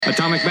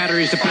Atomic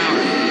batteries to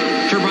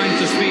power. Turbines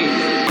to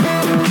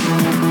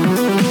speed.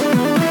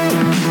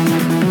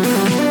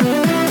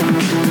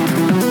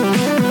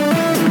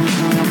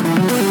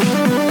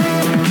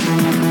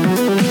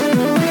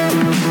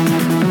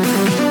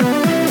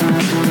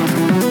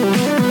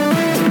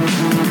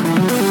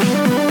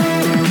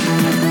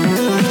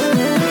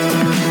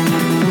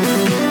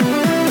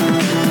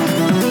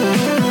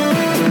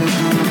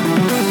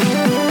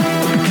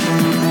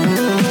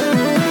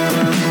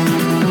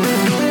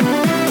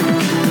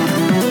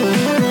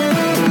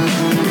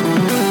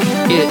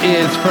 It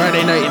is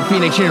Friday night in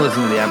Phoenix. You're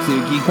listening to the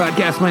Absolute Geek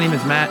Podcast. My name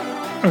is Matt.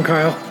 I'm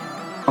Kyle.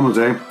 I'm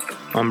Jose.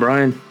 I'm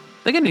Brian.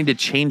 I think I need to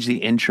change the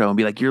intro and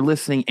be like, you're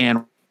listening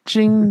and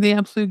watching the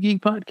Absolute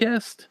Geek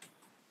Podcast.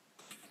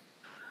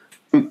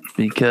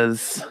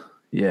 Because,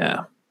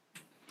 yeah.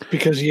 I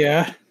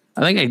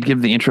think I'd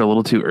give the intro a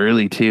little too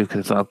early, too,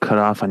 because it's all cut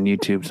off on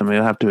YouTube. So maybe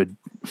I'll have to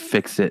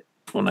fix it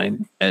when I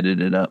edit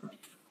it up.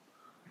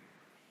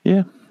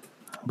 Yeah.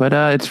 But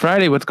it's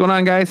Friday. What's going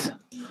on, guys?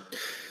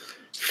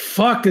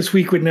 Fuck, this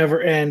week would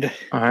never end.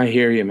 I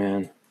hear you,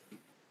 man.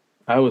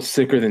 I was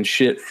sicker than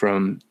shit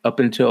from up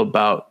until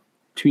about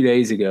 2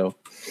 days ago.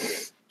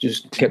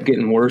 Just kept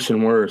getting worse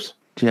and worse.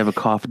 Do you have a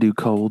cough due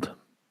cold?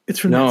 It's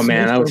from No, that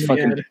man, I was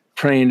snowstorm we fucking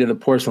praying to the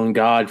porcelain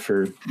god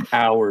for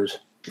hours.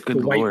 had, Good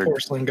the white Lord.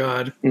 porcelain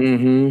god.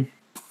 Mm-hmm.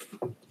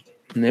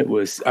 And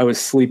I was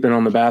sleeping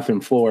on the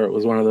bathroom floor. It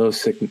was one of those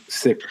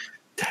sick.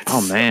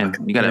 Oh, man.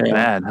 You got it Yeah.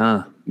 bad,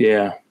 huh?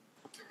 Yeah.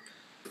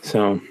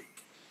 So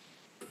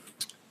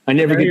I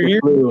never Now get you're the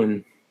here? flu,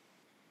 and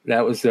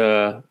that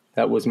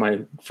was my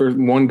first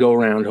one go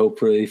round,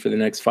 hopefully, for the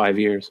next 5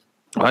 years.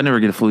 Well, I never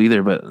get a flu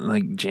either, but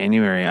like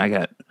January, I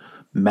got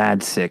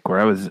mad sick where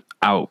I was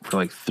out for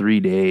like 3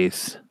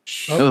 days.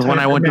 It was when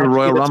I went to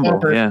Royal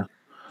Rumble. Yeah.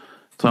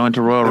 So I went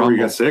to Royal Oh, Rumble. you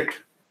got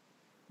sick?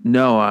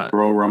 No,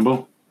 Royal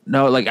Rumble?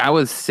 no, like I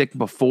was sick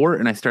before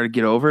and I started to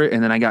get over it.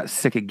 And then I got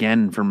sick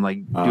again from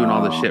like doing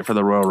all the shit for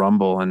the Royal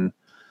Rumble. And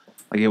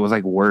like it was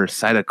like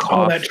worse. I had a cough.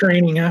 All that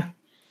training, huh?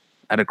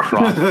 I had a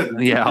cough.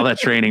 Yeah, all that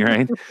training,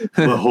 right?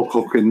 The Hulk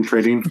Hogan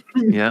trading?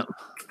 Yeah.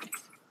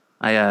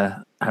 I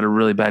had a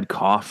really bad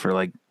cough for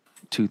like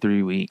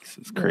 2-3 weeks.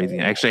 It's crazy.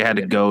 I actually had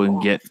to go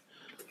and get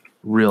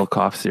real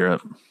cough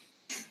syrup.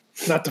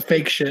 Not the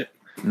fake shit.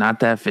 Not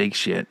that fake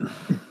shit.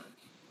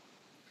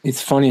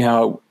 It's funny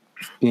how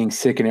being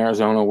sick in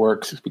Arizona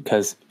works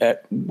because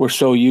we're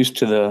so used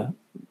to the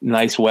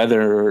nice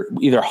weather, or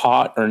either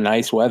hot or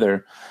nice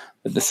weather,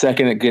 that the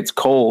second it gets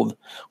cold,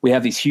 we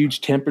have these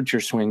huge temperature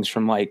swings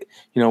from like,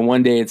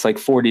 one day it's like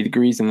 40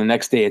 degrees and the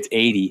next day it's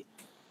 80.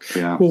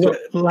 Yeah. Well,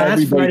 last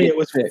everybody Friday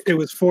gets sick. it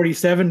was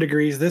 47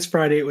 degrees. This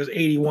Friday it was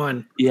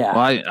 81. Yeah.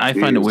 Well, I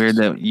find it Jesus. weird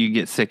that you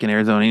get sick in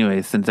Arizona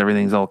anyway, since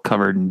everything's all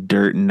covered in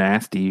dirt and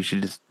nasty. You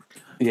should just,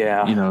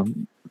 Yeah.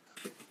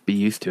 be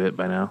used to it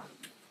by now.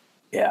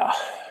 Yeah.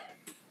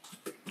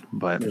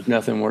 But, There's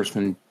nothing worse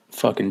than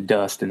fucking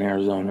dust in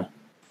Arizona.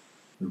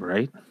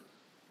 right?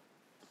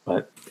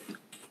 But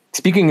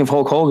speaking of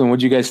Hulk Hogan,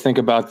 what'd you guys think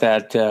about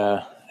that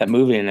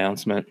movie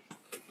announcement?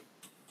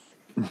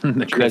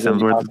 The Chris guys ever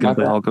Hemsworth talk is going to about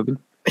play that? Hulk Hogan.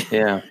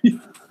 Yeah.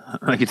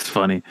 Like, it's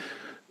funny.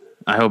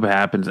 I hope it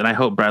happens. And I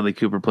hope Bradley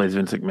Cooper plays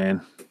Vince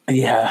McMahon.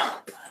 Yeah.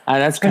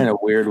 That's kind of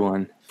a weird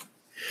one.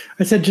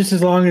 I said just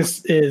as long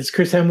as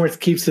Chris Hemsworth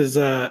keeps his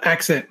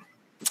accent.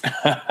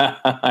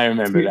 I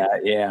remember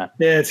that. Yeah.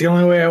 Yeah, it's the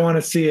only way I want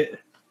to see it.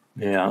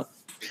 Yeah.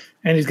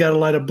 And he's got to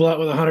light a blunt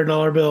with a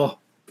 $100 bill.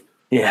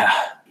 Yeah.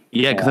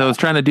 Yeah, because I was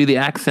trying to do the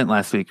accent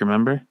last week,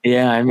 remember?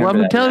 Yeah. I remember Well, let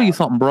me that tell now. you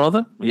something,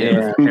 brother. Yeah,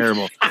 Yeah. it's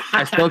terrible.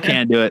 I still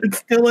can't do it. It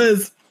still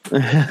is.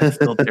 It's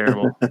still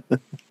terrible.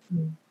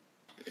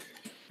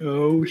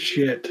 Oh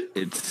shit!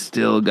 It's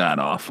still god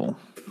awful.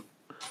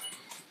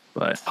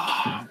 But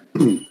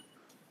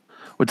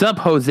what's up,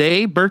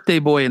 Jose? Birthday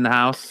boy in the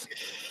house.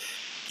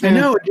 I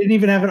know. It didn't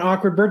even have an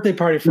awkward birthday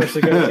party for us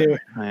to go to.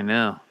 I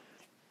know.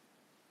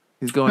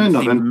 He's going to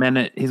see Nothing. Men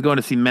at. He's going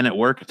to see Men at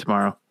Work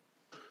tomorrow.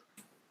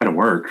 At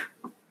work.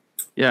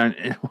 Yeah.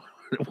 and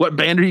what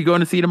band are you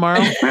going to see tomorrow?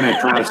 Men I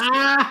trust.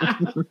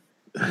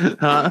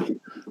 Huh?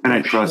 Men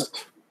I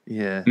trust.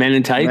 Yeah. Men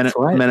in tights. Men at,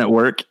 what? Men at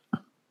Work.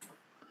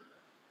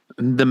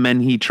 The men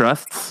he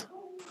trusts.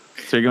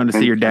 So you're going to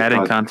see your dad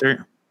in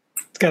concert?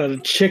 It's got a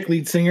chick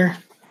lead singer.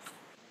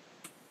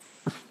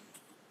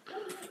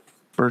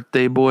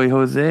 Birthday boy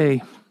Jose.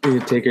 You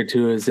could take her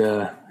to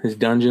his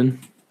dungeon.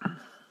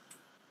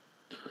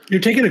 You're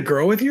taking a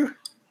girl with you?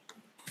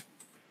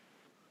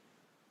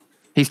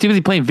 He's too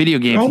busy playing video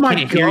games. Oh He my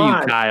can't hear you,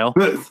 God. Kyle.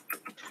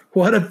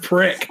 What a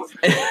prick!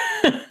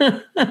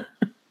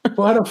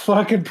 What a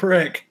fucking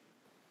prick!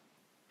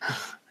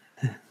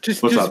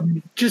 What's up?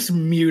 Just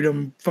mute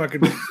him,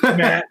 fucking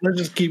Matt. Let's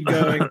just keep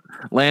going.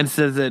 Lance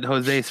says that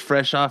Jose's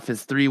fresh off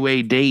his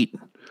 3-way date.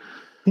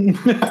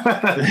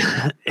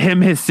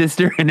 Him, his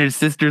sister, and his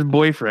sister's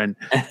boyfriend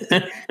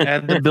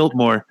at the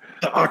Biltmore.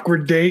 The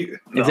awkward date.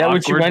 Is that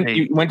what you awkward went? date.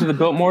 You went to the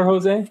Biltmore,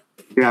 Jose?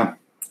 Yeah.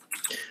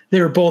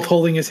 They were both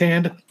holding his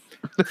hand.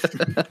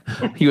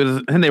 He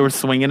was, and they were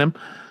swinging him.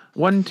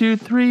 1, 2,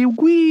 3,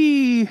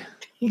 wee.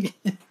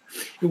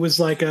 It was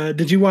like,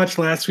 did you watch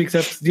last week's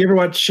episode? Do you ever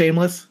watch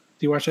Shameless?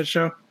 Do you watch that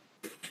show?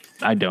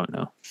 I don't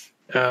know.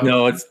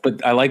 No,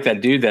 but I like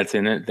that dude that's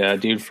in it. The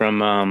dude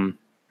from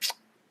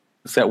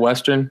what's that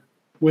Western?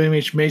 William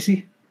H.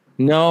 Macy?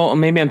 No,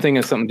 maybe I'm thinking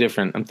of something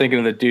different. I'm thinking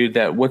of the dude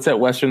what's that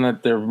Western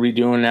that they're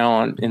redoing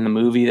now in the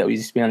movie that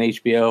used to be on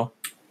HBO?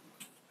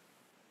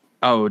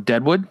 Oh,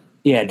 Deadwood?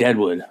 Yeah,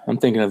 Deadwood. I'm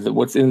thinking of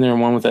what's in there,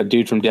 one with that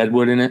dude from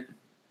Deadwood in it.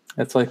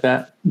 That's like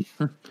that.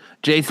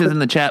 Jay says in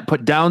the chat,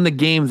 put down the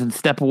games and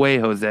step away,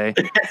 Jose.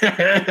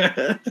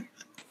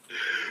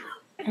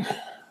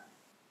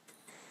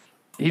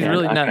 He's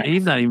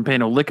he's not even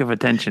paying a lick of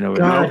attention over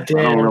there. God I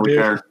damn, don't really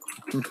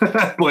dude.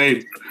 care.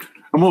 Wait,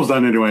 I'm almost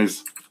done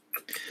anyways.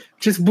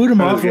 Just boot him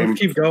Play off the and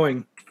game. keep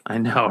going. I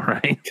know,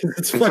 right?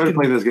 It's I started fucking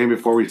playing this game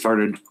before we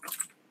started.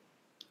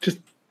 just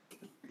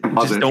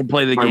Just don't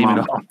play the game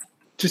at all.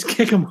 just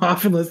kick him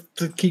off and let's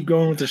just keep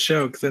going with the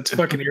show because that's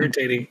fucking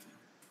irritating.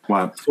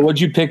 What? So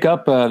what'd you pick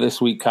up this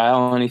week,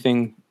 Kyle?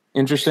 Anything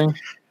interesting?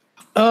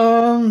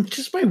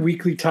 Just my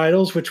weekly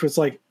titles, which was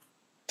like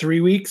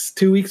 2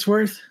 weeks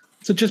worth.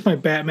 So just my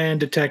Batman,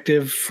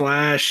 Detective,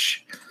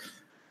 Flash.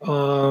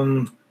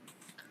 I've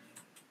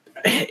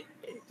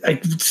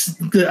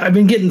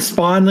been getting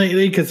Spawn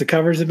lately because the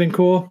covers have been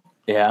cool.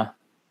 Yeah.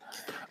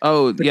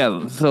 Oh,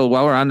 yeah. So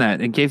while we're on that,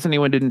 in case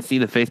anyone didn't see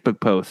the Facebook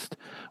post,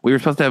 we were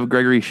supposed to have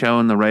Gregory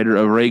Schoen, the writer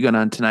of Raygun,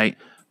 on tonight,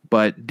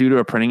 but due to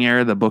a printing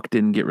error, the book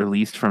didn't get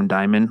released from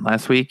Diamond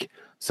last week.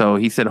 So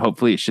he said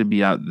hopefully it should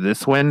be out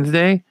this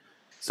Wednesday.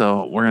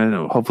 So we're going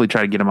to hopefully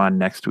try to get him on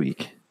next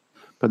week.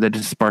 But that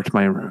just sparked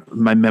my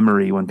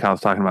memory when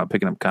Kyle's talking about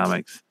picking up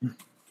comics.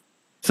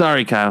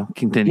 Sorry, Kyle.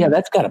 Continue. Yeah,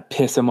 that's got to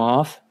piss him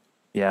off.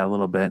 Yeah, a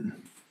little bit.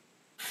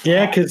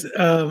 Yeah, because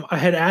I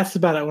had asked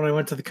about it when I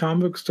went to the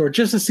comic book store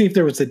just to see if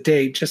there was a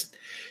date. Just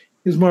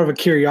it was more of a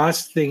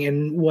curiosity thing.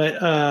 And what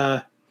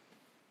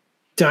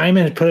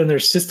Diamond had put in their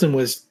system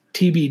was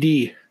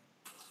TBD.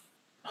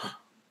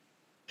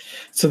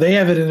 So they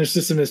have it in their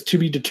system as to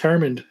be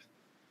determined.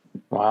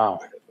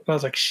 Wow. I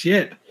was like,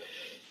 shit.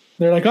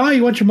 They're like, oh,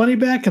 you want your money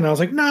back? And I was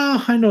like,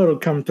 no, I know it'll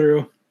come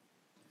through.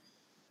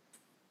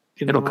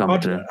 It'll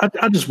come through.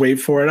 I'll just wait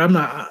for it. I'm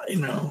not,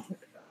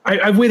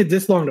 I've waited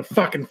this long to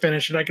fucking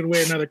finish it. I could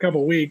wait another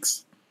couple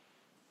weeks.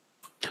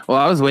 Well,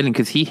 I was waiting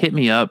because he hit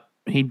me up.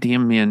 He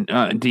DM'd me and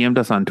DM'd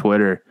us on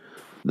Twitter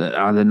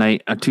on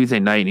Tuesday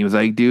night, and he was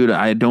like, "Dude,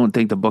 I don't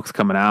think the book's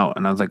coming out."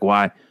 And I was like,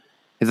 "Why?"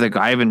 He's like,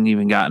 "I haven't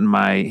even gotten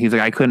He's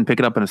like, "I couldn't pick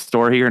it up in a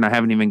store here, and I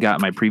haven't even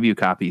got my preview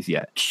copies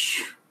yet."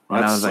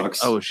 And I was like,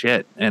 "Oh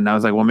shit!" And I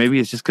was like, "Well, maybe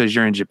it's just because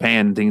you're in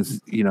Japan and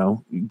things,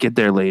 get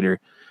there later."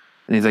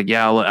 And he's like,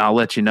 "Yeah, I'll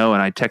let you know."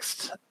 And I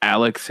text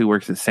Alex, who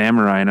works at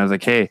Samurai, and I was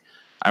like, "Hey,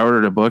 I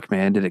ordered a book,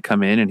 man. Did it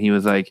come in?" And he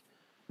was like,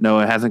 "No,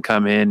 it hasn't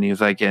come in." And he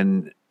was like,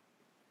 "And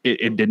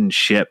it didn't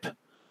ship."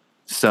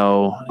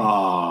 So,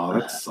 oh,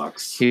 that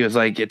sucks. He was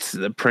like, "It's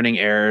the printing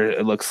error.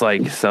 It looks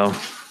like so."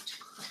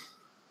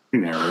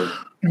 An error.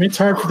 I mean, it's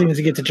hard for things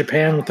to get to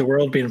Japan with the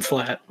world being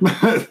flat.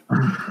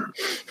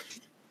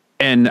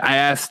 And I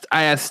asked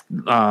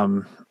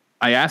him.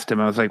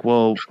 I was like,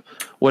 "Well,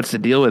 what's the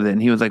deal with it?"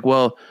 And he was like,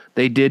 "Well,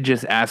 they did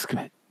just ask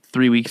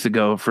 3 weeks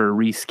ago for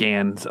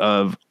rescans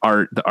of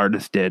art the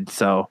artist did."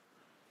 So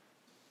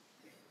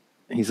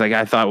he's like,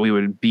 "I thought we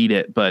would beat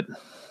it, but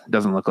it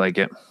doesn't look like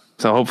it.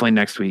 So hopefully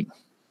next week."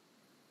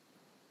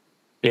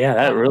 Yeah,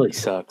 that really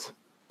sucks.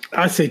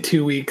 I'd say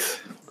 2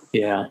 weeks.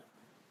 Yeah.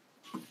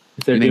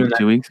 If they're You doing think that,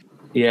 2 weeks?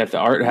 yeah, if the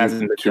art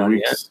hasn't been 2 done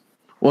weeks. yet.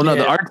 Well, no,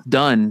 the Yeah. art's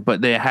done, but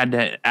they had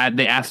to add.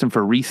 They asked him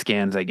for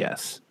rescans, I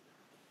guess,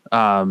 to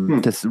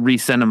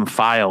resend him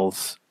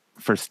files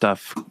for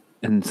stuff.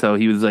 And so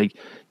he was like,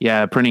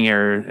 "Yeah, printing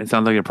error. It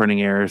sounds like a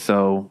printing error,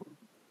 so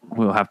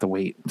we'll have to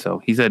wait." So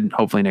he said,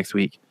 "Hopefully next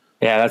week,"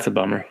 Yeah, that's a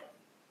bummer.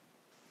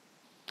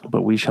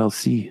 but we shall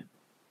see.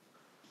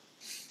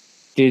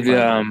 Did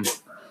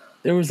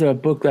there was a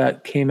book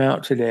that came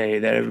out today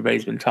that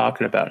everybody's been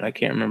talking about, and I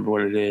can't remember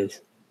what it is.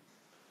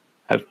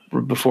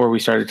 Before we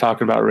started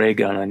talking about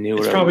Raygun, I knew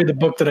It's what probably the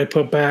book that I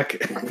put back.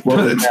 what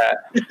was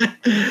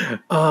that?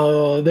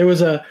 Oh, it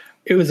was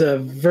a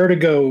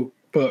Vertigo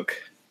book,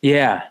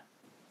 Yeah,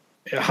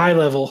 a high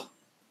level.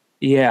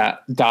 yeah.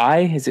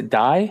 Die? Is it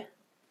Die?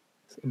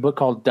 A book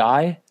called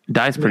Die?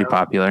 Die's pretty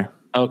popular.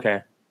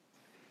 Okay.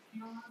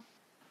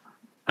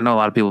 I know a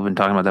lot of people have been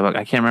talking about that book.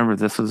 I can't remember if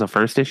this was the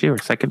first issue or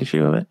second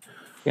issue of it.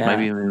 Yeah.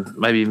 Maybe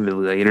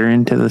even later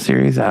into the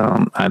series. I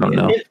don't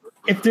know.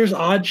 If there's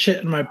odd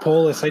shit in my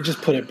pull list, I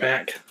just put it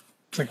back.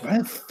 It's like, why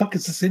the fuck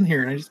is this in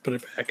here? And I just put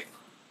it back.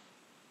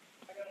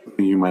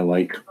 You might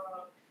like.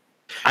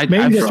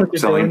 Maybe that's what they're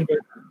selling. doing,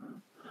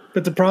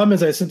 but the problem is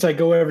that since I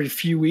go every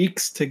few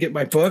weeks to get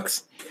my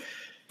books,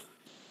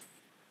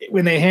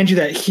 when they hand you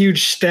that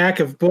huge stack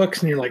of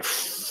books and you're like,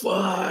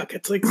 fuck,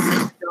 it's like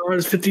 $60,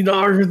 $50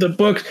 worth of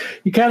books,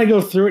 you kind of go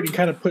through it and you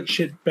kind of put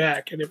shit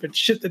back. And if it's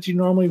shit that you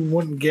normally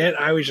wouldn't get,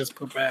 I always just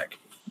put back.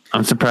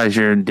 I'm surprised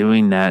you're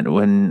doing that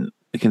when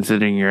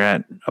considering you're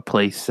at a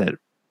place that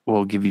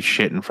will give you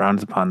shit and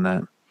frowns upon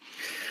that.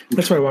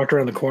 That's why I walked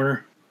around the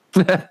corner.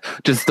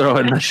 Just throw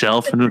it in the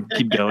shelf and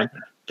keep going.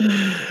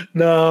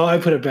 No, I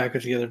put it back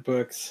with the other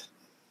books.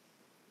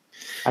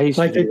 I used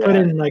Like to they do put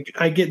that.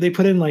 in they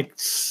put in like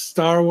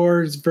Star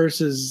Wars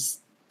versus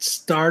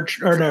Star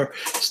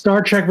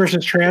Trek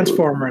versus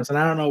Transformers, and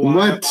I don't know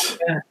why. What?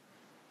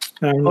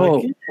 I'm Oh,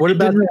 like, what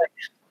about didn't-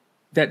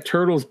 that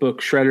Turtles book,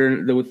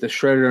 Shredder, with the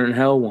Shredder in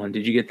Hell one?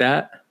 Did you get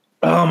that?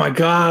 Oh my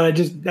god!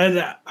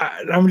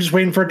 I'm just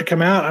waiting for it to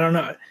come out. I don't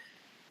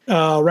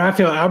know.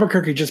 Raphael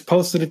Albuquerque just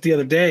posted it the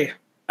other day.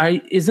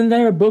 Isn't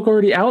there a book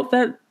already out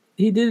that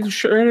he did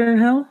Shredder in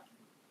Hell?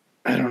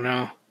 I don't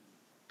know.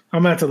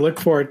 I'm gonna have to look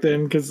for it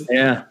then, because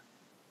Yeah.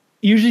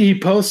 usually he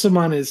posts them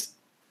on his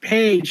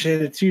page,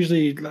 and it's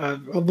usually a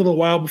little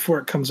while before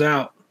it comes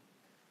out.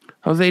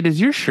 Jose,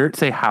 does your shirt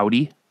say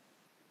howdy?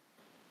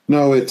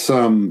 No, it's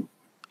Oh,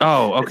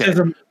 okay.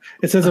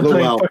 It says I'm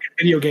playing Wow. fucking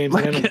video games.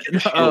 and I don't give a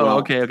shit. Oh,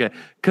 okay.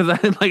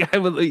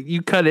 Because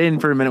you cut in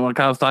for a minute when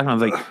Kyle was talking. I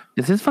was like,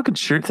 does his fucking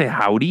shirt say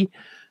howdy?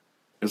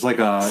 it's like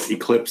a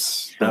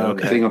eclipse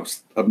Okay. thing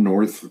up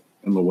north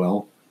in the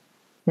well.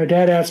 My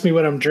dad asked me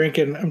what I'm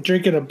drinking. I'm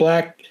drinking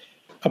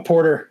a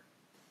porter.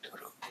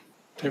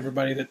 To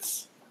everybody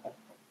that's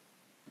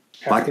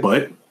Black asking.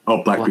 butt?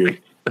 Oh, black beer.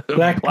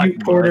 Black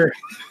Butte porter.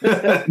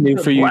 New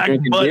for you Black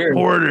drinking butt beer.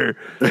 porter.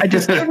 I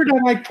discovered I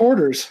like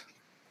porters.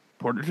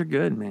 Porters are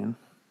good, man.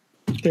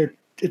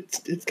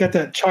 It's got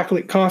that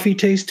chocolate coffee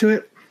taste to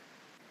it.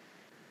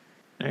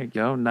 There you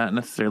go. Not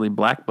necessarily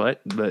black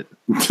butt, but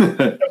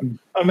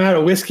I'm out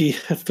of whiskey.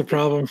 That's the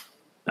problem.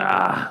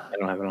 I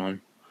don't have it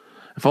on.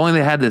 if only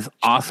they had this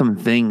awesome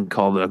thing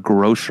called a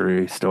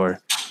grocery store.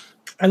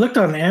 I looked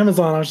on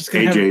Amazon. I was just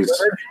gonna have it AJ's.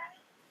 delivered.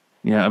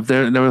 Yeah, if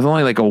there was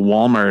only like a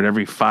Walmart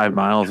every 5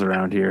 miles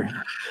around here.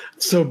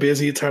 It's so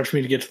busy. It's hard for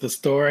me to get to the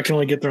store. I can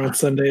only get there on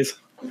Sundays.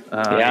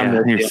 I'm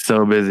with you're you.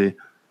 so busy.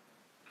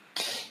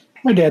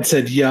 My dad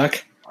said,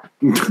 "Yuck."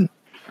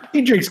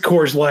 He drinks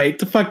Coors Light.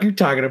 The fuck you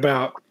talking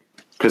about?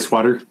 Piss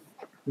water?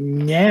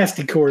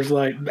 Nasty Coors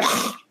Light.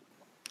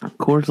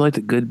 Coors Light's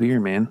a good beer,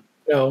 man.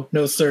 No,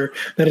 sir.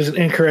 That is an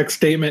incorrect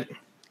statement.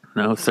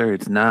 No, sir,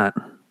 it's not.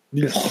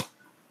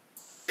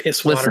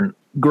 Piss water.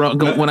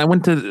 Listen, when I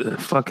went to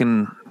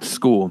fucking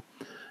school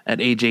at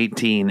age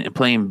 18 and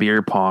playing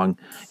beer pong,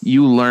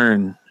 you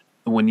learn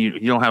when you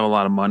don't have a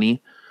lot of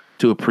money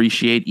to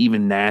appreciate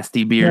even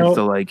nasty beer. Nope.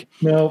 So like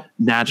No,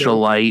 Natural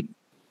Light,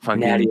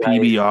 fucking Natty Ice.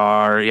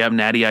 PBR. You have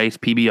Natty Ice,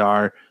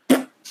 PBR.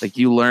 Like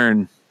you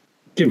learn.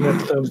 give him a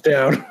thumbs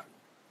down.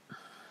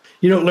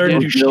 You don't learn to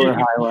do shit. Miller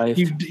High Life.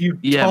 You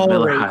Yeah, Miller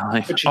tolerate, High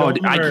Life. but you Oh,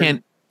 don't I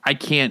learn.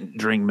 can't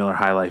drink Miller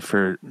High Life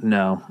for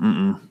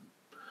no.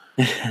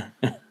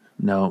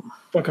 No.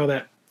 Fuck all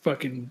that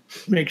fucking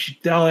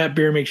all that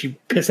beer makes you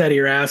piss out of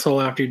your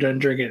asshole after you're done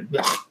drinking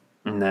it.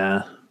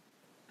 Nah.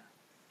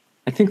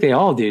 I think they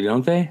all do,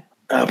 don't they?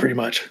 Pretty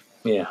much.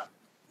 Yeah.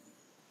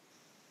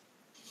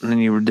 And then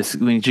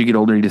when you get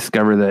older, you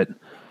discover that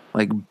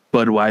like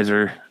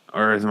Budweiser,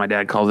 or as my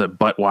dad calls it,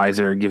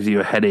 Buttweiser, gives you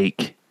a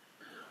headache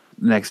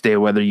the next day,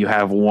 whether you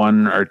have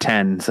 1 or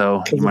 10.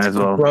 So you might as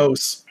well.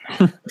 Gross.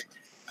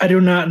 I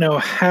do not know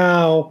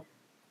how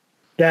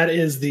that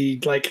is the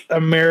like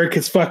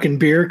America's fucking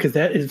beer, because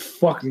that is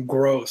fucking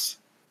gross.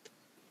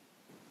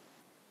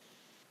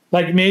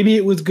 Like maybe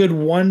it was good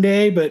one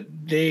day, but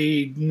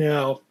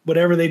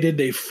whatever they did,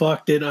 they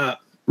fucked it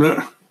up.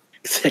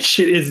 That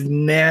shit is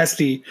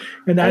nasty,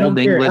 and I Old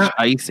don't care. English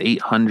Ice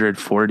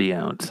 840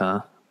 ounce,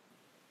 huh?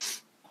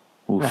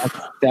 Oof.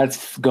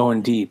 That's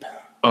going deep.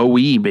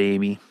 OE,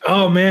 baby.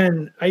 Oh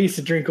man, I used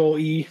to drink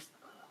Old E.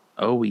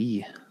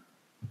 OE.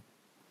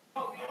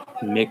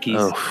 Mickey's.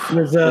 Oh. It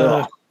was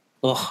Ugh.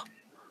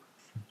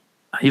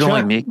 You don't Chuck.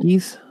 like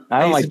Mickey's? I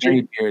don't I like used to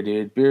any beer,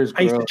 dude. Beer's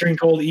I used to gross.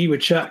 drink Old E with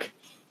Chuck.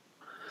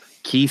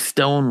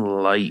 Keystone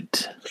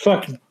Light.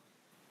 Fucking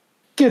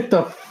get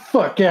the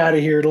fuck out of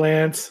here,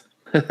 Lance.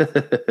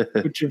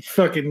 With your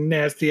fucking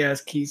nasty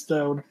ass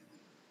Keystone.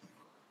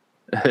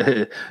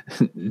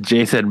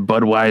 Jay said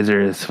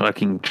Budweiser is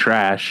fucking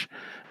trash,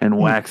 and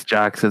Wax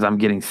Jock says I'm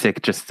getting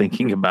sick just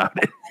thinking about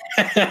it.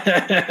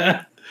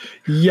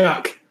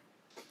 Yuck.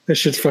 That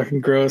shit's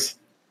fucking gross.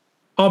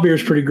 All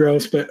beer's pretty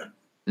gross, but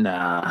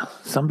Nah,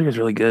 some beer's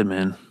really good,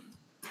 man.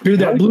 dude,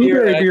 that What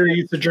blueberry beer- beer I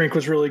used to drink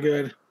was really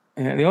good.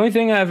 Yeah, the only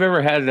thing I've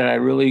ever had that I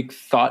really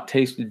thought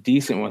tasted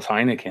decent was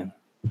Heineken.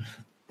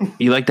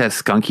 You like that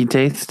skunky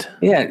taste?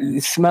 Yeah,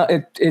 it smell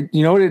it.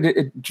 You know what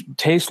it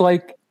tastes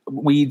like?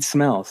 Weed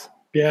smells.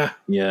 Yeah.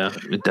 Yeah,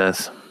 it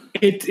does.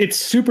 It's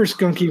super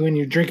skunky when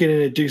you drink it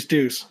in a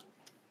deuce.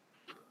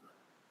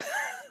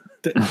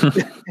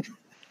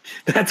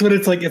 That's what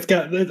it's like. It's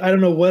got, I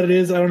don't know what it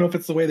is. I don't know if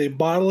it's the way they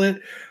bottle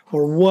it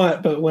or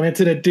what, but when it's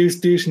in a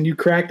deuce and you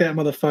crack that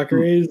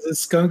motherfucker, it is the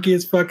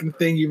skunkiest fucking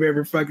thing you've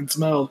ever fucking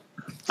smelled.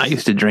 I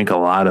used to drink a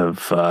lot of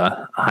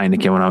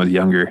Heineken when I was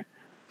younger.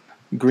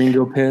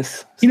 Gringo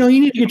piss. You know, you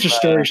need to get your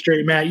story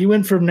straight, Matt. You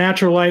went from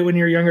Natural Light when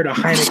you were younger to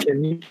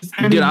Heineken.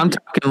 Dude, I'm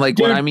talking like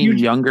when Dude, I mean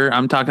younger,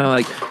 I'm talking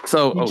like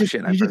so. You Oh just,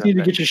 shit! I you just forgot need to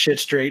that. get your shit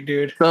straight,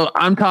 dude. So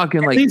I'm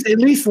talking like At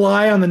least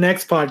lie on the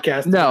next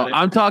podcast. no, about it.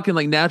 I'm talking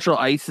like Natural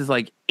Ice is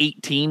like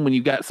 18 when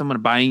you got someone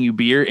buying you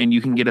beer and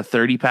you can get a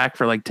 30 pack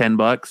for like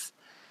 $10.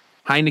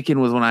 Heineken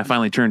was when I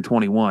finally turned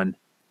 21,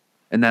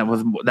 and that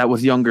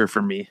was younger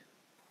for me.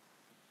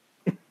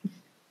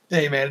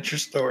 Hey man, it's your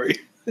story.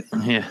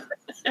 Yeah,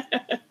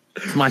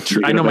 it's my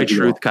I know my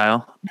truth,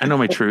 Kyle. I know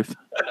my truth.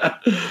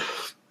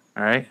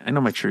 All right, I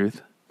know my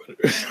truth.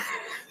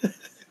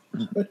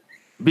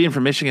 Being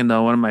from Michigan,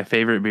 though, one of my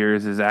favorite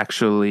beers is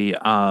actually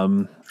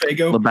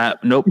Faygo?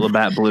 Labatt. Nope,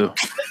 Labatt Blue.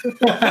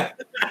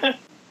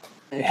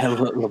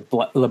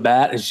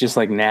 Labatt is just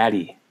like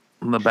Natty.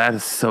 Labatt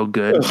is so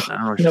good. I don't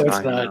know what No, you're it's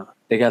talking not. about.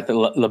 They got the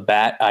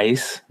Labatt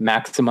Ice,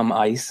 Maximum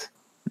Ice.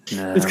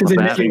 Nah, It's because they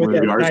make Labatt, it with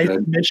that Ours nice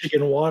did.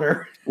 Michigan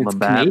water. It's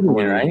Labatt Canadian,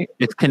 Blue. right?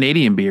 It's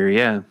Canadian beer,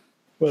 yeah.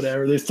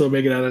 Whatever. They still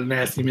make it out of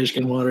nasty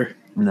Michigan water.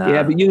 Nah.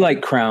 Yeah, but you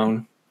like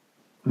Crown.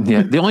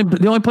 Yeah, the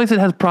only place that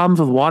has problems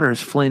with water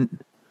is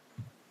Flint.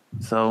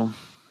 So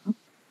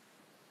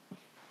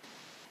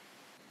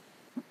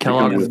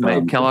Kellogg's is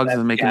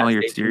making all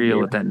your cereal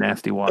with that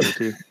nasty water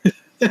too.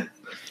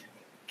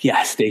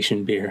 Gas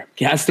station beer.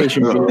 Gas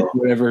station beer,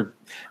 whatever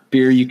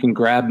beer you can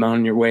grab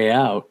on your way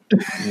out.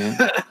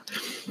 Yeah.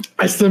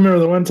 I still remember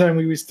the one time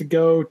we used to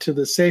go to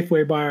the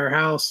Safeway by our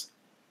house,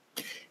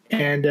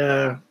 and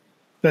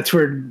that's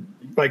where,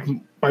 like,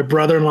 my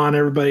brother-in-law and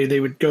everybody, they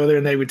would go there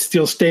and they would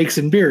steal steaks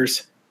and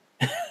beers.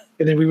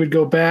 And then we would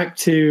go back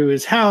to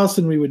his house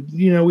and we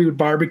would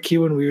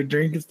barbecue and we would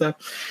drink and stuff.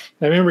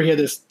 And I remember he had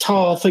this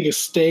tall thing of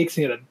steaks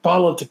and he had a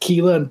bottle of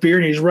tequila and beer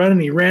and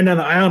he ran down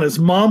the aisle and his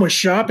mom was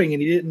shopping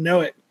and he didn't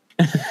know it.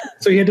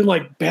 So he had to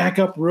like back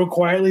up real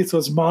quietly so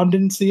his mom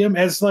didn't see him,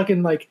 as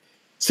fucking like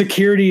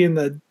security and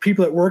the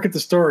people that work at the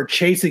store are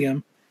chasing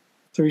him.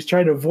 So he's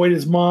trying to avoid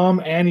his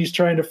mom and he's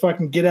trying to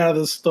fucking get out of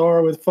the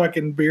store with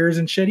fucking beers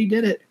and shit. He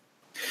did it.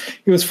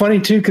 It was funny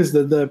too because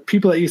the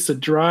people that used to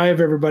drive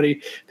everybody,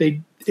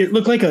 it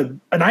looked like an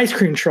ice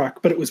cream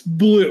truck, but it was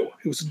blue.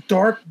 It was a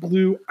dark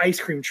blue ice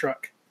cream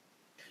truck.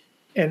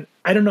 And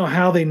I don't know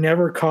how they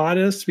never caught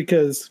us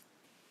because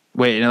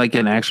Wait, like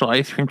an actual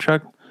ice cream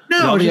truck?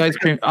 no, all the just-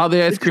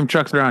 ice cream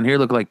trucks around here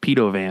look like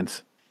pedo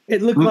vans.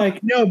 it looked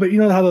like no, but you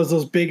know how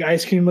those big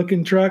ice cream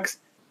looking trucks?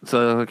 So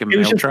they look like a It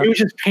was mail truck. It was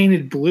just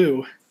painted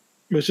blue.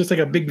 It was just like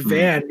a big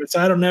van.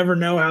 So I don't ever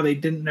know how they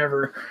didn't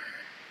never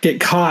get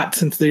caught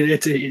since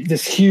it's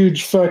this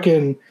huge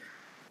fucking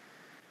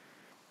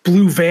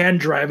blue van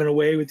driving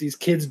away with these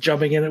kids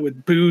jumping in it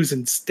with booze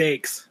and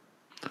steaks.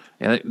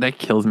 Yeah, that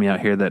kills me out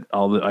here that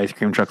all the ice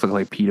cream trucks look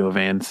like pedo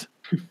vans.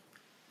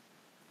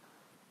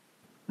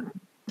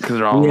 Because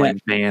they're all like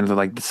vans with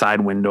like the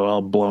side window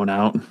all blown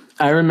out.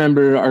 I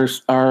remember our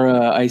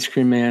ice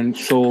cream man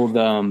sold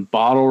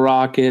bottle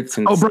rockets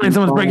and. Oh, Brian,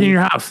 someone's breaking in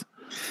your house.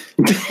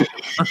 Get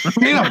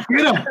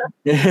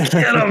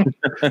him!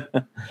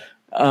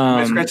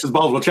 I scratch his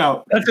balls. Watch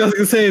out! That's what I was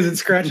gonna say. Is it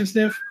scratch and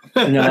sniff?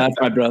 No, that's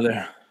my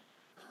brother.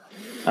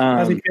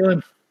 How's he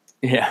feeling?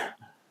 Yeah.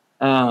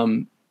 What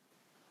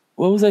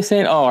was I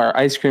saying? Oh, our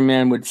ice cream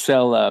man would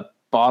sell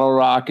bottle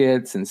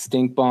rockets and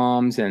stink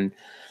bombs and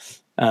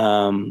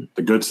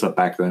The good stuff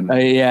back then.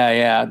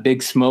 yeah,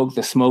 big smoke,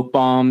 the smoke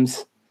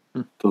bombs,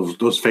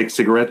 Those fake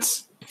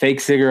cigarettes. fake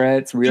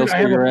cigarettes, real Dude, I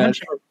have a cigarettes,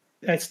 bunch of them.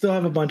 I still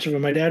have a bunch of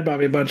them. My dad bought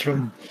me a bunch of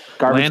them.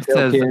 garbage Lance pail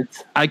says,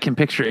 kids. I can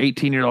picture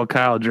 18-year-old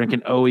Kyle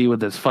drinking OE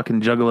with his fucking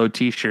Juggalo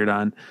t-shirt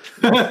on.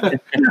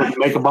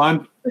 Make a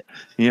bond.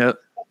 Yep.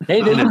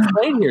 Hey, they just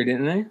played here,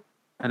 didn't they?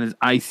 And his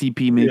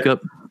ICP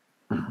makeup.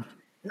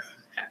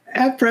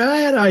 After I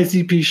had an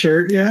ICP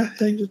shirt, yeah.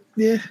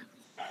 Yeah.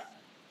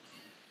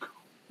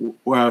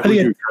 Well, who do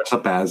you dress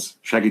up as?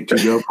 Shaggy Two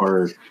Dope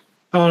or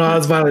Oh, no, I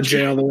was out of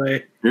jail the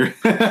way.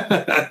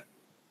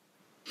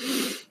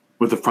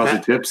 with the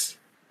frosted tips?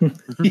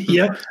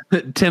 Yep.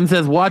 Tim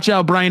says, watch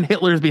out, Brian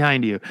Hitler's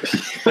behind you.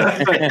 He's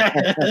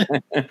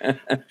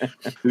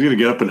gonna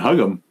get up and hug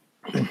him.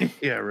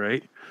 Yeah,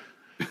 right.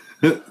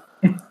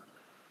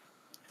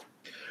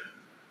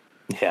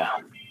 Yeah.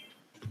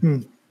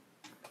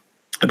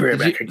 I'll be right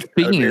back.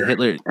 Speaking of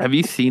Hitler, have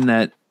you seen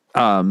that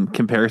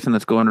comparison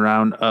that's going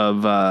around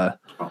of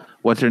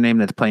what's her name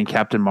that's playing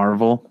Captain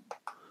Marvel?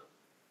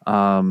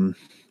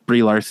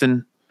 Brie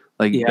Larson,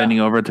 like bending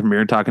over at the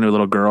mirror talking to a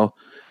little girl,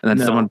 and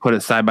then someone put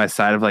it side by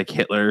side of like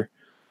Hitler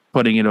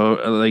putting it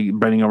over, like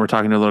bending over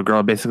talking to a little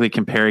girl, basically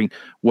comparing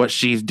what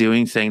she's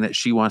doing, saying that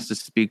she wants to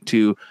speak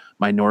to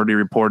minority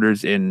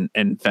reporters and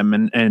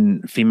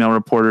female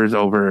reporters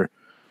over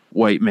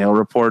white male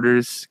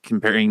reporters,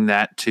 comparing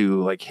that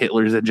to like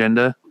Hitler's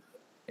agenda.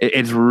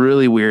 It's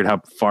really weird how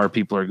far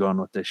people are going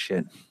with this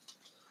shit.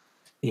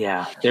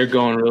 Yeah, they're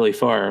going really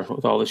far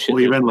with all the shit.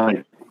 Well, even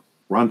like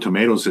Rotten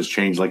Tomatoes has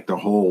changed like the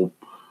whole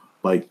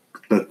like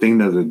the thing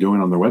that they're doing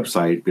on their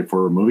website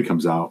before a movie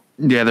comes out.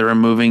 Yeah, they're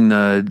removing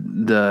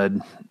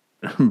the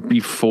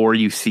before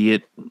you see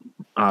it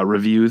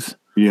reviews.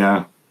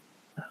 Yeah.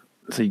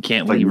 So you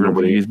can't Like leave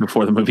nobody- reviews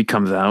before the movie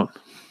comes out.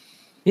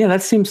 Yeah,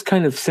 that seems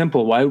kind of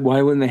simple. Why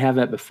wouldn't they have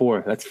that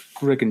before? That's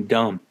freaking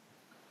dumb.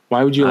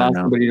 Why would you I allow don't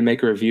know. somebody to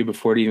make a review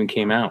before it even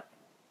came out?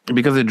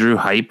 Because it drew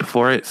hype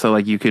for it. So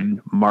like you could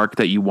mark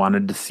that you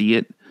wanted to see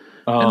it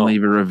and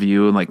leave a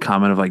review and like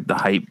comment of like the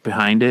hype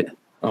behind it.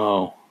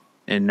 Oh.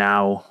 And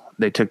now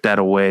they took that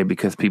away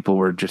because people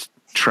were just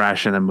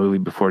trashing the movie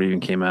before it even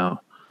came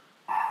out.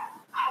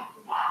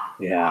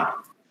 Yeah.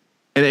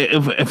 And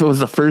if it was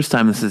the first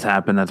time this has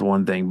happened, that's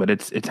one thing, but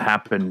it's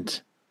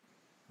happened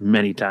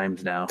many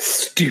times now.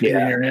 Stupid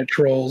internet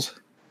trolls.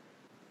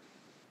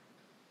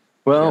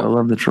 Well, I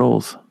love the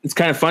trolls. it's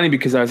kind of funny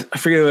because I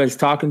forget who I was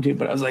talking to,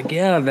 but I was like,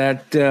 yeah,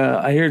 that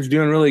I hear it's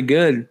doing really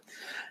good.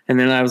 And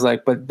then I was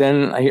like, but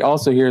then I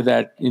also hear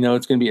that,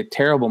 it's going to be a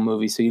terrible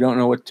movie. So you don't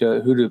know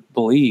who to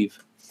believe.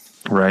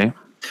 Right.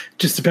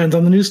 Just depends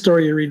on the news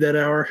story you read that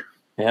hour.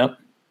 Yep.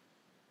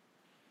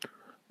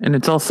 And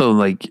it's also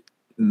like,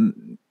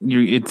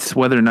 it's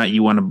whether or not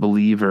you want to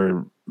believe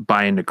or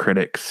buy into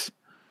critics.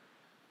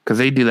 Because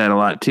they do that a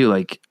lot too.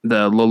 Like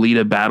the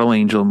Lolita Battle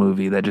Angel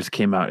movie that just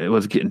came out, it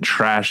was getting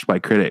trashed by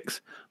critics,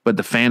 but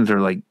the fans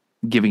are like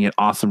giving it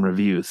awesome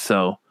reviews.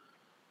 So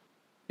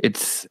it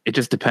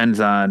just depends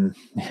on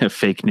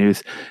fake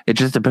news. It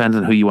just depends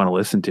on who you want to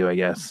listen to, I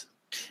guess.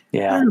 I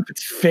Yeah. don't know if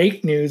it's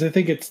fake news. I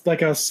think it's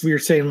like we were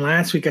saying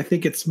last week. I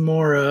think it's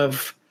more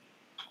of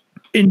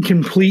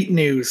incomplete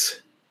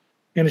news.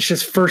 And it's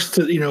just first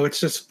to, it's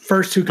just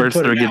first who can First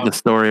put to it get out. the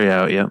story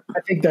out. Yep.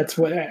 I think that's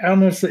what, I don't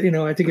know if,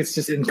 I think it's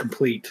just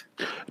incomplete.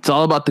 It's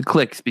all about the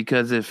clicks,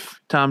 because if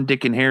Tom,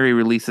 Dick, and Harry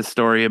release a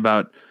story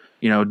about,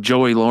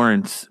 Joey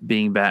Lawrence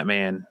being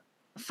Batman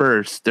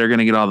first, they're going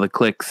to get all the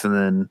clicks, and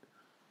then,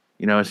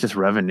 it's just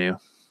revenue.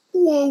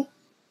 Whoa.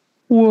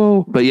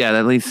 But yeah,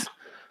 at least,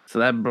 so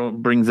that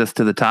brings us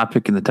to the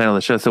topic and the title of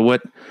the show. So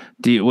what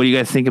do you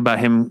guys think about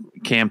him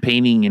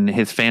campaigning and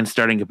his fans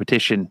starting a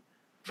petition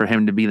for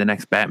him to be the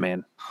next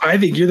Batman? I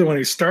think you're the one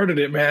who started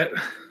it, Matt.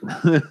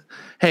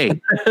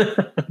 Hey,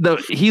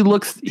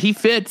 he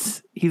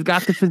fits. He's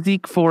got the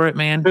physique for it,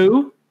 man.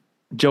 Who?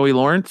 Joey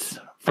Lawrence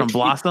from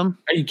Blossom.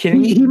 Are you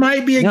kidding me? He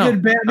might be a No,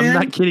 good Batman. I'm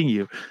not kidding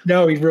you.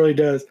 No, he really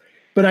does.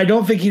 But I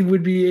don't think he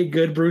would be a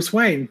good Bruce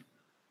Wayne.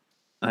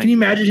 Can you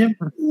imagine him?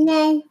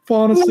 Whoa,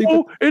 falling asleep.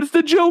 Whoa, it's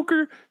the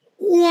Joker.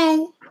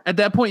 Whoa. At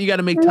that point, you got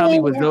to make Tommy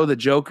Wiseau the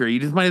Joker. You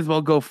just might as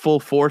well go full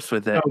force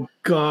with it. Oh,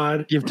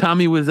 God. Give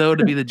Tommy Wiseau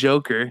to be the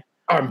Joker.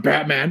 I'm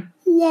Batman.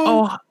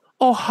 Whoa.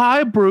 Oh,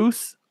 hi,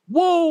 Bruce.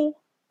 Whoa.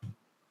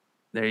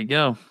 There you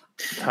go.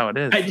 That's how it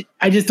is.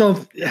 I just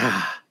don't.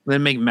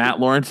 Then make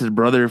Matt Lawrence his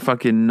brother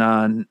fucking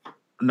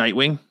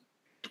Nightwing.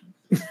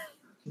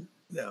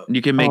 No.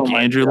 You can make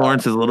Andrew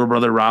Lawrence his little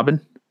brother Robin.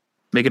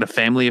 Make it a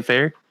family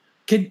affair.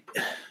 Can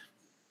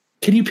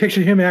you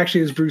picture him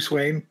actually as Bruce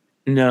Wayne?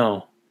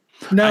 No.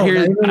 No.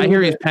 I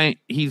hear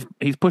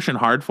he's pushing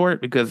hard for it,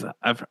 because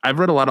I've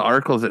read a lot of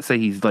articles that say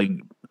he's like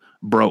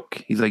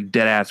broke. He's like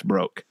dead ass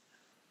broke.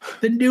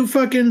 Then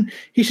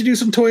he should do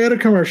some Toyota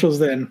commercials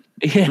then.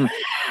 Yeah.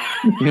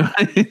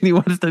 He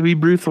wants to be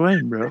Bruce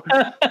Wayne, bro.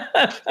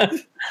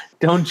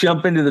 Don't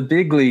jump into the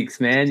big leagues,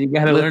 man. You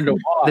got to learn to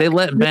walk. They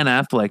let Ben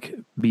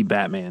Affleck be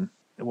Batman.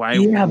 Why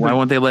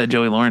won't they let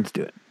Joey Lawrence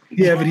do it?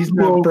 Yeah, but he's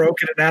not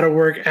broke and an out of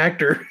work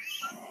actor.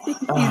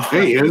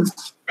 He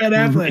is. Ben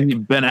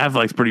Affleck. Ben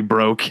Affleck's pretty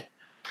broke.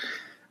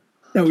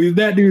 No,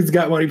 that dude's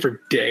got money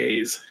for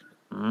days.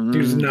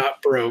 Dude's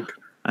not broke.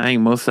 I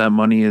think most of that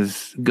money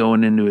is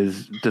going into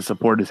to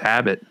support his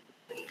habit,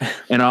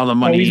 and all the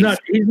money.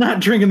 He's not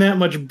drinking that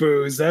much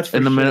booze. That's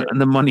for sure.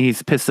 And the money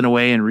he's pissing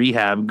away in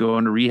rehab,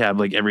 going to rehab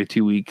like every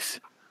 2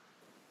 weeks.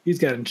 He's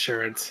got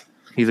insurance.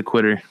 He's a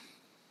quitter.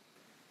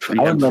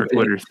 Rehab's for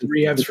quitters.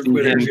 Rehab's for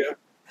quitters. Yeah.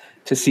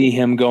 To see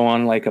him go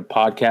on like a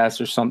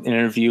podcast or some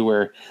interview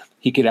where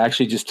he could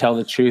actually just tell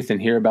the truth and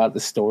hear about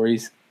the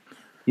stories.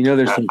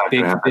 There's some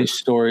big fish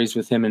stories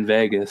with him in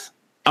Vegas.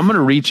 I'm going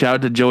to reach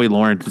out to Joey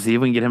Lawrence and see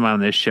if we can get him on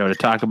this show to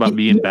talk about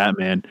being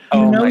Batman.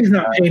 He's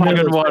not paying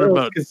want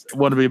those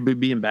to be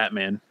being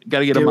Batman. Got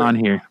to get him on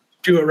here.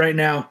 Do it right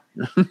now.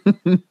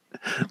 I'm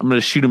going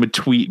to shoot him a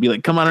tweet. Be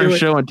like, come on our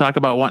show and talk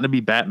about wanting to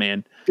be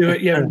Batman. Do it.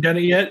 You haven't done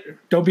it yet?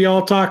 Don't be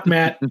all talk,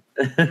 Matt.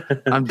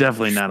 I'm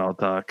definitely not all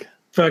talk.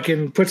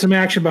 Fucking put some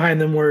action behind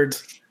them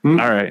words. All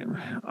right.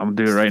 I'm going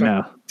to do it right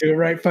now. Do it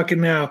right fucking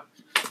now.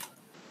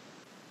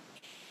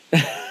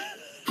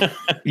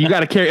 You got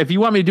to carry. If you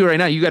want me to do it right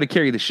now, you got to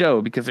carry the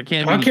show, because there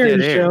can't be. I'll carry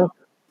the show.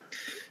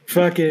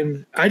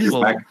 Fucking,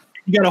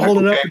 you got to hold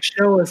it up and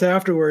show us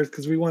afterwards,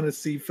 because we want to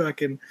see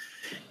fucking.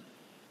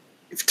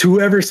 If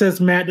whoever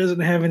says Matt doesn't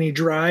have any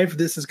drive,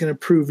 this is going to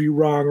prove you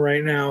wrong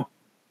right now.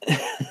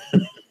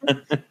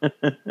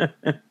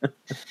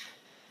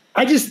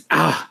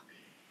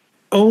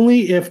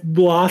 Only if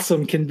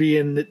Blossom can be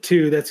in it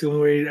too. That's the only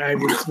way I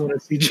would want to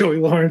see Joey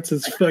Lawrence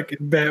as fucking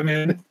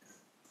Batman.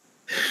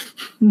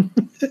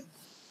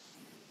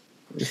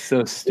 It's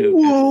so stupid.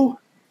 Whoa.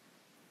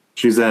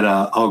 She's that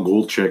Al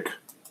Ghul chick.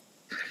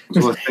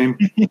 What's her name?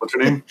 What's her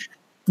name?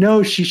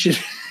 No, she should.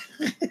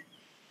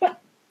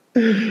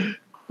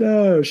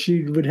 No,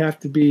 she would have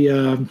to be.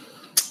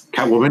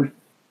 Catwoman.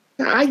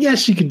 I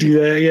guess she could do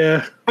that.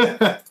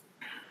 Yeah.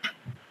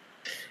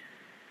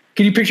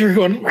 Can you picture her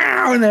going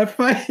wow in that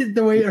fight?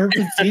 The way her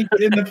physique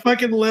in the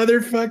fucking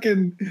leather,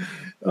 fucking.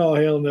 Oh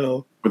hell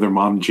no! With her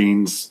mom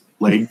jeans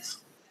legs.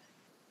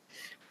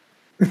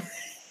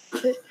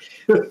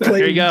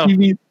 There you go.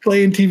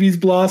 Playing TV's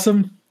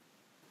Blossom.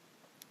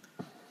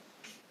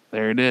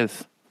 There it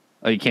is.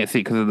 Oh, you can't see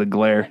it because of the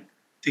glare.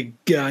 The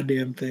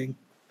goddamn thing.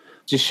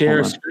 Just share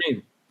a Hold on.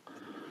 screen.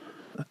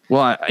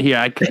 Well,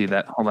 I could do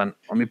that. Hold on.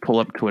 Let me pull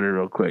up Twitter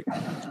real quick.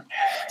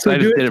 So I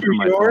do just did it it through from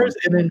my yours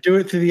and then do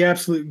it through the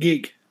Absolute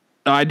Geek.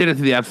 Oh, I did it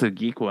to the Absolute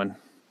Geek one.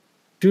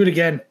 Do it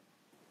again.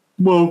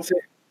 Whoa.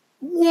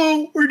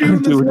 Whoa, we're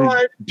doing this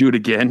live. Do it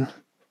again.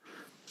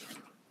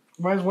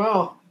 Might as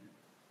well.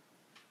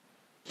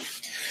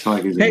 It's not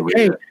like he's Hey, gonna read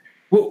hey, it.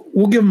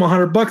 we'll give him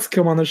 $100 to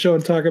come on the show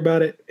and talk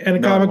about it. And a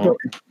comic book.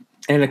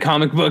 And a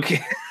comic book.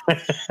 A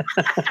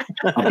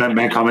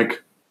Batman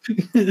comic.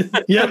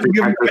 Yep.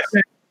 give him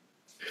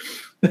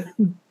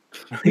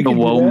The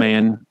Whoa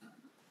Man.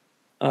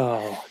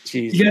 Oh,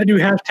 jeez. You got to do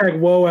hashtag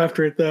whoa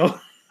after it, though.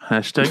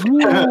 Hashtag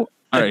whoa.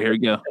 All right, here we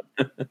go.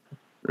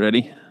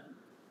 Ready?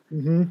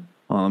 Mm-hmm.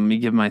 Well, let me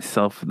give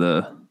myself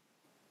the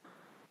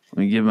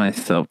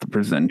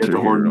presenter Get the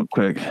here horn. real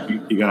quick.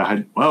 You gotta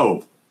hide.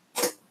 Whoa.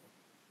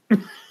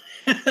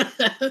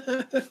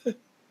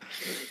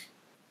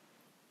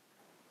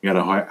 You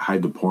gotta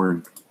hide the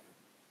porn.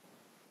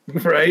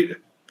 Right?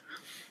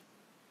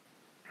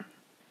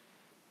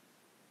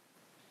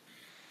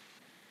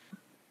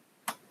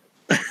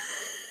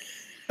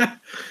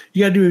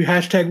 You got to do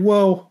hashtag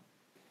whoa.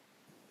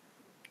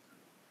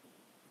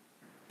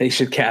 They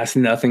should cast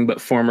nothing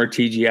but former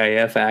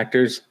TGIF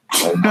actors.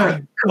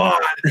 God.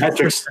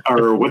 Patrick,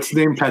 or what's his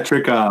name?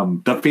 Patrick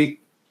Duffy.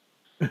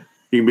 You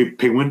can be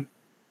Penguin.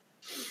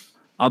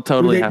 I'll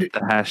totally They have do- to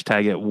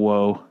hashtag it.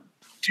 Whoa.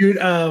 Dude,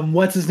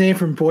 what's his name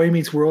from Boy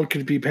Meets World?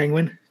 Could it be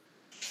Penguin?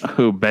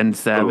 Who? Ben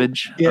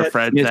Savage Yeah, or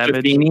Fred Mr.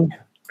 Savage? Feeney.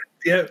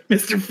 Yeah,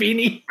 Mr.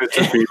 Feeney.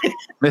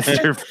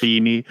 Mr.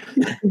 Feeney.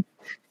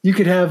 You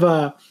could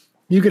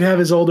have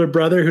his older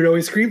brother who'd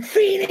always scream,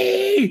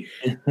 Feeney!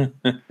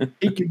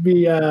 He could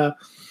be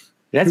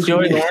That's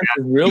Joey Yeah. Lawrence's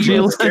real Jill-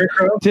 brother.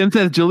 Scarecrow. Tim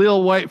says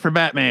Jaleel White for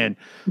Batman.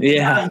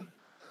 Yeah.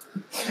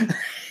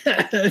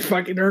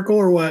 Fucking Urkel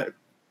or what?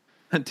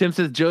 Tim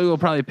says Joey will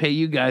probably pay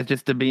you guys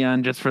just to be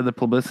on just for the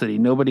publicity.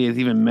 Nobody has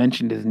even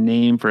mentioned his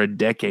name for a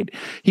decade.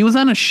 He was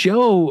on a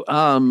show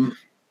on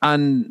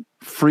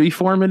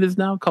Freeform, it is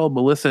now called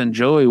Melissa and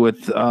Joey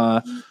with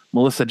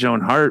Melissa Joan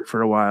Hart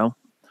for a while.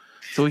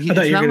 So I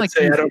thought you were going to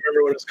say, I don't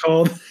remember what it's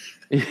called.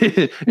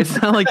 it's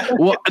not like,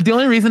 well, the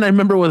only reason I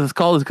remember what it's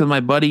called is because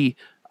my buddy,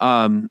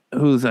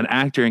 who's an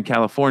actor in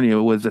California,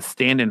 was a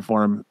stand-in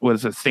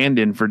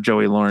for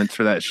Joey Lawrence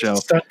for that show.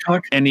 Stunt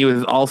cock. And he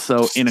was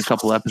also in a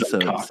couple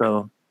episodes.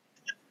 So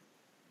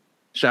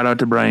shout out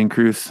to Brian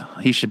Cruz.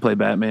 He should play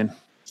Batman.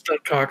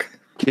 Stunt cock.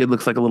 Kid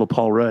looks like a little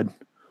Paul Rudd.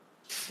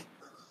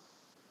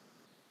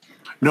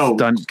 No,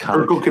 Stunt cock.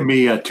 Urkel can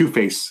be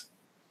Two-Face.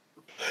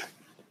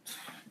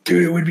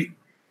 Dude, it would be.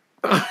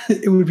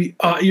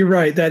 You're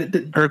right. That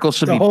Urkel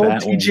should the be whole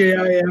Batman.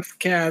 TJIF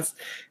cast,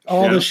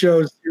 all Yeah. the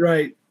shows. You're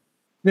right.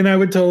 Then I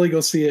would totally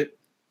go see it.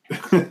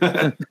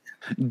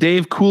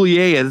 Dave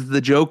Coulier as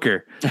the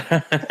Joker.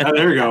 Oh,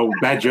 there we go.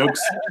 Bad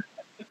jokes.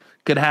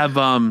 Could have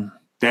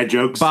Dad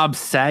jokes. Bob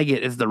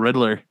Saget as the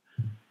Riddler.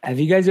 Have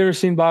you guys ever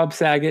seen Bob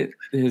Saget,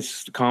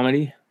 his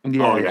comedy?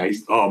 Oh yeah.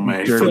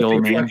 Man. Dirty Filthy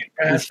old man. fucking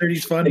bastard.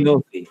 He's funny.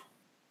 Filthy.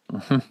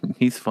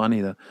 He's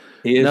funny though.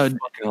 He is No.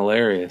 fucking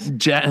hilarious.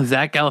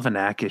 Zach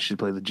Galifianakis should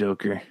play the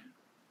Joker.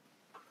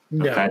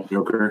 No. Fat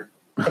Joker.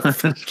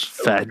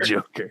 Fat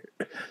Joker.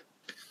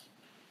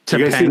 You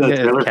guys see the Topanga is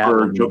trailer for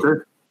Catwoman.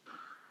 Joker?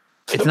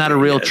 It's not a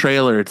real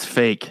trailer. It's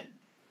fake.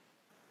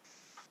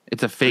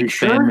 It's a fake you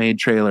sure? fan-made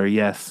trailer.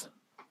 Yes.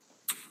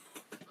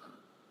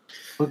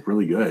 Look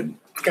really good.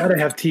 Gotta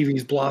have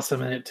TV's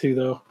Blossom in it too,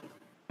 though.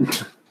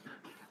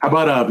 How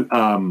about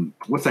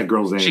what's that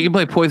girl's name? She can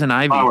play Poison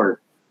Ivy. Flower.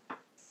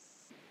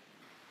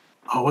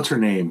 Oh, what's her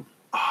name?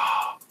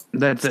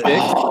 That's it.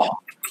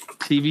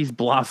 TV's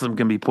Blossom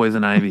can be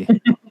Poison Ivy.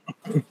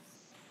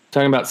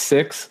 Talking about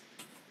Six.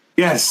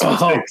 Yes. Oh.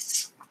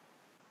 Six.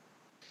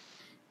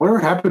 Whatever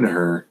happened to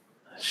her?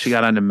 She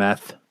got onto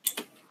meth.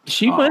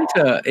 She went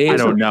to I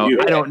don't know.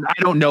 cute. I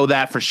don't know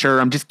that for sure.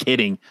 I'm just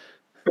kidding.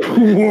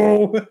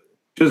 Whoa.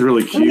 She was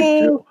really cute.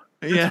 Too.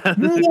 Yeah,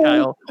 this is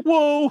Kyle.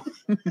 Whoa.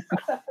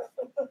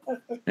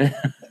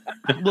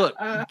 Look,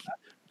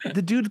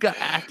 the dude's got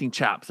acting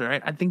chops, all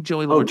right? I think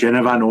Joey Oh, Lawrence.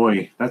 Jenna Von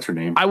Oy. That's her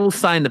name. I will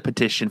sign the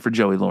petition for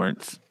Joey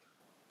Lawrence.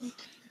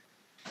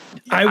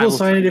 I will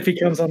sign it if he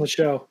comes on the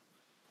show.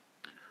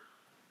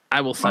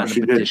 I will sign she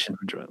the did. petition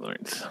for Joey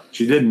Lawrence.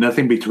 She did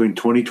nothing between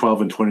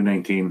 2012 and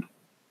 2019.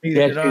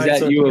 Yeah, she's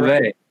at U of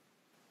A.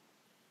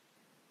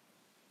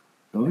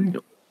 Really?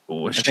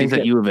 Oh, she's think at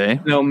that- U of A.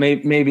 No,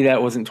 maybe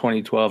that wasn't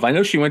 2012. I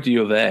know she went to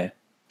U of A.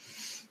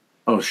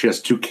 Oh, she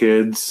has 2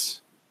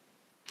 kids.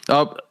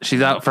 Oh,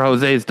 she's out for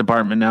Jose's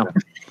department now.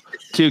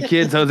 2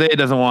 kids. Jose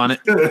doesn't want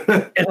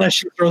it. Unless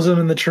she throws him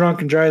in the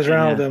trunk and drives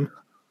around Yeah. with him.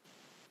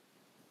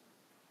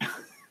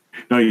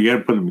 No, you got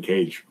to put them in a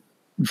cage.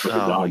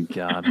 Oh my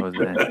God, Jose.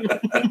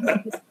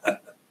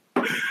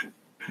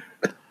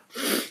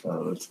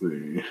 Let's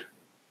see.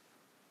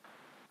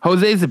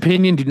 Jose's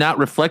opinion do not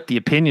reflect the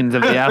opinions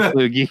of the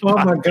Absolute Geek. Oh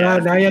my Podcast.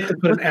 God. Now you have to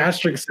put an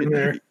asterisk in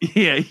there.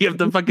 Yeah, you have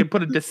to fucking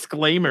put a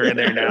disclaimer in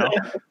there now.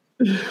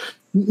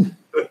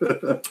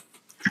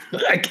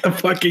 Like a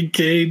fucking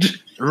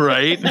cage.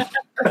 Right?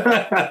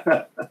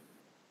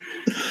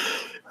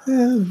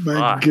 Oh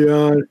my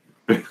god.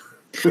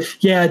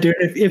 Yeah, dude.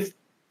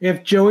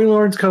 If Joey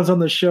Lawrence comes on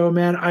the show,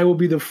 man, I will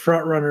be the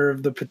front runner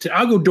of the petition.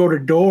 I'll go door to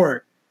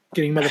door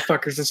getting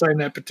motherfuckers to sign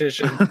that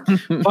petition.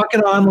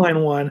 Fucking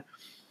online one.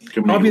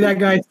 I'll be that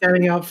guy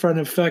standing out front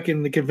of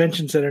fucking the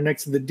convention center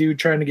next to the dude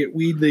trying to get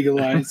weed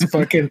legalized.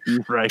 Fucking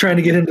trying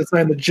to get him to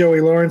sign the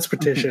Joey Lawrence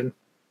petition.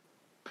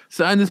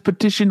 Sign this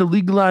petition to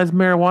legalize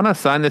marijuana.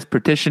 Sign this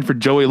petition for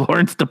Joey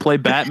Lawrence to play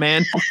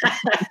Batman.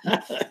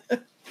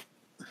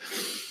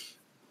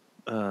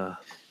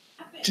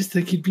 Just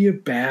think he'd be a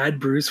bad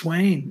Bruce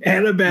Wayne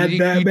and a bad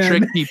Batman. You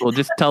trick people.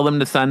 Just tell them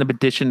to sign the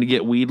petition to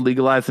get weed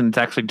legalized, and it's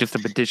actually just a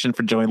petition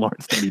for Joey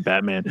Lawrence to be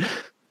Batman.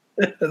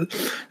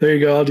 There you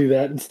go. I'll do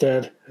that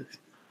instead.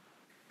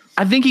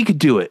 I think he could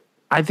do it.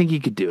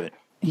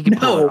 He could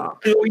pull it off.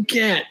 No, he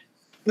can't.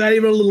 Not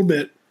even a little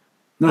bit.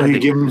 No,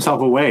 he'd give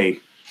himself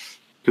away.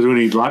 Because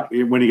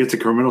when he gets a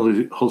criminal,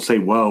 he'll say,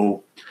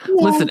 "Whoa."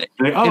 Listen,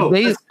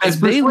 if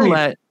they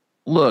let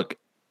look,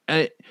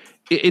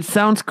 it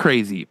sounds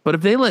crazy, but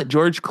if they let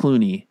George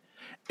Clooney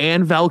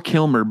and Val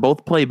Kilmer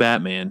both play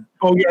Batman,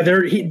 oh yeah,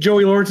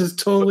 Joey Lawrence is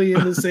totally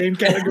in the same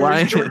category.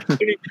 Why?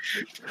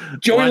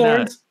 Joey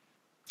Lawrence,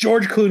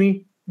 George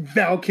Clooney,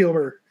 Val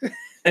Kilmer.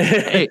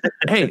 hey,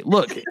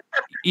 look,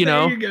 you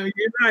know, there you go.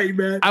 You're right,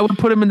 man. I would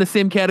put him in the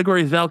same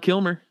category as Val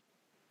Kilmer.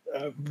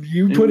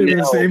 You put him in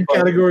the same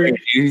category.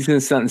 He's in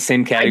the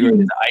same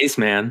category as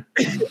Iceman.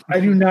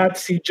 I do not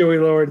see Joey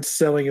Lawrence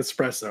selling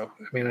espresso.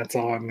 I mean, that's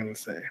all I'm going to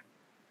say.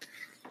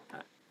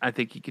 I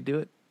think he could do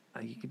it.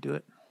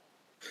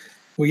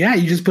 Well, yeah,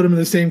 you just put him in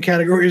the same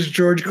category as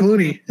George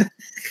Clooney.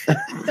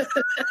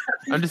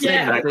 I'm just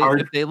saying,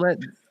 if they let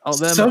all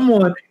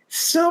them,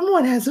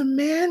 someone has a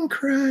man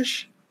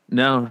crush.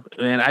 No,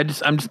 man,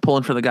 I'm just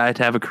pulling for the guy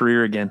to have a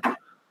career again.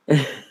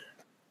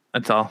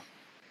 That's all.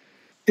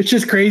 It's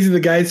just crazy. The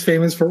guy's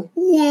famous for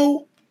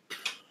whoa.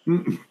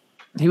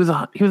 He was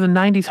a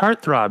 '90s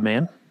heartthrob,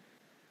 man.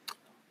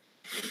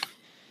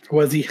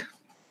 Was he?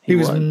 He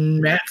was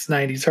Matt's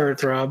 '90s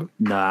heartthrob.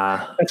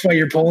 Nah, that's why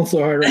you're pulling so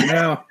hard right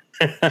now.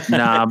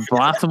 Nah,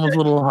 Blossom was a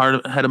little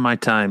hard ahead of my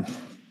time.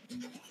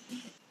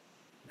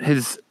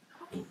 His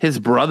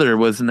brother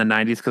was in the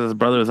 '90s because his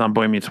brother was on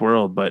Boy Meets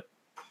World, but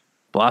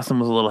Blossom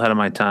was a little ahead of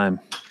my time.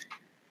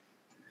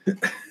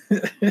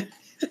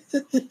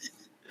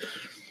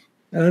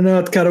 I don't know.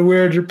 It's kind of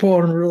weird. You're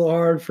pulling real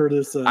hard for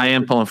this. I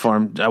am pulling for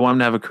him. I want him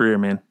to have a career,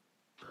 man.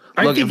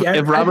 Look,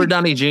 if Robert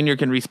Downey Jr.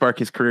 can respark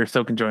his career,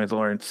 so can Joey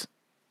Lawrence.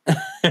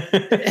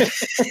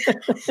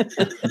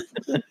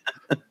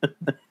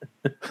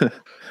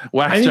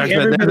 Waxjack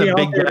said there's a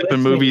big gap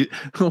in movies.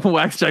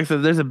 Waxjack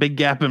said there's a big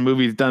gap in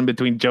movies done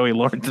between Joey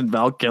Lawrence and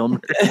Val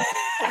Kilmer.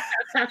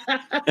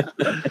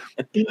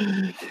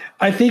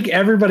 I think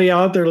everybody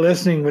out there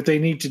listening, what they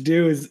need to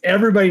do is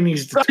everybody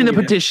needs to sign a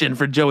petition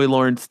for Joey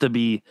Lawrence to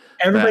be.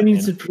 Everybody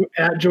needs to.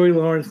 Joey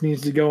Lawrence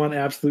needs to go on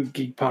Absolute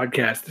Geek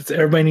Podcast.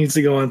 Everybody needs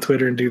to go on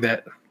Twitter and do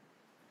that.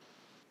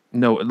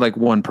 No, like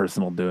one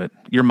person will do it.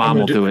 Your mom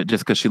will do it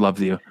just because she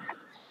loves you.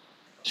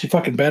 She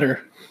fucking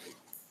better.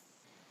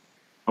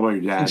 How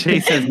about your dad? Jay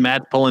says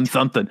Matt's pulling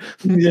something.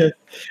 Yeah.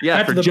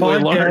 For Joey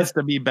Lawrence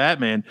to be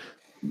Batman.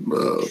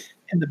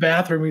 In the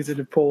bathroom, he's going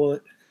to pull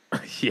it.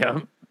 Yeah.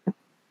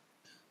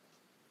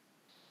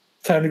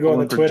 Time to go on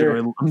the Twitter.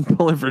 I'm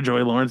pulling for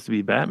Joey Lawrence to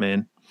be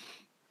Batman.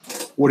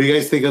 What do you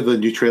guys think of the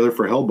new trailer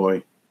for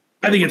Hellboy?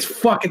 I think it's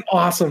fucking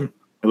awesome.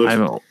 I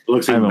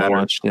haven't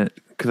watched it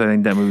because I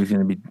think that movie's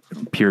going to be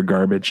pure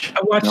garbage.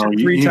 I watched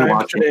it 3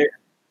 times today.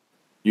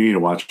 You need to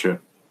watch it.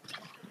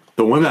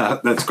 The one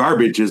that's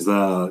garbage is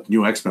the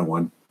new X-Men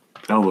one.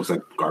 That one looks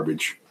like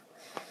garbage.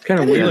 Kind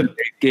of weird.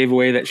 They gave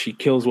away that she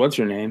kills what's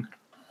her name.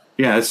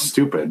 Yeah, it's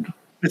stupid.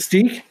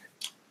 Mystique?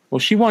 Well,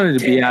 she wanted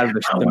to be out of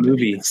the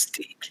movie.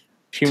 Mystique.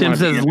 Tim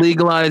says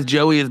legalize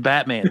Joey as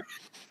Batman.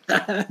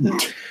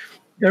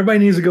 Everybody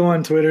needs to go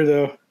on Twitter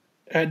though,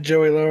 at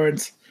Joey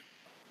Lawrence.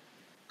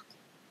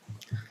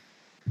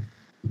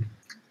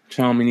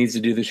 Tell him he needs to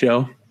do the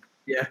show.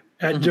 Yeah,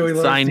 at Joey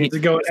Lawrence needs to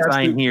go at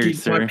sign here,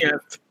 sir.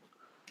 Podcast.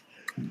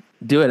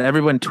 Do it.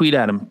 Everyone tweet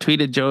at him.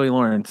 Tweet at Joey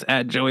Lawrence.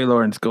 At Joey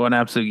Lawrence. Go on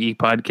Absolute Geek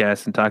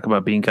Podcast and talk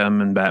about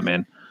becoming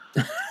Batman.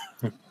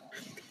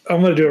 I'm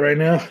going to do it right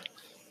now.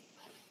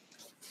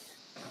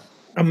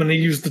 I'm going to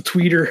use the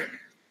tweeter.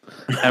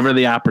 Ever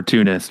the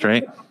opportunist,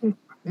 right?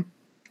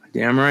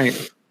 Damn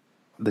right.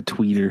 The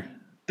tweeter.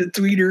 The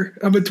tweeter.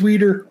 I'm a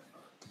tweeter.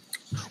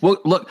 Well,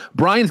 look,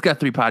 Brian's got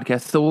 3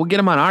 podcasts, so we'll get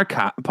him on our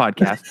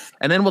podcast,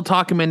 and then we'll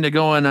talk him into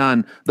going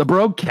on the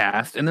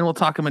Broadcast, and then we'll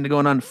talk him into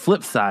going on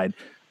Flip Side.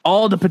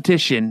 All to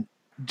petition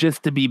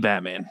just to be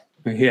Batman.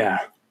 Yeah.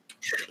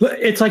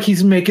 It's like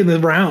he's making the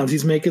rounds.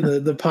 He's making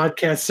the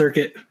podcast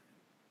circuit.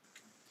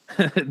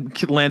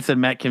 Lance said,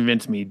 Matt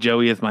convinced me.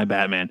 Joey is my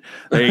Batman.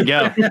 There you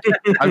go.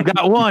 I've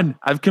got one.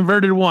 I've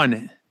converted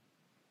one.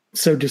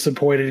 So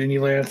disappointed in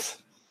you, Lance.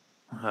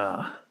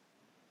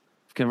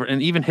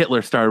 And even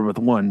Hitler started with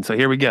 1. So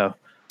here we go.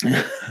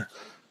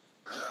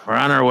 We're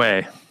on our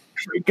way.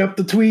 Wake up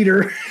the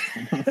tweeter.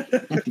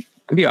 It'd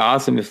be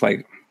awesome if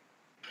like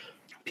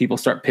people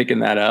start picking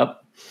that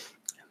up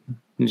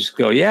and just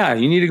go, yeah,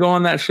 you need to go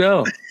on that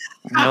show.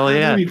 Hell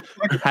yeah. That'd be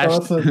fucking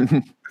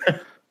awesome.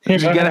 You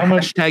gotta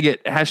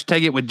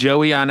hashtag it with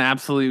Joey on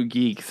Absolute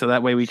Geek, so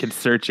that way we can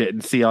search it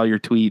and see all your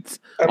tweets.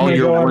 I'm all gonna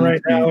your go on one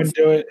right now and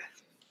do it.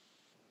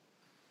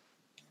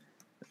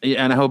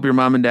 Yeah, and I hope your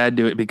mom and dad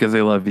do it because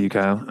they love you,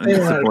 Kyle. And They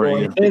don't, support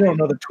you. they don't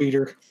know the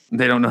tweeter.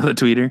 They don't know the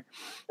tweeter.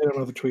 They don't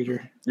know the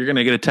tweeter. You're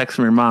gonna get a text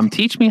from your mom.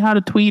 Teach me how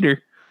to tweeter.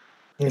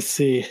 Let's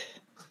see.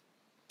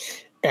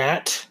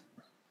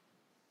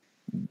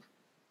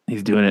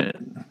 He's doing it.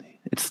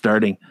 It's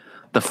starting.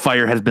 The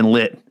fire has been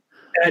lit.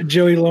 At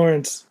Joey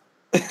Lawrence.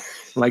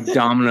 Like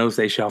dominoes,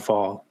 they shall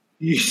fall.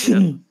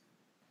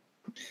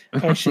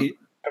 Actually,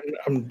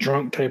 I'm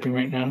drunk typing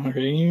right now.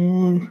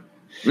 Okay.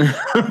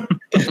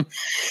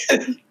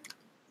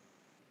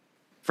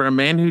 For a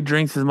man who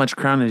drinks as much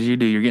Crown as you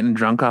do, you're getting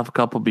drunk off a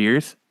couple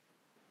beers?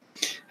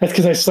 That's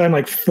because I signed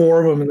like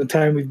 4 of them in the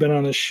time we've been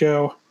on this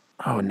show.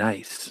 Oh,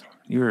 nice.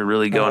 You were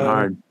really going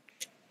hard.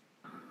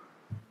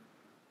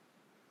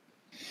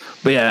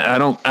 But yeah,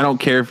 I don't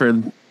care for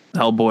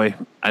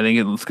Hellboy. I think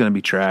it's going to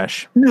be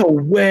trash. No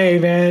way,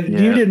 man. Yeah.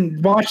 You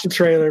didn't watch the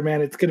trailer,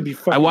 man. It's going to be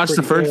fucking I watched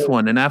the first good.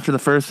 one, and after the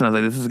first one, I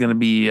was like, this is going to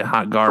be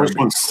hot garbage. First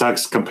one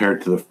sucks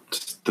compared to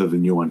the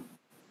new one.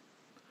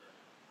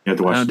 You have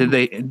to watch.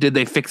 Did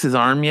they fix his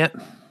arm yet?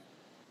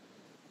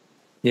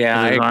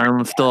 Yeah, His arm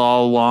was still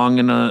all long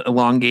and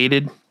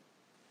elongated.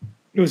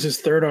 It was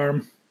his third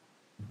arm.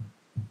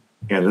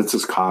 Yeah, that's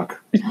his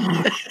cock.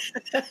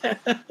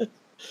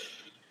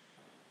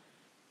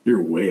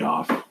 You're way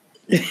off.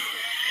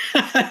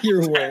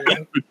 You're way.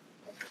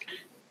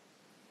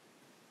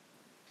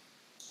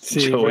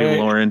 See, Joey right?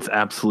 Lawrence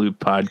Absolute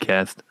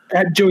Podcast.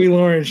 At Joey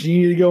Lawrence,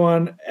 you need to go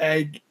on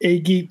a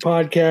Geek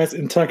podcast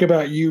and talk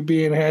about you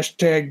being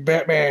hashtag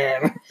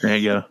Batman. There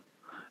you go.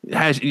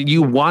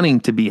 You wanting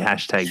to be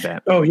hashtag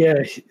Batman. Oh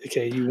yeah,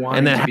 okay. You want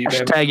And then to be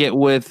hashtag Batman. it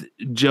with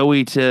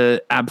Joey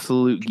to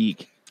Absolute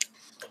Geek.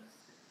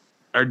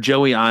 Or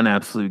Joey on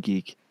Absolute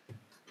Geek.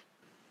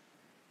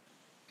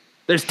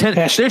 There's 10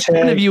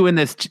 of you in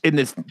this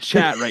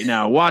chat right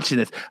now watching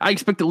this. I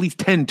expect at least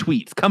 10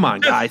 tweets. Come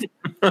on, guys.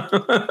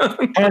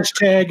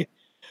 Hashtag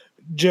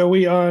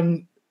Joey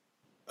on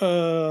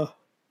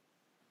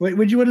wait,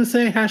 would you want to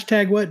say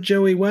hashtag what?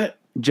 Joey what?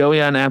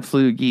 Joey on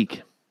Absolute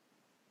Geek.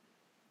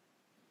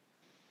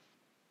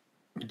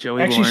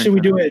 Joey Actually, Lawrence. should we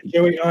do it?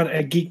 Joey on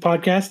a Geek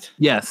podcast?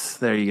 Yes,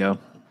 there you go.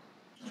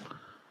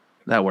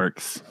 That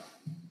works.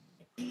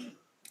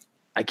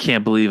 I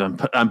can't believe I'm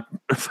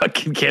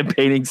fucking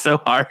campaigning so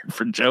hard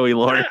for Joey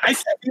Lawrence. I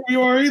can't believe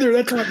you are either.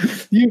 That's what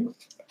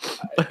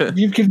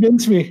you've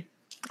convinced me.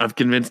 I've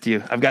convinced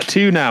you. I've got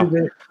 2 now.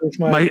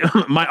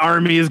 My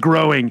army is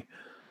growing.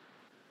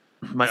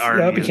 My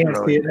army you is can't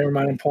growing. see it. Never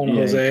mind. I'm pulling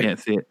Jose. You can't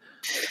see it.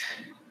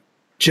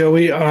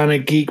 Joey on a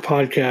Geek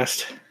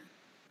podcast.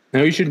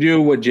 Now you should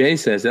do what Jay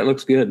says. That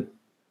looks good.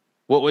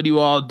 What would you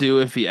all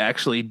do if he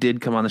actually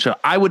did come on the show?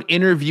 I would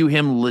interview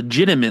him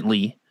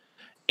legitimately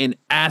and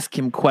ask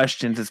him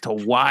questions as to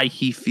why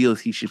he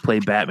feels he should play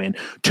Batman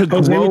to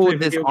Jose would grow play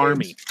this video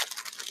army.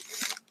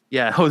 games.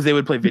 Yeah, Jose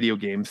would play video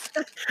games.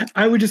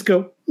 I would just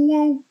go,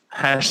 whoa.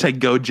 Hashtag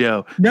Go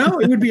Joe. No,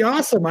 it would be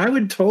awesome. I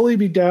would totally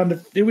be down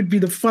to. It would be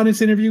the funnest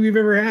interview we've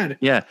ever had.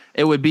 Yeah,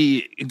 it would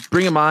be.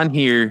 Bring him on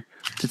here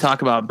to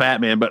talk about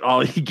Batman, but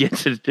all he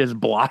gets is just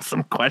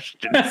blossom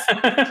questions.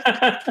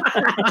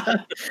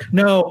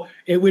 No,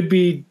 it would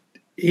be.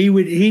 He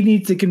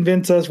needs to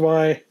convince us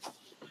why.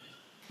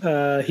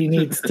 He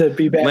needs to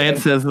be Batman.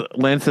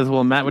 Lance says,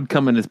 well, Matt would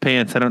come in his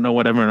pants. I don't know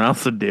what everyone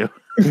else would do.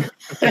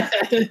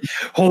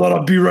 Hold on,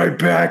 I'll be right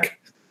back.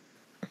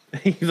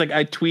 He's like,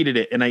 I tweeted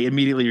it and I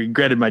immediately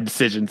regretted my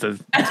decision.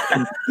 Says,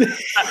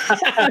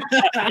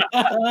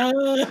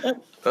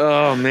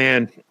 oh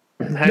man.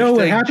 No,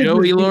 what Hashtag happened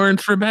Joey was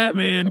Lawrence for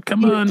Batman.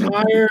 Come on.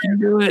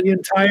 The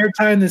entire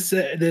time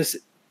this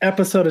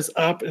episode is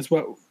up is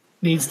what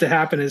needs to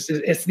happen.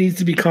 It needs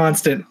to be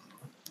constant.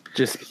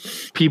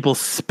 Just people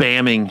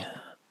spamming.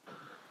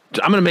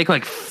 I'm gonna make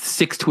like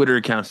 6 Twitter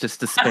accounts just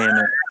to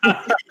spam it.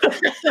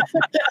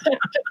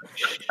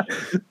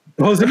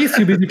 Jose's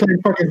too busy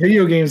playing fucking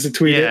video games to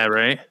tweet Yeah, it.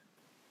 right.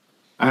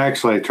 I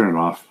turn it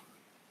off.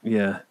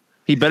 Yeah,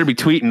 he better be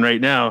tweeting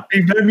right now.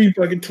 He better be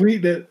fucking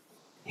tweeting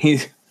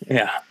it.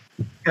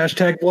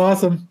 Hashtag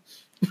Blossom.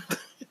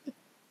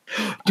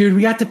 Dude,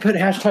 we got to put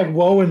hashtag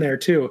Woe in there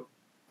too.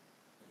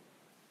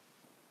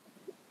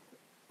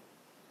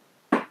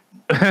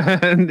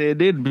 And it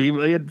did.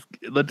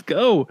 Let's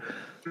go.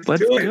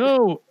 Let's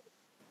go.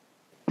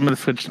 I'm gonna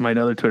switch to my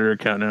other Twitter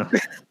account now.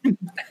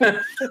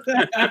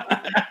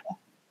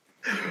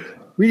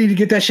 We need to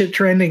get that shit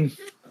trending.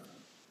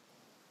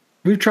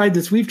 We've tried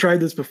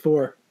this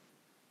before.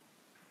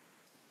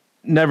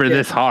 Never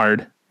this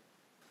hard.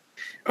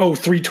 Oh,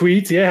 3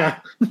 tweets, yeah.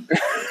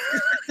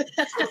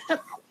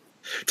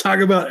 Talk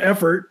about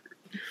effort.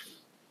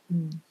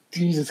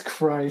 Jesus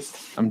Christ.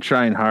 I'm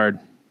trying hard.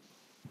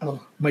 Oh,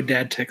 my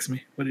dad texted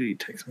me. What did he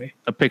text me?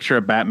 A picture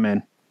of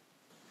Batman.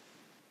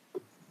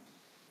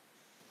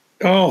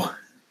 Oh,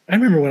 I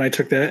remember when I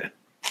took that.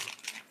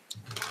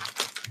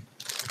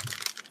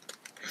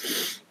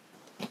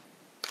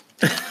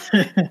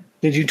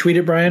 Did you tweet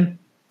it, Brian?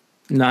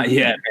 Not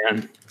yet,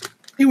 man.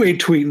 You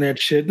ain't tweeting that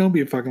shit. Don't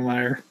be a fucking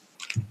liar.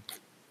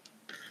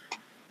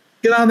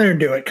 Get on there and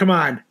do it. Come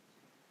on.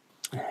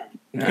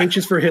 H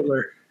is for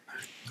Hitler.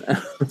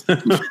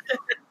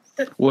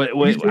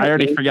 Wait, I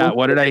already forgot.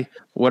 What did I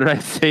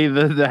say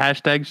the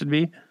hashtag should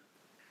be?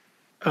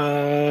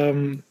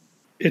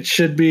 It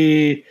should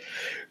be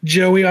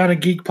Joey on a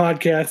Geek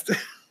podcast.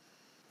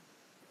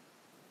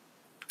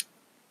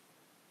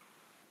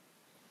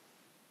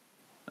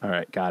 All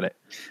right, got it.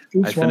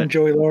 Oops, wrong,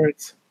 Joey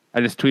Lawrence.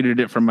 I just tweeted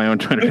it from my own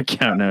Twitter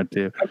account now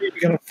too. I'm even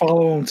gonna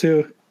follow him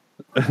too.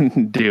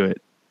 Do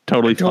it.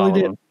 Totally follow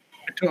him.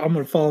 I'm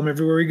gonna follow him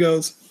everywhere he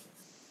goes.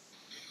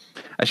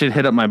 I should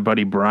hit up my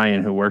buddy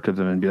Brian who worked with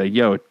him and be like,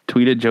 "Yo,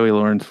 tweet at Joey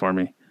Lawrence for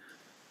me."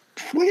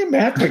 Look at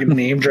Matt fucking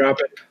name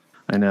dropping.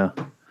 I know.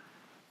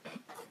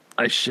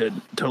 I should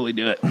totally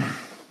do it.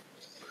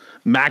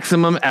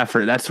 Maximum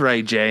effort. That's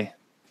right, Jay.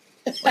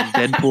 Like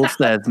Deadpool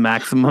says,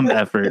 maximum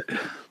effort.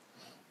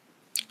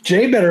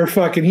 Jay better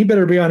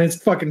be on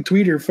his fucking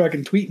Twitter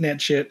fucking tweeting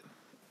that shit.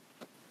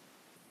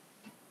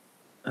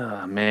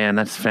 Oh man,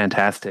 that's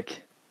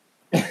fantastic.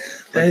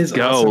 Let's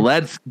go. Awesome.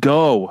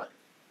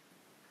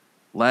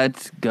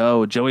 Let's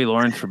go. Joey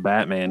Lawrence for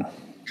Batman.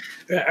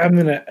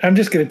 I'm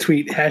just gonna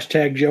tweet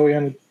hashtag Joey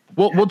on.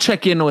 We'll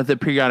check in with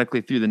it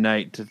periodically through the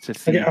night to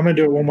see. Okay, I'm gonna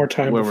do it one more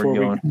time before we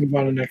move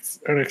on to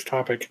our next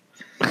topic.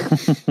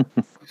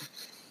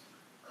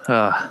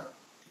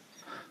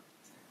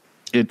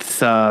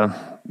 It's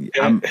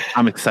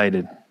I'm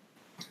excited.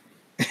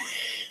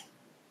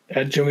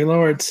 At Joey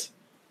Lawrence.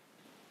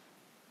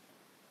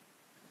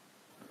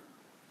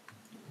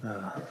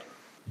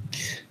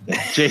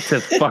 Jay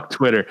says, "Fuck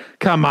Twitter."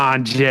 Come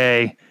on,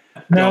 Jay.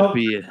 No. Don't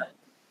be it.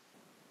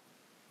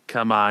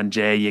 Come on,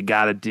 Jay. You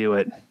got to do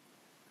it.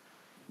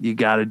 You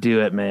got to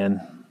do it,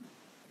 man.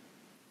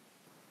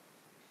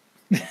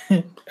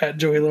 At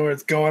Joey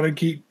Lawrence, go on a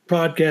Geek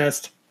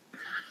podcast.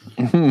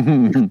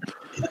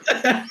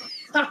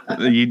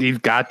 He's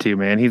got to,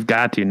 man. He's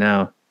got to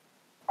now.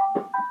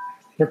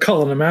 We're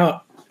calling him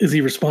out. Is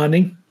he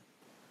responding?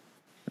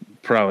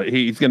 Probably.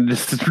 He's going to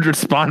just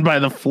respond by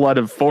the flood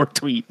of 4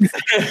 tweets.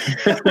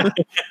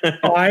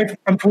 5.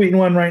 I'm tweeting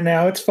one right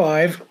now. It's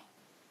 5.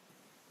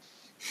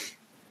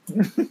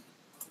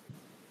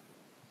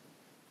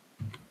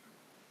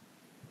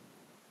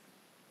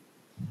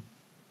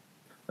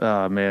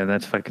 Oh, man.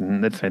 That's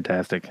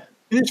fantastic.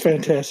 It's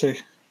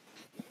fantastic.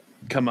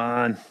 Come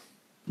on.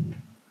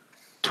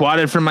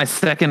 Twatted from my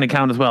second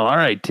account as well. All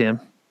right, Tim.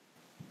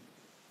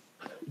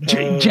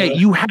 Jay,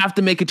 you have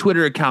to make a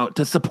Twitter account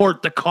to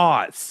support the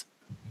cause.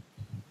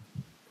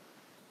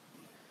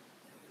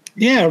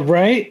 Yeah,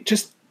 right?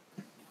 Just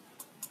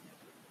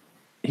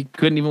he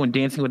couldn't even win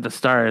Dancing with the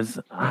Stars.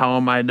 How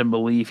am I to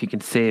believe he can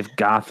save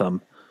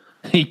Gotham?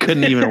 He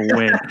couldn't even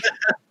win.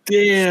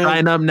 Damn.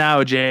 Sign up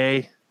now,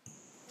 Jay.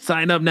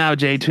 Sign up now,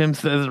 Jay. Tim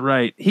says it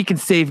right. He can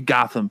save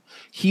Gotham.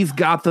 He's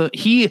Gotham.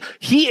 He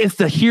is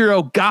the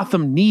hero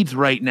Gotham needs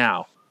right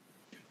now.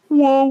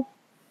 Whoa.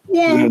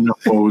 Whoa.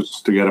 Enough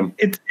foes to get him.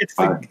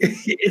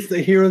 It's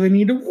the hero they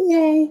need to.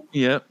 Whoa.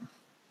 Yep.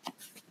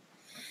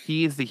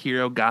 He is the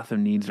hero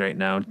Gotham needs right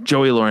now.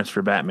 Joey Lawrence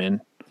for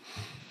Batman.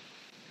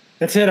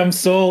 That's it. I'm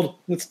sold.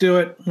 Let's do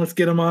it. Let's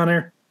get him on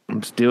there.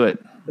 Let's do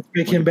it. Let's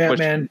make him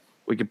Batman.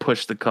 We could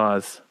push the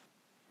cause.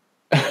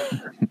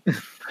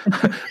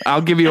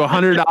 I'll give you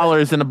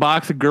 $100 and a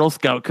box of Girl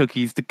Scout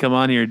cookies to come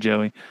on here,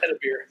 Joey. And a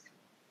beer.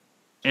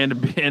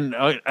 And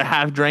a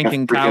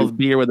half-drinking Kyle's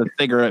beer with a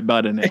cigarette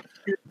butt in it.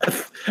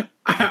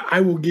 I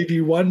will give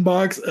you 1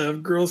 box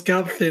of Girl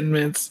Scout Thin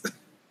Mints.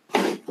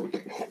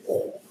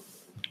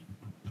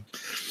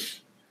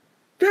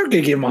 They're going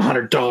to give him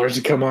 $100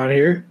 to come on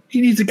here.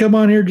 He needs to come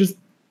on here just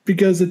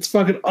because it's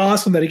fucking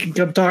awesome that he can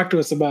come talk to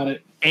us about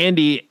it.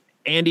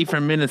 Andy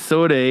from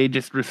Minnesota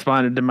just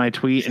responded to my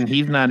tweet, and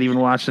he's not even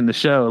watching the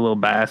show, a little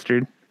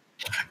bastard.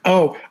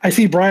 Oh, I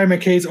see Brian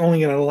McKay's only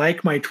going to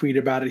like my tweet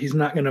about it. He's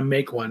not going to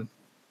make one.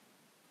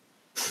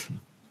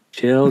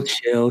 Chill.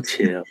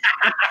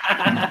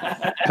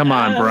 Come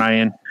on,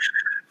 Brian.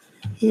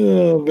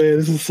 Oh, man,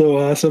 this is so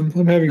awesome.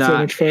 I'm having so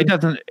much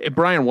fun. If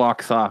Brian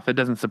walks off, it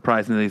doesn't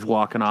surprise me that he's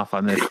walking off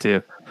on this,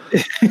 too.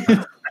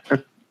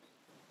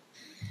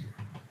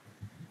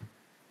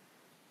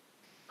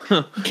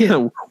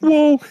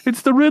 Whoa,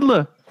 it's the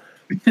Riddler.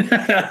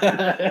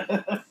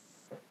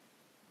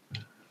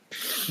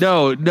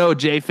 No,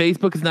 Jay,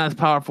 Facebook is not as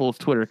powerful as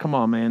Twitter. Come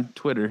on, man.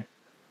 Twitter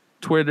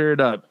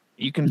it up.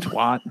 You can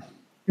twat.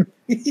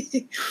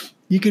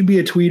 You can be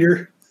a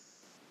tweeter.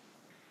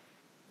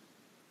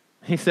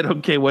 He said,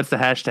 okay, what's the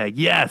hashtag?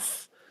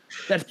 Yes.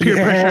 That's peer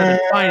pressure at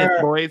its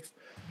finest, boys.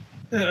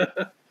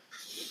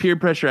 Peer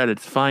pressure at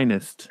its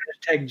finest.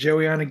 Hashtag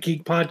Joey on a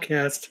Geek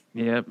podcast.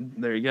 Yep,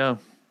 there you go.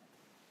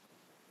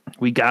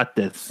 We got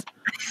this.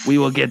 We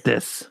will get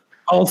this.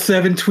 All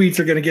 7 tweets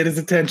are going to get his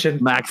attention.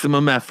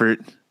 Maximum effort.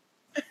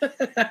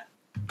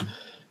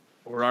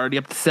 We're already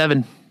up to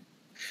 7.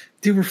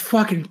 Dude, we're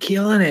fucking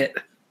killing it.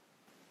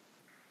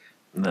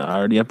 No,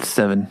 already up to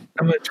 7.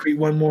 I'm gonna tweet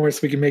one more so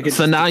we can make it.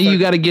 So now you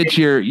got to get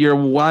your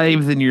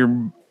wives and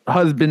your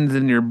husbands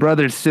and your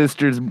brothers,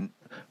 sisters,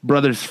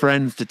 brothers'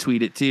 friends to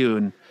tweet it too,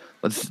 and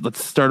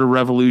let's start a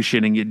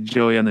revolution and get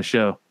Joey on the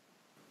show.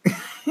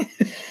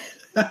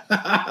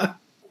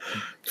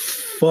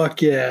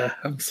 Fuck yeah!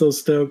 I'm so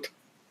stoked.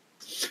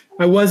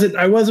 I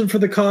wasn't for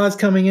the cause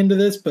coming into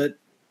this, but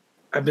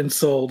I've been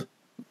sold.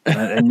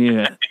 I knew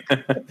it.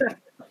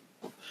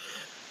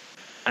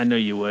 I know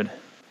you would.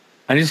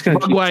 I'm just gonna.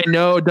 I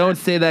know. Don't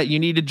say that. You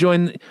need to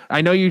join.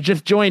 I know you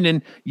just joined,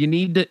 and you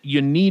need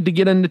to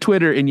get into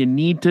Twitter, and you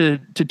need to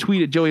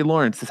tweet at Joey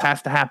Lawrence. This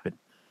has to happen.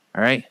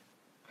 All right.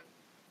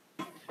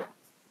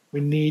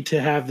 We need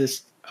to have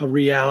this a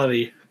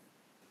reality.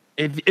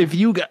 If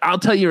you, I'll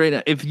tell you right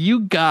now. If you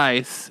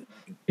guys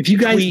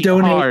donate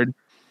hard,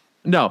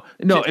 no.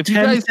 If you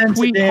guys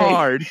tweet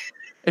hard,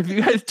 if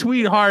you guys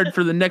tweet hard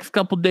for the next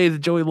couple days,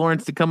 Joey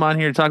Lawrence to come on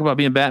here and talk about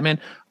being Batman,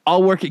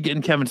 I'll work at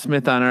getting Kevin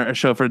Smith on our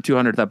show for the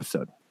 200th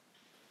episode.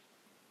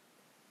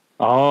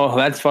 Oh,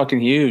 that's fucking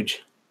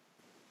huge.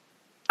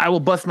 I will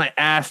bust my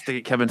ass to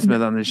get Kevin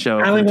Smith on this show.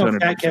 I only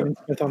want fat Kevin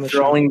Smith on the show.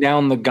 Throwing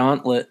down the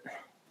gauntlet.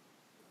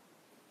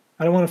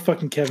 I don't want a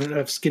fucking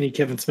skinny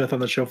Kevin Smith on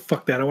the show.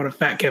 Fuck that. I want a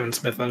fat Kevin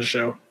Smith on the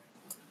show.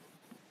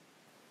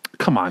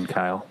 Come on,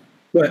 Kyle.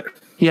 What?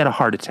 He had a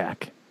heart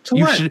attack. So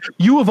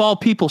you of all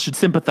people should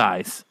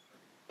sympathize.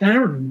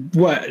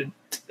 What?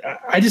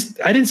 I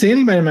didn't say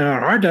anybody had a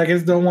heart attack. I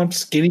just don't want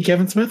skinny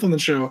Kevin Smith on the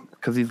show.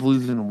 Because he's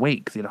losing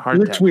weight because he had a heart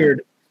attack. Looks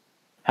weird.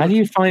 How do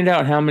you find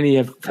out how many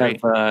have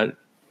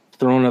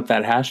thrown up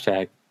that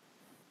hashtag?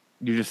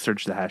 You just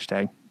search the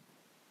hashtag.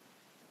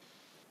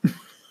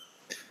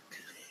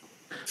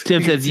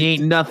 Tim says you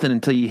ain't nothing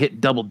until you hit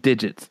double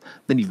digits.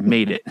 Then you've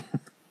made it.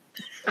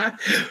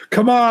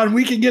 Come on,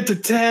 we can get to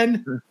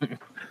 10.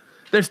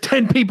 There's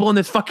 10 people in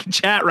this fucking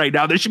chat right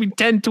now. There should be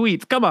 10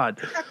 tweets. Come on.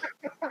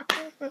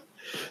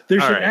 There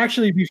should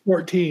actually be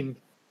 14.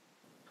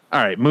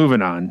 All right,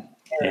 moving on.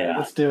 Yeah,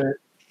 let's do it.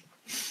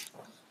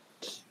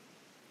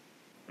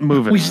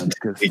 Moving we on.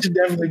 We should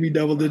definitely be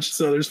double digits,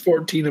 so there's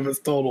 14 of us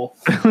total.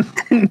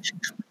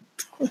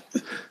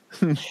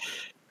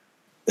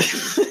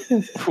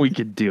 We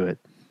could do it.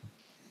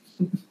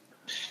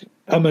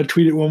 I'm going to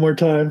tweet it one more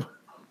time.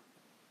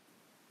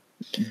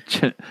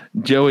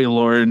 Joey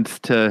Lawrence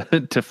to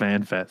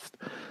FanFest.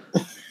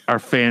 Our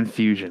Fan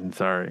Fusion,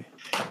 sorry.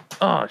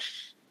 Oh,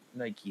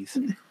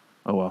 Nikes.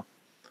 Oh, well.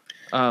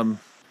 I'm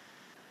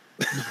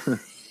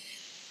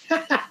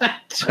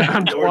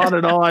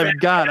twatted all I've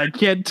got. I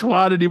can't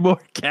twat anymore,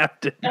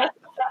 Captain.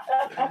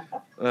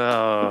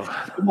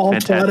 Oh, I'm all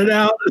twatted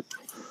out.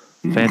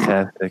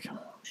 Fantastic.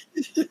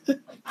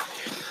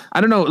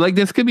 I don't know. Like,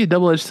 this could be a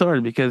double-edged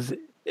sword because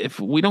if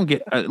we don't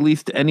get at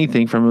least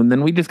anything from him,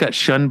 then we just got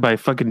shunned by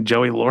fucking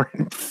Joey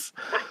Lawrence.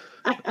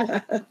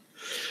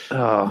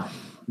 Oh,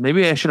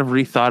 maybe I should have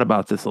rethought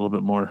about this a little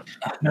bit more.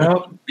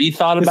 No,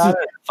 rethought about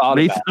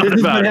it. This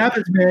is what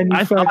happens, man.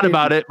 I thought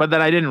about it, but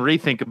then I didn't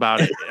rethink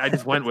about it. I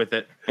just went with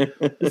it.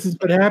 This is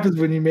what happens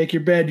when you make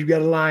your bed. You got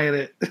to lie in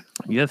it.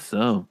 Yes,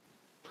 so.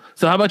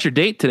 So, how about your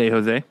date today,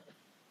 Jose?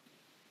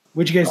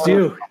 What'd you guys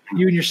do?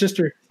 You and your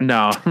sister?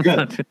 No.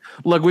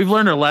 Look, we've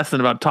learned our lesson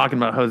about talking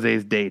about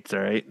Jose's dates, all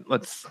right?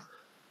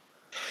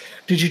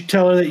 Did you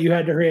tell her that you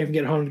had to hurry up and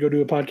get home to go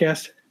do a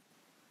podcast?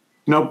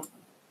 Nope.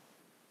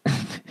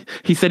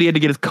 He said he had to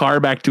get his car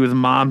back to his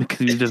mom because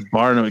he was just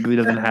borrowing it because he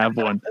doesn't have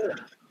one.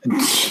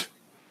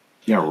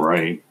 Yeah,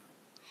 right.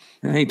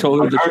 And he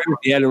told her the truth.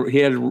 He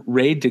had a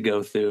raid to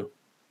go through.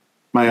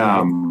 He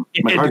had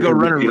to go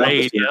run a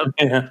raid. Yep.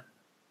 Yeah.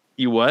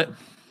 You what?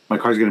 My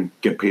car's going to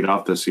get paid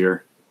off this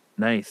year.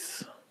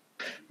 Nice.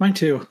 Mine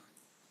too.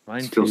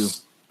 Mine too.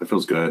 It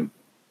feels good.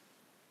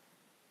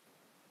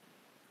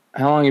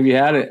 How long have you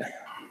had it?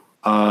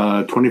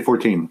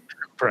 2014.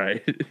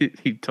 Right.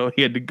 He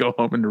had to go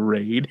home and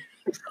raid.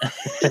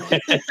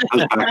 That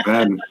was back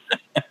then.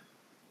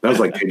 That was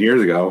like 10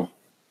 years ago.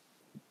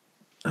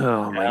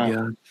 Oh my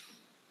god.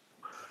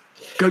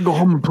 Gotta go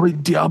home and play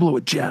Diablo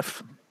with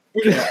Jeff.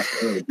 Yeah,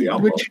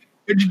 Diablo.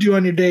 What'd you do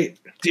on your date?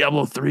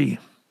 Diablo 3.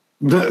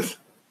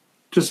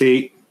 Just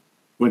ate.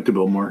 Went to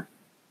Biltmore.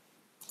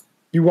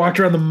 You walked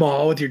around the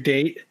mall with your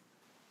date?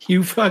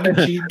 You fucking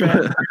cheat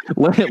bag.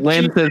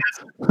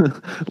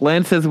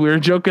 Lance says we were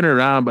joking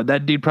around, but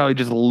that dude probably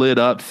just lit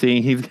up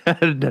seeing he's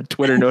got a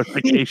Twitter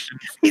notification.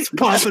 He's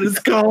popping his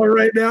collar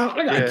right now.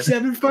 I got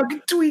 7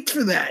 fucking tweets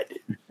for that.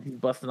 He's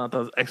busting out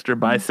those extra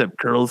bicep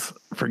curls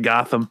for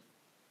Gotham.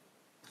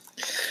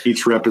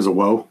 Each rep is a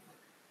woe.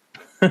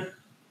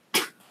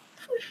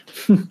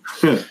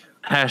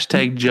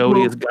 Hashtag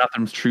Joey is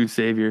Gotham's true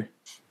savior.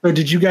 So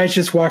did you guys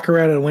just walk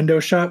around a window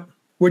shop?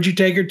 Where'd you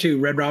take her to,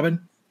 Red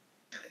Robin?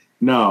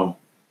 No.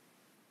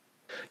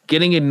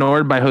 Getting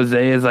ignored by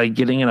Jose is like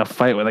getting in a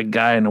fight with a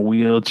guy in a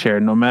wheelchair.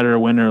 No matter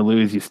win or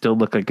lose, you still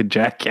look like a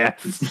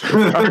jackass.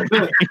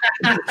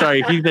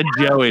 Sorry, he said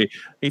Joey.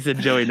 He said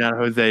Joey, not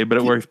Jose, but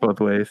it works both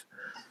ways.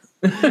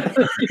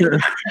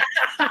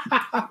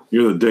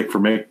 You're the dick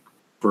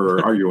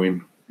for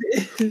arguing.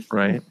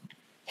 Right.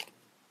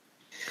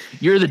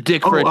 You're the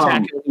dick for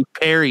attacking Luke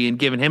Perry and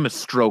giving him a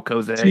stroke,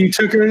 Jose. So you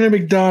took her into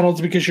McDonald's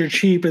because you're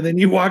cheap, and then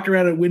you walked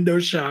around and window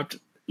shopped.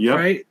 Yep.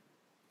 Right?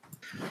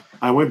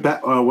 I went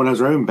back when I was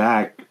driving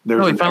back. There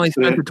was he finally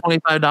spent the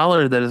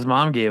 $25 that his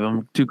mom gave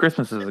him 2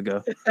 Christmases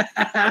ago.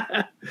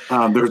 There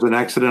was an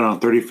accident on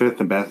 35th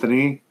and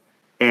Bethany,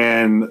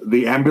 and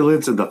the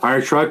ambulance and the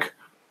fire truck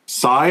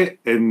saw it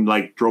and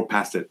like drove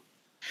past it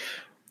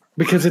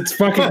because it's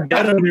fucking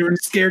ghetto. We were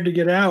scared to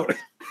get out.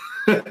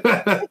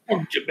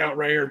 I'm getting out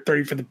right here,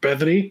 35th and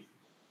Bethany.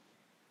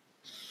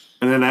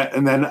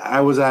 And then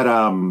I was at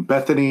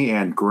Bethany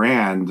and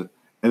Grand,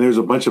 and there's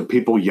a bunch of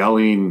people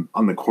yelling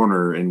on the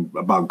corner and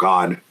about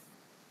God.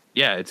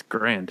 Yeah, it's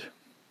Grand.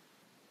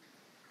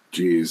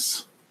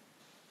 Jeez.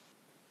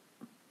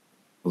 I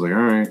was like,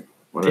 all right,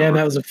 whatever. Yeah,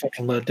 that was a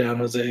fucking letdown,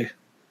 Jose.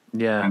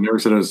 Yeah. I never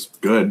said it was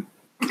good.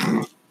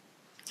 I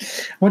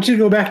want you to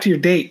go back to your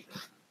date.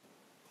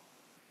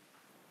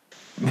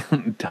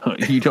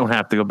 You don't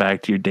have to go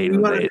back to your date.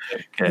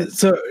 Okay.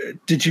 So,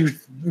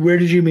 where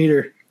did you meet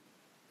her?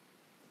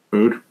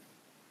 Food.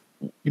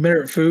 You met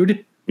her at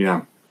Food?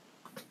 Yeah.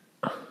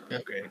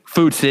 Okay.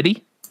 Food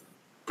City?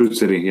 Food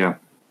City, yeah.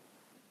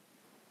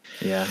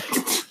 Yeah.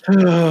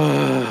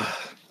 So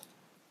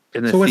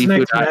In the what's seafood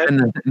next,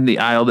 aisle, in the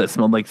aisle that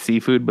smelled like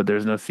seafood, but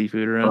there's no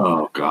seafood around.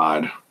 Oh,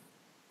 God.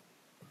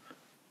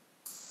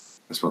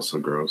 It smells so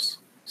gross.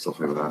 Stuff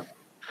like that.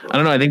 I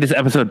don't know. I think this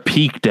episode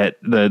peaked at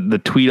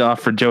the tweet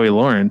off for Joey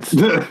Lawrence.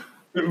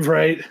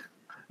 Right.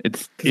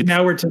 It's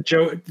now we're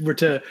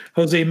to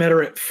Jose met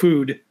her at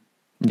Food.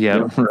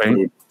 Yeah,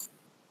 right.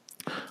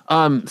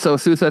 So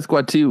Suicide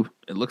Squad 2.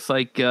 It looks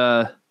like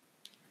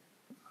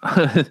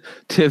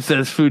Tiff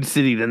says Food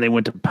City, then they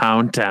went to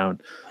Pound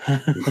Town.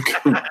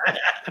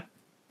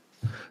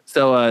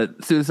 So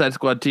Suicide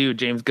Squad 2,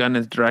 James Gunn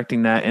is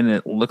directing that, and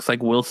it looks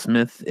like Will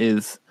Smith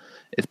is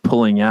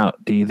pulling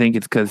out. Do you think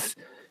it's because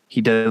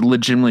he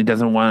legitimately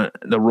doesn't want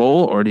the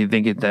role, or do you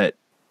think that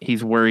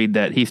he's worried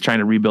that he's trying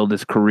to rebuild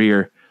his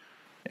career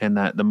and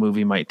that the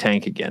movie might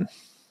tank again?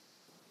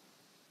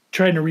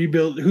 Trying to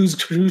rebuild? Who's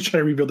trying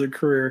to rebuild their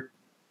career?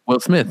 Will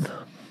Smith.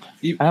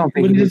 I don't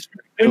think when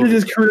did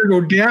his career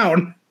go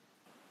down?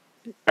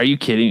 Are you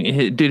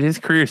kidding? Dude, his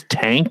career's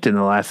tanked in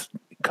the last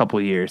couple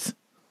of years.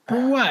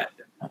 For what?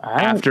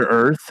 After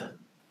Earth.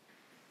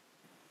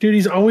 Dude,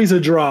 he's always a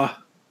draw.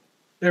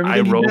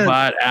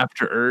 iRobot,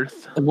 After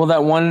Earth. Well,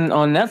 that one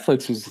on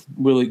Netflix was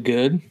really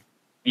good.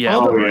 Yeah.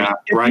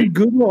 If you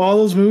Google all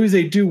those movies,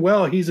 they do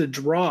well. He's a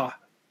draw.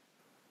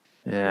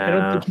 Yeah. I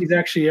don't think he's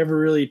actually ever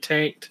really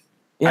tanked.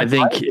 I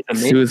think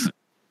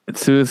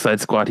Suicide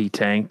Squad, he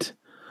tanked.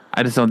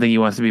 I just don't think he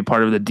wants to be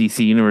part of the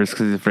DC universe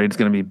because he's afraid it's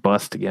going to be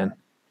bust again.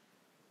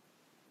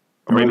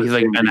 Or maybe he's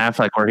like Ben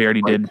Affleck, where he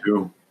already did.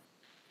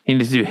 He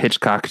needs to do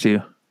Hitchcock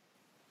too.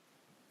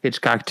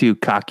 Hitchcock 2,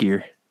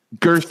 cockier,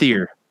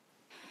 girthier.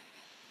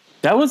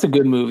 That was a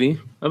good movie.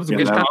 That was a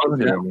good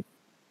movie.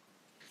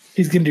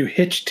 He's going to do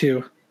Hitch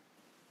too.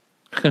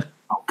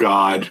 Oh,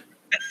 God.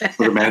 With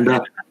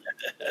Amanda?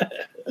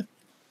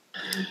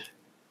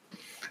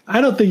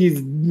 I don't think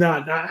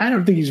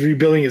he's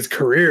rebuilding his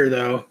career,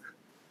 though.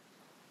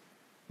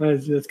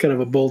 That's kind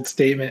of a bold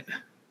statement.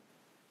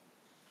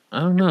 I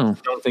don't know.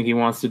 I don't think he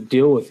wants to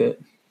deal with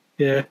it.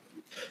 Yeah.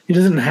 He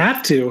doesn't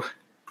have to.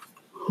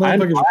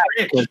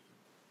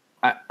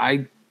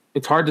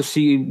 It's hard to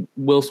see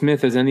Will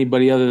Smith as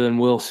anybody other than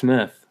Will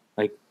Smith.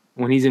 Like,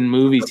 when he's in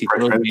movies, he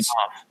throws me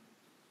off.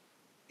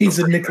 He's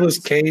the Nicolas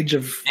Cage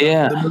of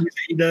the movies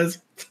that he does.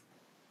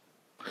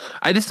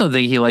 I just don't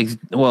think he likes.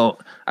 Well,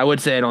 I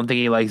would say I don't think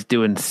he likes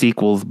doing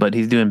sequels, but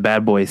he's doing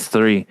Bad Boys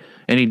 3,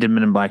 and he did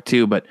Men in Black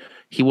 2. But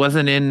he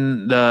wasn't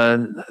in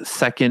the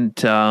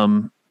second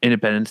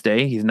Independence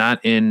Day. He's not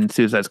in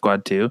Suicide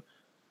Squad 2.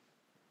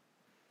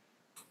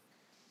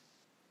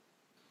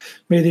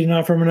 Maybe they didn't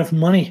offer him enough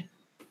money.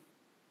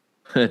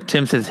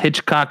 Tim says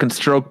Hitchcock and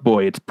Stroke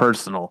Boy. It's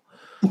personal.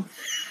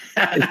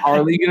 Is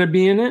Harley going to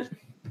be in it?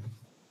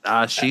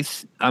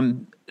 She's.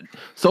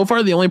 So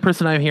far, the only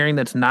person I'm hearing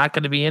that's not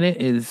going to be in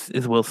it is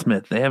Will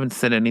Smith. They haven't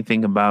said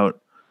anything about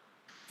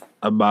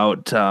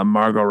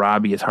Margot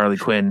Robbie as Harley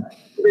Quinn.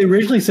 They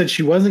originally said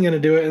she wasn't going to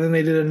do it, and then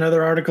they did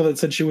another article that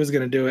said she was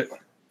going to do it.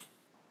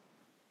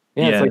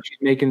 Yeah, it's like she's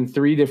making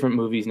 3 different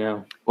movies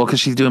now. Well, because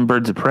she's doing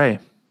Birds of Prey.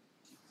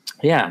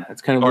 Yeah,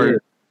 that's kind of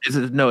weird. Is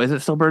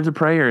it still Birds of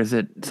Prey, or is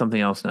it something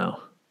else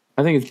now?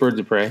 I think it's Birds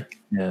of Prey.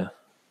 Yeah.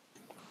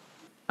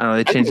 I don't know.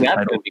 They changed the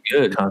title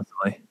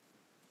constantly.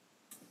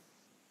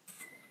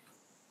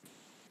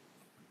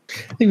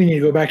 I think we need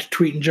to go back to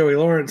tweeting Joey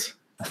Lawrence.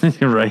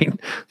 Right?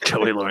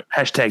 Joey Lawrence.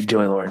 Hashtag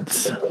Joey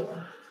Lawrence.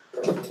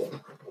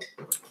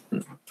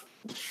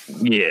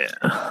 Yeah.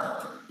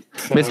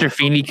 Mr.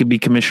 Feeney could be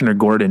Commissioner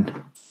Gordon.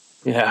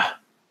 Yeah.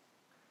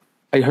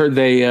 I heard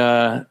they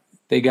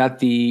got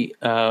the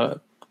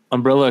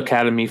Umbrella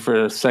Academy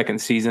for a second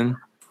season.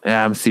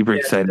 Yeah, I'm super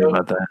excited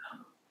about that.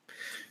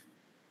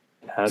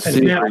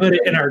 As Matt put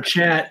it in our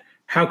chat,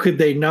 how could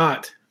they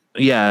not?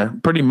 Yeah,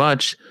 pretty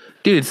much.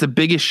 Dude, it's the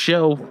biggest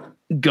show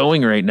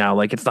going right now.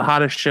 Like, it's the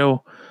hottest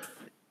show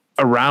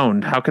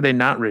around. How could they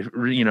not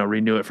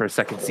renew it for a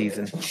second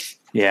season?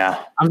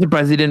 Yeah, I'm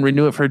surprised they didn't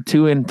renew it for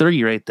 2 and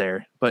 3 right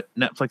there. But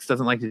Netflix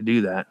doesn't like to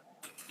do that.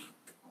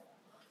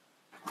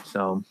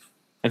 So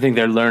I think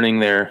they're learning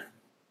their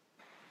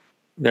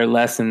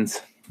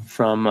lessons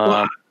from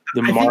the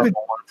Marvel ones.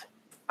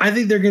 I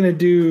think they're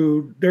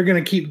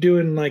gonna keep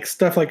doing like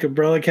stuff like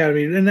Umbrella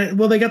Academy, and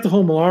they got the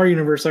whole Millar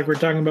universe like we are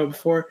talking about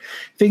before.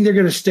 I think they're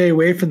gonna stay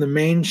away from the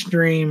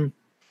mainstream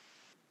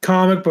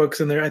comic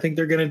books, and I think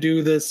they're gonna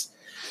do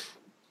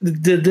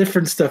the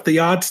different stuff, the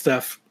odd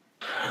stuff.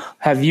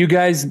 Have you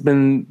guys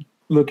been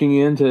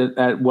looking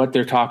at what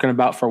they're talking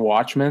about for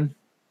Watchmen?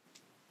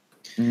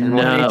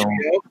 No.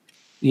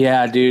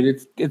 Yeah,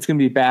 dude, it's gonna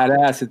be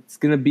badass. It's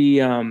gonna be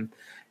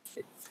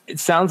it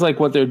sounds like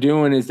what they're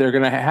doing is they're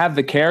going to have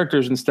the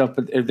characters and stuff,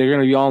 but they're going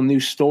to be all new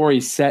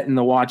stories set in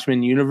the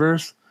Watchmen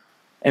universe.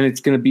 And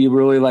it's going to be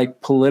really like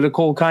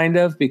political kind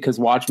of, because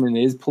Watchmen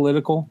is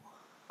political,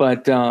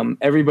 but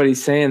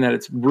everybody's saying that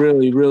it's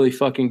really, really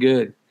fucking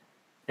good.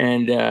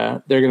 And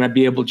they're going to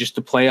be able just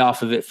to play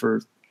off of it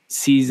for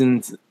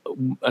seasons,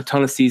 a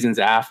ton of seasons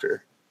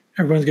after.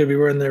 Everyone's going to be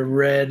wearing their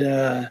red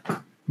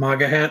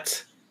MAGA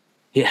hats.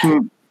 Yeah,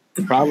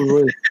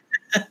 probably.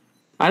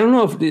 I don't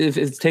know if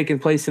it's taking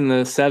place in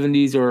the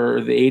 70s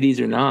or the 80s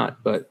or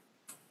not, but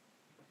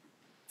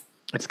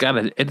it's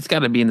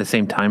gotta be in the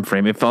same time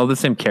frame. If all the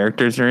same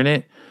characters are in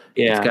it,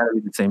 it's gotta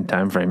be the same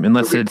time frame.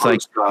 Unless it's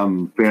like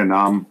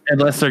Vietnam.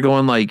 Unless they're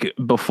going like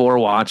before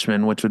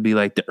Watchmen, which would be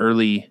like the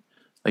early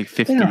like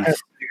 50s.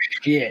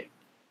 Shit.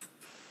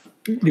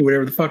 Do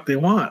whatever the fuck they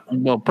want.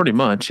 Well, pretty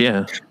much,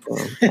 yeah.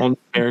 All the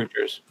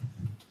characters.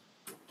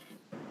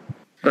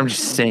 But I'm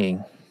just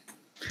saying.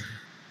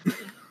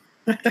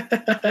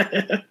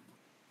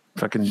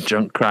 Fucking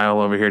junk cry all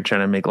over here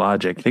trying to make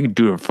logic. They can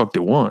do whatever the fuck they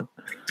want.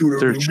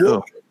 It's their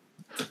show.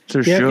 It's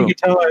their show. You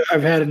can tell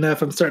I've had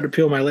enough. I'm starting to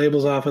peel my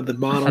labels off of the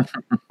bottle.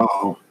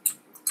 Oh,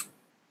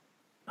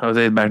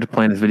 Jose's back to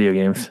playing his video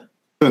games.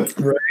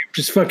 Right.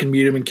 Just fucking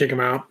mute him and him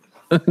out.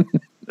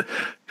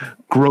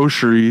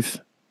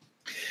 Groceries.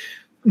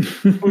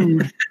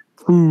 Food.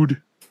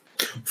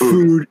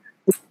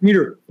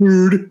 Meter.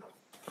 Food.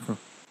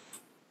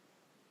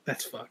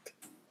 That's fucked.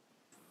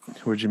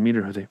 Where'd you meet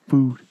her, Jose?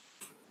 Food.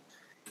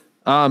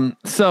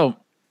 So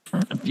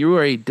if you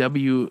were a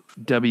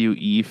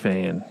WWE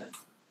fan,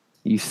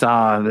 you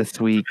saw this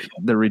week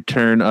the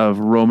return of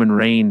Roman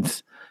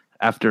Reigns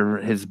after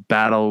his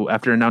battle,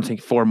 after announcing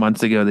 4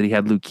 months ago that he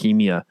had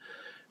leukemia.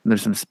 And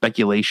there's some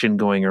speculation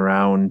going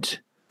around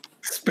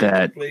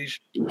that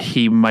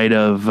he might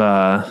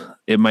have,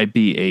 it might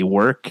be a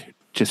work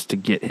just to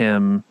get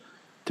him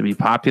to be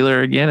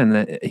popular again, and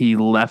that he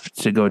left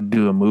to go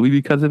do a movie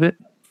because of it.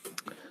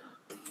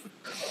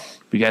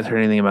 Have you guys heard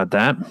anything about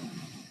that?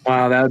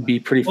 Wow, that would be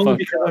pretty Only fucked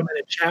because up. I'm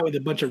in a chat with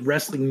a bunch of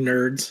wrestling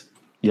nerds.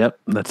 Yep,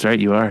 that's right,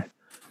 you are.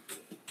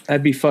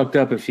 That'd be fucked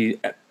up if he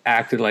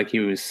acted like he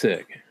was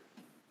sick.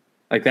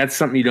 Like, that's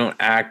something you don't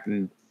act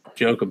and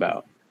joke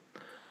about.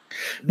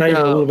 Not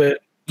even a little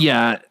bit.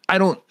 Yeah, I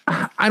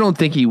don't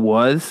think he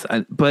was,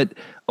 but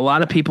a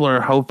lot of people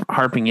are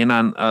harping in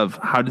on of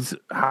how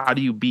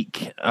do you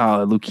beat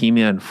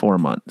leukemia in 4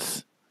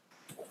 months?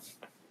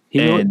 He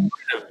wouldn't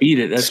have beat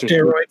it. That's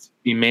Steroids.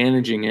 just be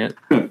managing it.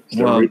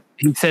 Well,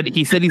 he said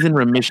he's in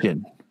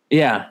remission.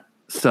 Yeah.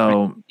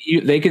 So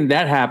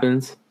that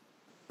happens.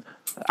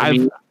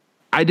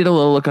 I did a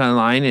little look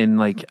online, and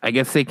like I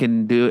guess it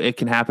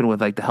can happen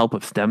with like the help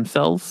of stem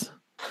cells.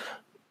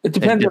 It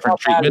depends on different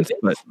treatments,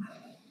 but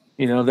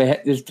you know,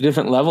 there's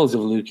different levels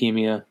of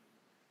leukemia.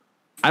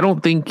 I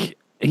don't think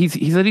he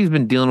said he's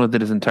been dealing with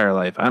it his entire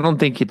life. I don't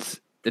think it's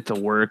a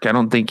work. I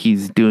don't think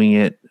he's doing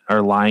it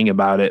or lying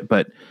about it.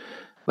 But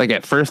like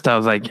at first, I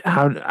was like,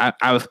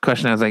 I was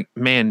questioning. I was like,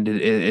 man,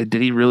 did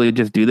he really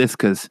just do this?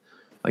 Because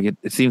like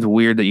it seems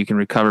weird that you can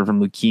recover from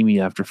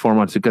leukemia after 4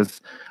 months.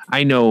 Because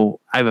I know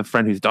I have a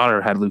friend whose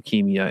daughter had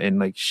leukemia, and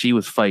like she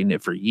was fighting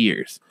it for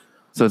years.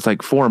 So it's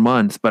like 4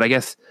 months. But I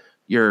guess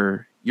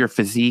your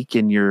physique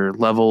and your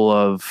level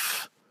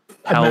of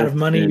health, amount of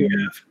money you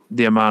have,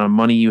 the amount of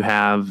money you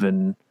have,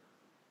 and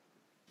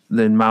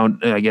the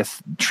amount, I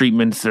guess,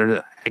 treatments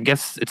are, I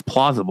guess it's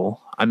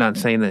plausible. I'm not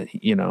saying that,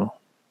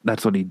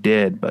 that's what he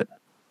did, but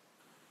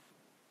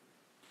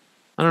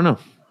I don't know.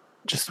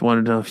 Just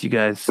wanted to know if you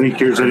guys think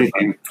here's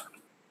anything.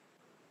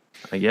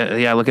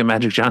 Yeah, look at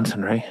Magic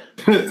Johnson, right?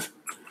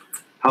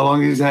 How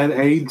long he's had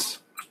AIDS?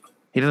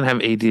 He doesn't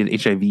have AIDS, he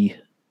had HIV.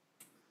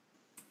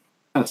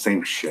 Not the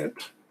same shit.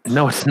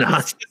 No, it's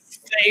not. It's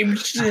the same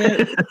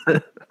shit.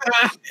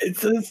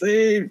 It's the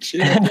same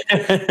shit.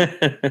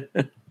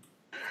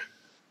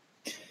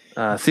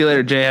 See you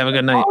later, Jay. Have a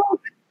good night.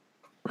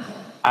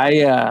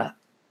 I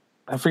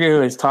forget who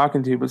I was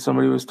talking to, but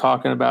somebody was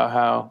talking about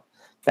how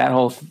that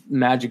whole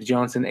Magic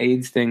Johnson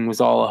AIDS thing was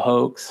all a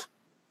hoax.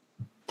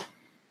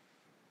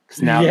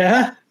 Because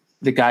now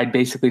the guy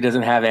basically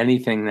doesn't have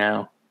anything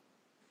now.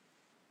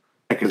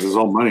 Because his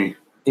own money.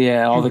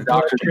 Yeah, all the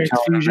doctors are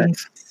telling him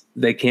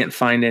they can't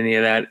find any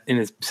of that in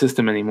his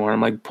system anymore. I'm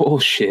like,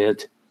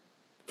 bullshit.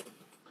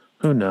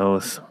 Who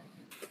knows?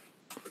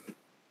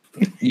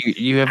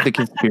 You have the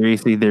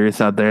conspiracy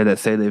theorists out there that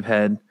say they've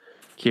had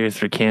cures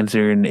for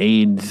cancer and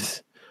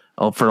AIDS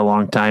for a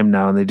long time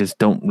now, and they just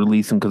don't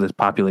release them because it's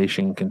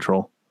population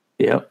control.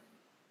 Yep.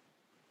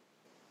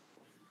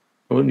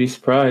 I wouldn't be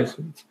surprised.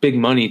 It's big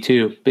money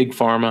too, big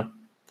pharma.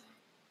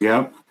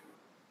 Yep.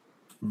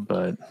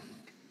 But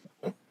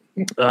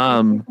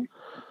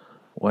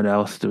what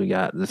else do we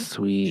got this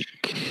week?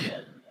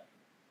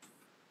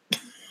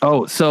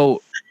 Oh,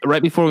 so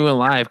right before we went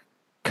live,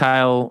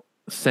 Kyle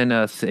sent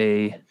us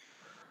a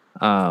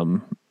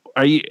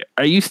are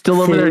you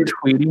still over there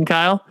tweeting,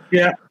 Kyle?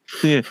 Yeah.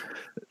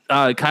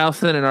 Kyle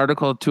sent an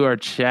article to our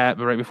chat,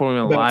 but right before we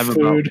went live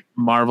about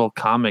Marvel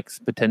Comics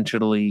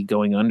potentially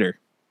going under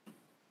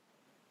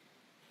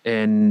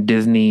and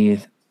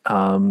Disney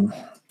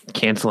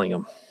canceling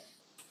them.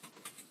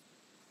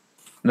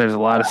 There's a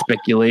lot of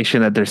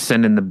speculation that they're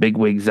sending the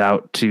bigwigs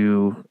out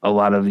to a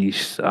lot of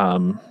these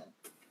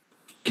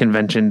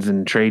conventions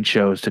and trade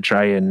shows to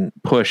try and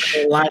push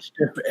last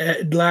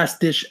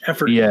ditch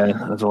effort.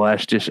 Yeah, as a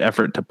last ditch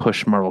effort to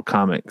push Marvel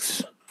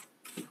Comics.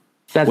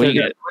 They're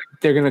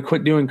going to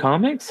quit doing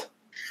comics?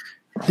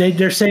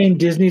 They're saying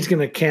Disney's going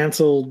to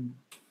cancel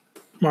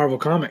Marvel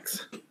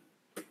Comics.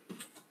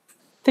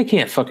 They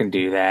can't fucking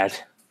do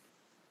that.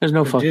 There's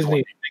no fucking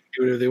Disney can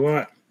do whatever they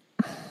want.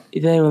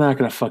 They're not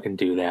going to fucking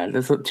do that.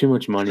 That's too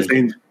much money.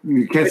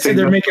 You can't say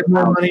they're making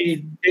more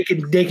money.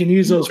 They can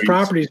use those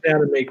properties now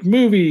to make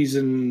movies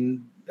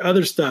and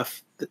other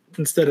stuff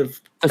instead of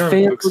the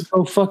fans would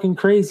go fucking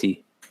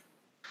crazy.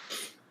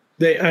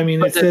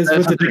 It says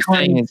with the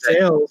declining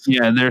sales.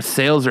 Yeah, their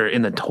sales are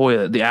in the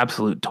toilet, the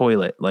absolute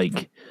toilet.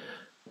 Like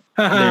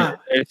they're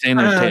saying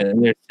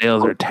their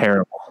sales are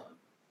terrible.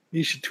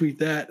 You should tweet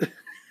that.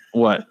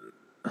 What?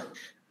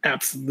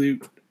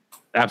 Absolute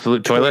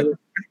toilet.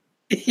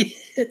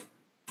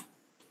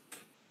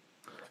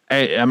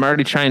 Hey, I'm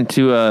already trying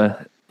to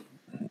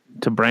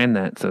brand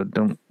that, so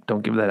don't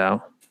give that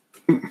out.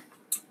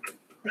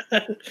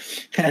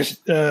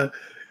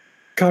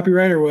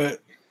 Copyright or what?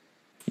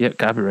 Yep,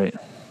 copyright.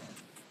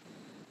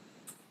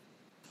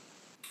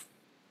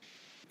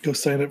 Go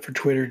sign up for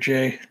Twitter,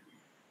 Jay.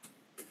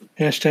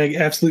 Hashtag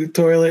absolute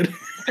toilet.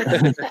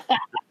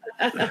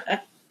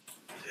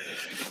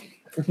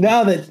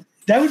 Now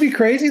that would be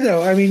crazy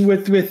though. I mean,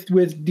 with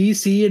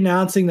DC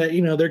announcing that,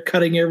 they're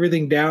cutting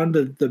everything down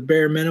to the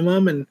bare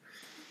minimum and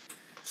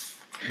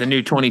the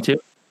new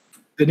 22.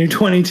 The new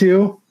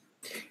 22.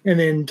 And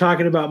then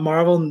talking about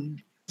Marvel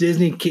and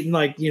Disney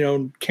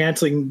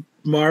canceling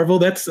Marvel.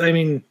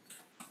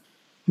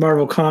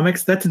 Marvel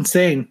Comics. That's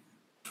insane.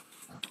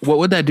 What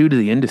would that do to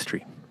the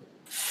industry?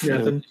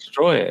 Nothing.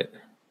 Destroy it.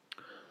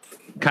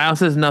 Kyle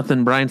says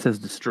nothing. Brian says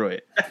destroy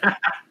it.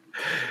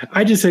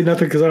 I just say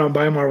nothing because I don't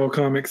buy Marvel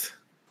Comics.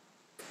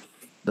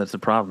 That's the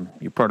problem.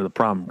 You're part of the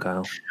problem,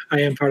 Kyle.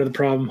 I am part of the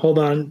problem. Hold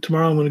on.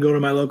 Tomorrow I'm going to go to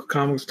my local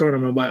comic store and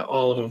I'm going to buy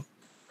all of them.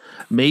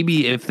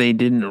 Maybe if they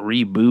didn't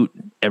reboot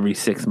every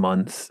 6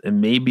 months,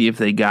 and maybe if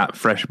they got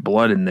fresh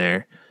blood in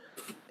there,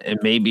 and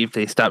maybe if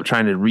they stopped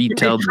trying to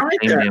retell the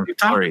same damn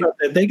story.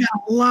 They got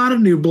a lot of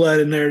new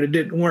blood in there that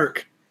didn't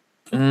work.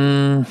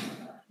 They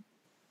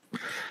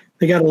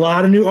got a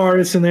lot of new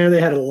artists in there.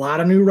 They had a lot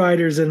of new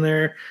writers in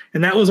there.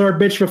 And that was our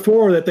bitch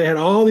before, that they had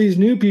all these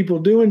new people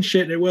doing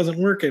shit and it wasn't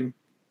working.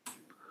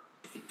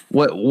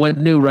 What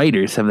new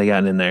writers have they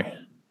gotten in there?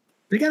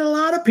 They got a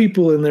lot of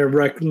people in there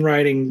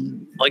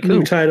writing like new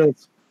who?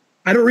 titles.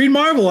 I don't read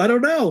Marvel. I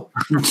don't know.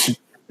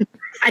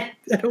 I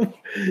don't.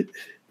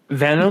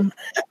 Venom?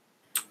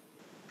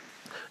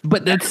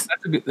 But that's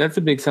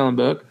a big selling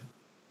book.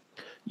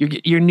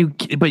 You're new,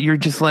 but you're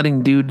just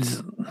letting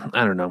dudes,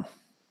 I don't know.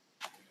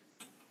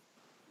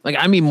 Like,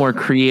 I mean more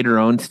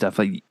creator-owned stuff,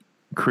 like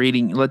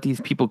let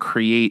these people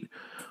create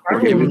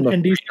or give them the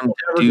freedom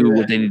to do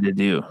what they need to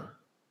do.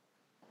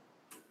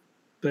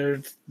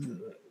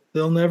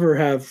 They'll never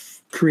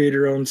have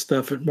creator-owned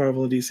stuff at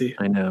Marvel and DC.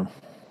 I know.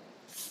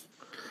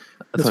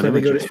 That's what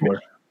they go for.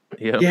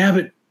 Yep. Yeah,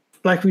 but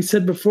like we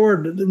said before,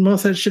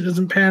 most of that shit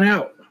doesn't pan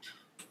out.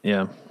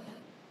 Yeah.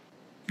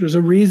 There's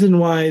a reason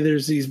why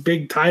there's these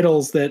big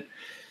titles that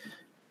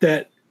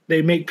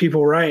they make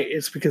people write.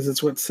 It's because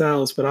it's what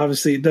sells, but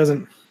obviously it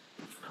doesn't.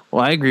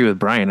 Well, I agree with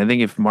Brian. I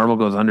think if Marvel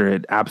goes under,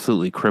 it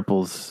absolutely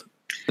cripples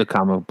the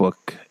comic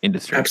book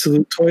industry.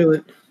 Absolute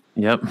toilet.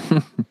 Yep.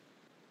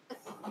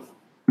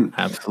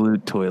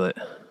 Absolute toilet.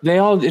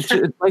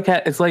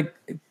 It's like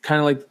kind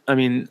of like, I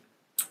mean,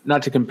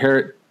 not to compare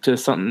it to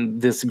something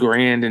this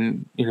grand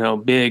and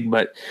big,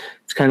 but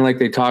it's kind of like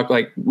they talk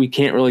like we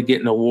can't really get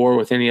in a war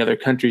with any other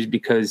countries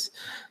because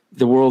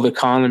the world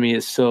economy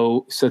is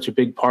such a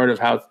big part of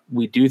how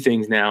we do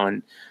things now,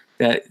 and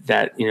that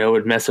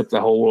would mess up the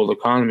whole world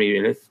economy.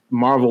 And if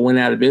Marvel went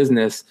out of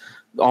business,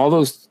 all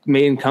those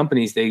main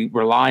companies, they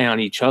rely on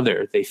each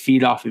other, they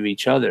feed off of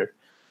each other.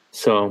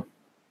 So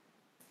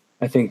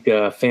I think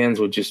fans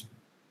would just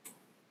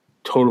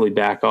totally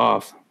back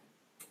off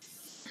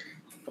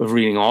of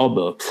reading all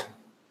books.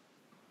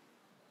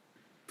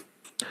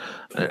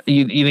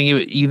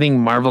 You think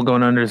Marvel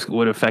going under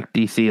would affect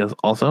DC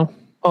also?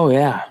 Oh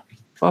yeah,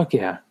 fuck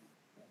yeah,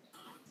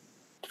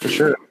 for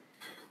sure.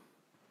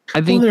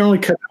 I think they're only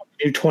cutting out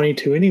new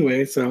 22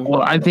 anyway.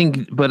 So I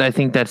think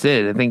that's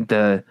it. I think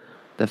the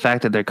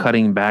fact that they're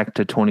cutting back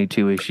to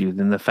 22 issues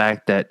and the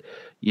fact that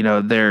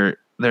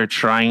they're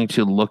trying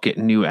to look at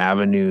new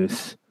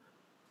avenues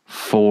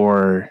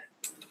for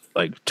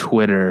like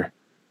Twitter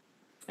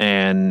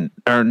or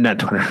not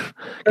Twitter.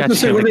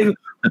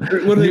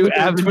 New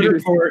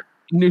avenues for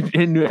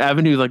new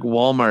avenues like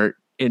Walmart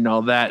and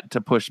all that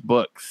to push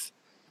books.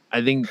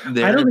 I think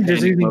I don't think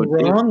there's anything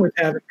wrong with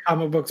having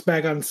comic books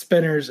back on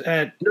spinners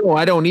No,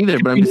 I don't either.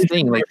 But I'm just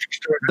saying, like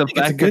the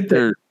fact that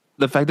they're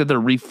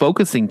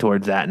refocusing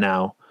towards that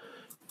now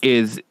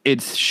it's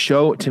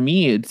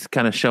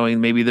kind of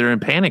showing maybe they're in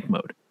panic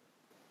mode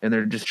and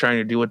they're just trying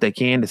to do what they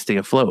can to stay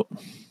afloat.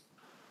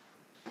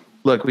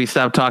 Look, we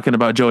stopped talking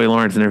about Joey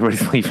Lawrence and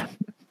everybody's leaving.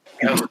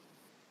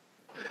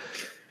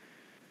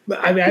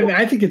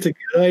 I think it's a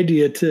good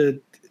idea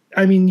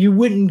you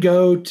wouldn't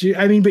go to,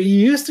 but you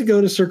used to go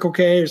to Circle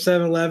K or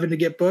 7-Eleven to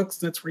get books.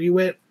 That's where you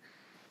went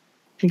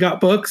and got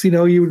books.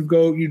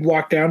 You'd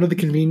walk down to the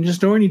convenience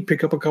store and you'd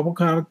pick up a couple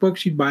comic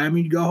books. You'd buy them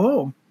and you'd go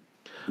home.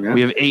 Yeah.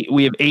 We have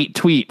 8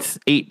 tweets.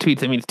 8 tweets.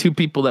 That means 2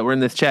 people that were in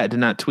this chat did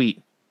not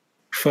tweet.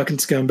 Fucking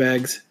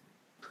scumbags.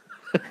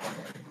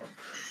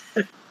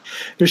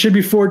 There should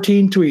be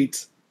 14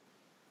 tweets.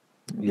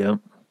 Yep.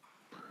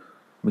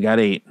 We got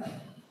 8.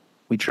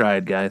 We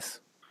tried, guys.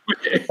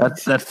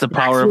 That's the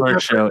power of our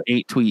show.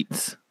 8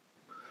 tweets.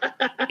 8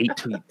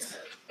 tweets.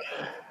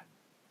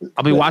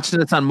 I'll be watching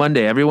this on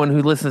Monday. Everyone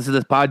who listens to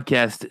this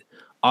podcast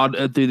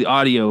through the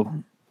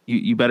audio,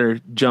 you better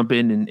jump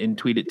in and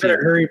tweet it too.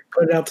 Better hurry,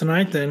 put it out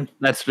tonight then.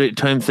 That's right.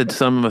 Time said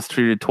some of us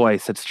tweeted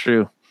twice. That's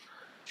true.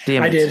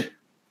 Damn it. I did.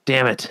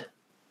 Damn it.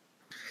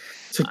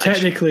 So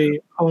technically,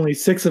 only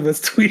 6 of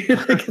us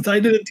tweeted because I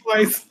did it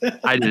twice.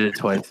 I did it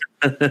twice.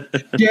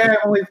 Yeah,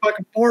 only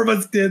fucking 4 of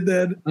us did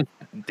then.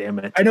 Damn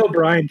it. I know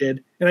Brian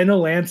did, and I know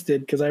Lance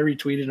did because I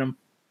retweeted him.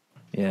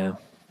 Yeah.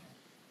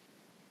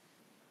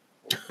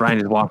 Brian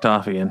just walked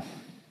off again.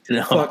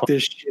 No. Fuck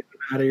this shit.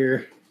 I'm out of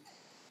here.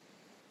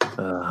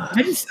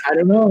 I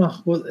don't know.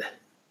 Well,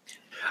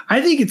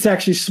 I think it's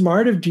actually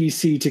smart of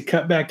DC to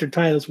cut back their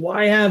titles.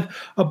 Why have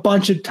a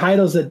bunch of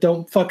titles that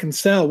don't fucking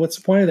sell? What's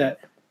the point of that?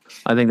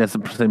 I think that's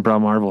the same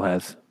problem Marvel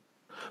has.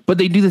 But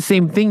they do the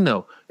same thing,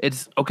 though.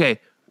 It's, okay,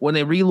 when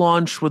they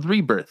relaunch with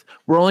Rebirth,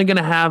 we're only going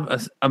to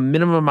have a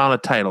minimum amount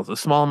of titles, a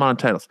small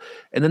amount of titles.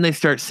 And then they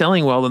start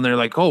selling well, and they're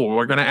like, oh,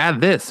 we're going to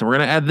add this, and we're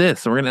going to add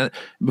this. And we're going to,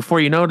 before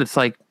you know it, it's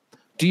like,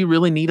 do you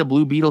really need a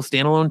Blue Beetle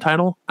standalone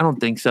title? I don't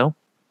think so.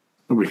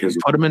 Because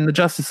put them in the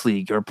Justice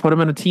League or put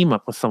them in a team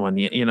up with someone.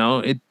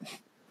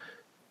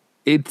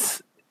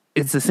 It's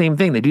the same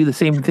thing. They do the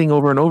same thing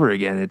over and over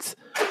again.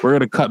 We're going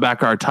to cut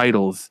back our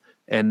titles.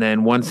 And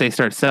then once they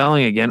start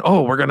selling again,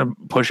 we're going to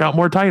push out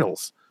more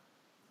titles.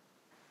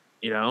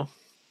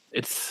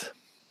 It's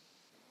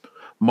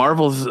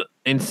Marvel's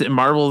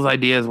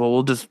idea is, well,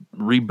 we'll just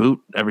reboot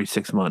every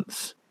 6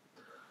 months,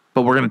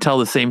 but we're going to tell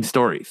the same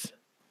stories.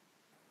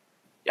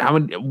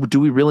 Do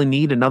we really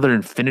need another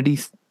Infinity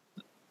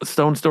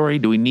Stone story?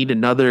 Do we need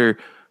another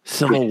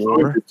Civil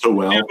War? So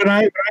well. Yeah, but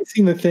I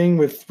seen the thing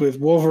with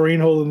Wolverine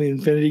holding the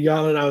Infinity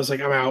Gauntlet. I was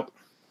like, I'm out.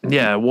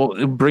 Yeah,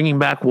 well, bringing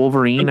back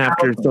Wolverine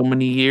after so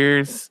many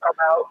years. I'm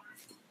out.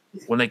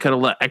 When they could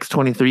have let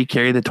X-23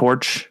 carry the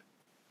torch.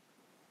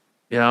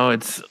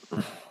 It's...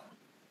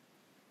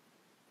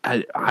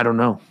 I don't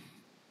know.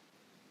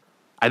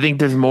 I think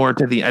there's more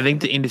to I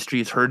think the industry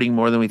is hurting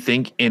more than we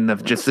think,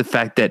 and just the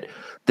fact that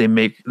they're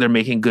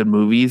making good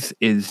movies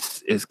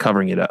is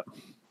covering it up.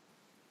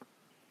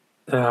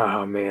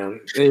 Oh man,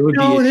 they've been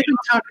talking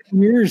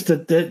years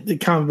that the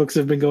comic books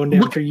have been going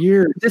down for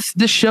years.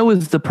 This show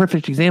is the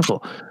perfect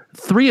example.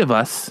 3 of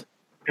us,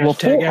 all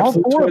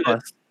 4 of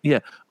us. Yeah,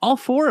 all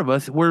 4 of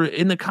us were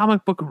in the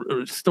comic book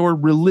store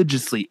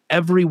religiously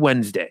every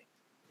Wednesday.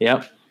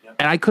 Yep.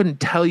 And I couldn't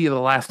tell you the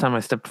last time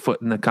I stepped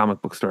foot in the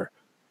comic book store.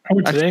 I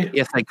went today.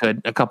 Yes, I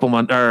could. A couple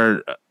months,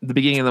 or the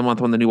beginning of the month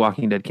when the new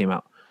Walking Dead came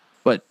out.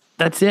 But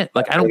that's it.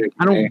 Like I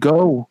don't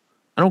go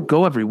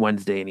every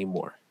Wednesday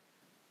anymore.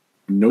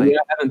 No, I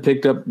haven't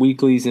picked up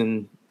weeklies,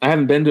 and I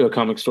haven't been to a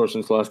comic store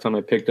since the last time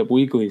I picked up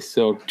weeklies.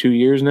 So 2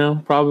 years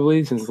now,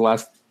 probably since the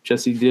last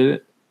Jesse did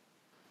it.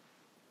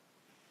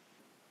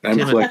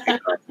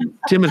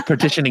 Tim is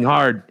petitioning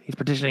hard. He's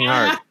petitioning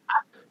hard.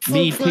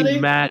 Me too,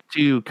 Matt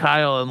too,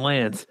 Kyle and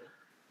Lance.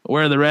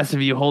 Where are the rest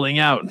of you holding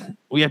out?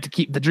 We have to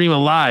keep the dream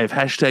alive.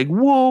 #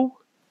 whoa.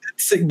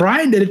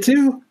 Brian did it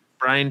too.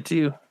 Brian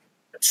too.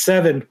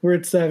 7. We're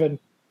at 7.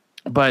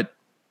 But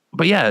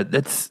yeah,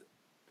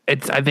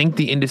 I think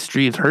the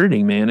industry is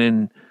hurting, man,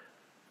 and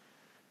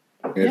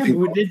yeah,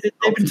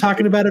 they've been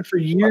talking about it for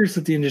years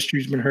that the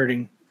industry's been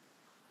hurting.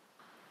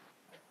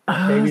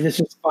 Maybe this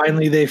is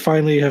they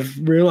finally have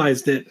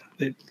realized it.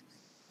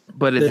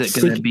 But is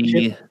it going to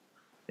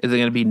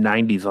be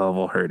 90s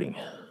level hurting?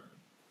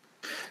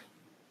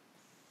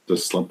 The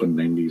slumping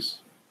 90s.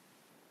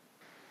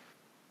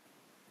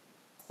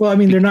 Well, I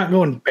mean, they're not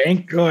going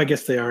bank. Oh, I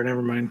guess they are.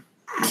 Never mind.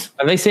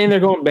 Are they saying they're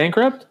going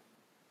bankrupt?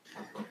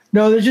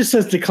 No, it just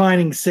says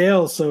declining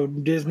sales, so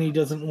Disney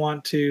doesn't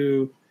want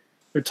to.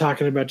 They're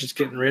talking about just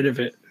getting rid of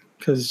it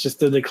because it's just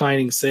the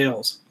declining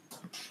sales.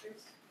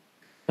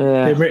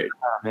 Man,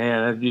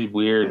 that'd be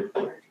weird.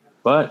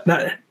 But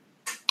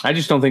I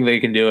just don't think they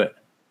can do it.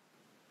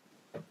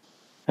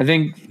 I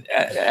think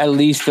at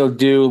least they'll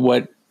do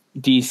what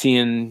DC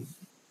and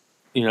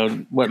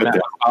what Matt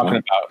was talking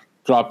about,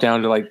 drop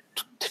down to like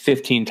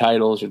 15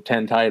 titles or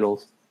 10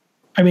 titles.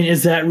 I mean,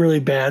 is that really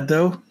bad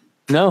though?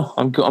 No,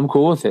 I'm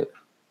cool with it.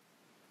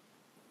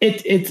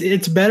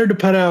 It's better to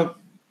put out.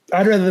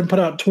 I'd rather than put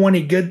out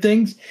 20 good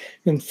things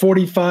than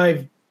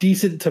 45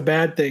 decent to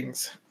bad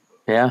things.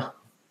 Yeah.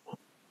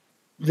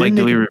 Like,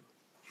 do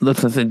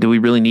we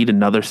really need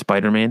another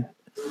Spider-Man?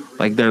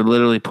 Like, they're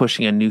literally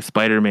pushing a new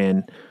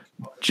Spider-Man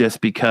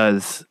just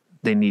because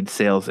they need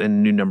sales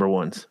and new number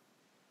ones.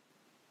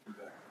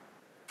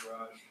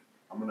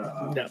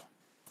 No.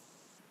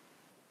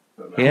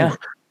 Yeah.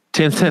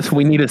 Tim says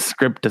we need a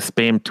script to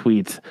spam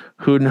tweets.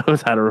 Who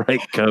knows how to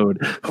write code?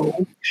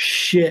 Oh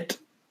shit!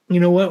 You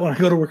know what? When I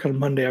go to work on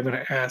Monday, I'm going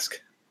to ask.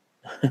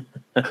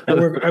 I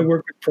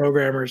work with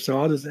programmers, so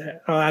I'll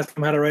ask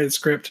them how to write a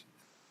script.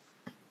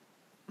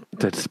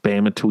 To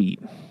spam a tweet.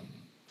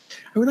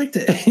 I would like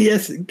to.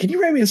 Yes, can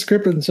you write me a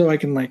script and so I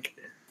can like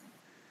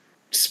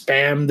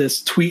spam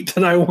this tweet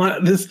that I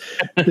want, this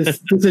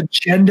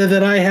agenda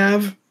that I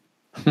have.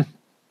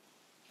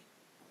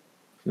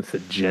 This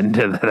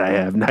agenda that I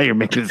have. Now you're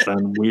making it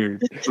sound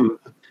weird.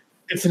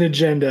 It's an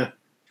agenda.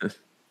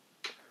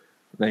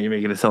 Now you're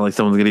making it sound like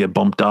someone's gonna get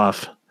bumped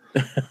off.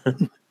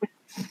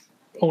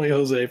 Only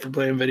Jose for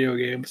playing video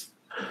games.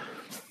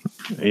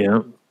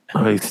 Yeah.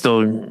 Oh, he's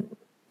still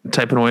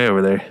typing away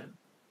over there.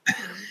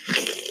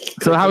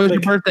 So how was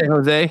your birthday,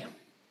 Jose?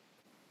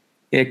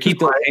 Yeah, keep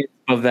the light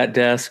above that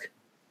desk.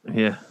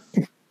 Yeah.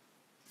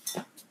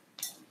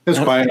 It's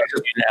fine. I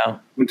just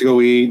went to go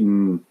eat,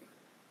 and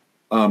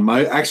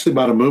I actually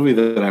bought a movie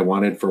that I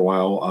wanted for a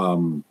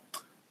while.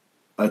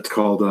 It's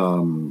called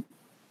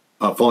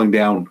Falling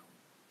Down.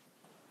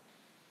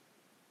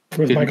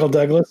 With Michael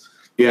Douglas?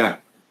 Yeah.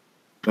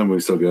 That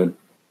movie's so good.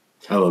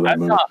 I love that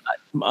movie.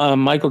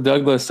 Michael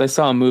Douglas, I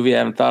saw a movie I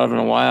haven't thought of in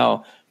a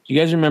while. Do you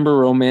guys remember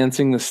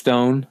Romancing the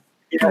Stone?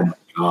 Yeah. Oh my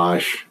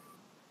gosh.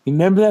 You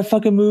remember that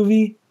fucking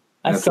movie?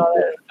 I saw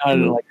that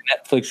on like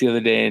Netflix the other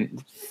day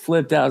and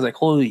flipped out. I was like,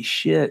 holy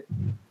shit.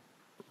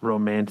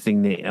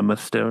 Romancing the Emma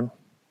Stone.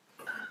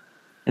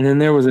 And then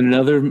there was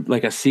another,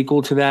 like a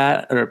sequel to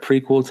that or a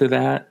prequel to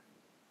that.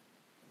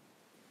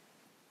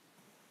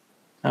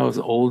 That was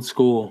old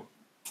school.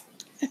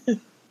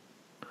 And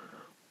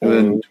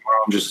then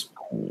tomorrow I'm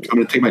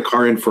going to take my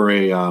car in for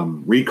a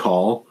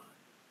recall.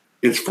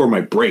 It's for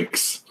my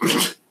brakes.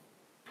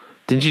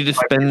 Didn't you just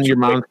spend your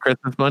mom's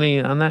Christmas money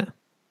on that?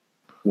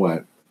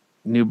 What?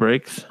 New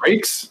brakes?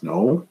 Brakes?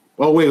 No.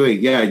 Oh, wait.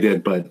 Yeah, I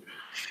did, but.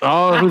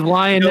 Oh, who's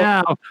lying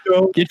now?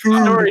 Get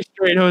your story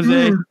straight,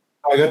 Jose.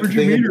 I got the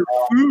thing in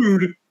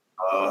food.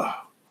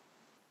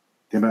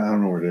 Damn it, I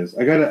don't know where it is.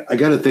 I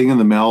got a thing in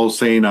the mail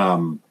saying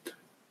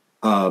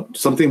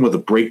something with a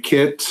brake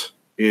kit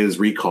is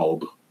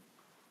recalled.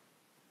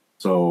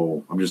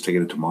 So I'm just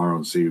taking it tomorrow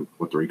and see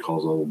what the recall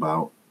is all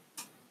about.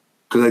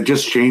 Because I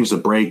just changed the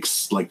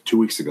brakes like 2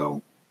 weeks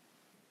ago.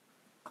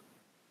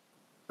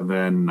 And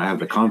then I have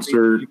the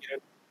concert.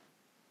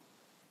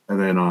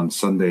 And then on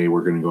Sunday,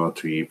 we're going to go out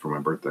to eat for my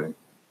birthday.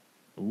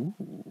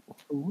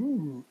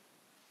 Ooh.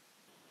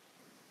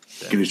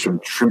 Get you some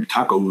shrimp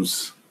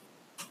tacos.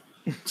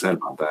 Excited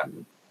about that.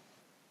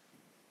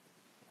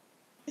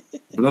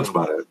 But that's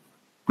about it.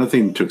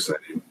 Nothing too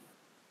exciting.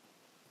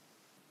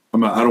 I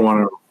don't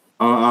want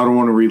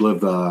to relive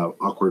the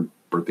awkward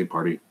birthday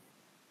party.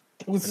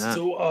 It was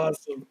so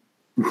awesome.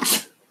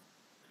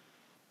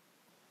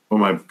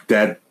 When my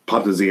dad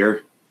popped his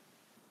ear,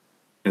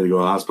 he had to go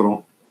to the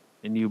hospital.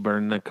 And you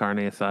burned the carne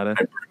asada.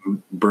 I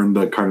burned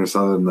the carne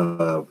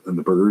asada and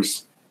the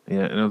burgers.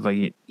 Yeah, and it was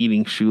like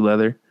eating shoe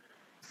leather.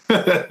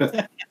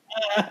 There,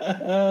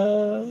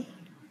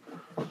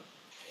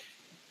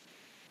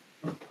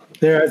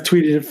 I've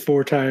tweeted it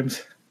 4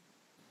 times.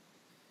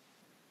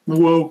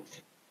 Whoa.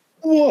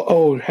 Whoa.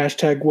 Oh,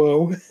 hashtag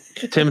whoa.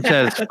 Tim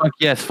says, fuck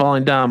yes,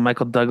 Falling Down.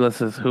 Michael Douglas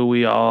is who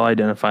we all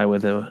identify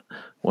with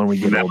when we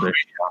get older.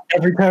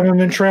 Every time I'm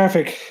in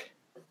traffic.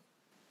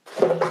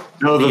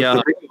 No, the thing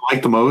I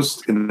like the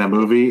most in that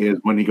movie is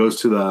when he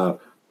goes to the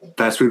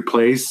fast food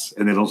place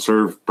and they don't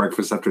serve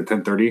breakfast after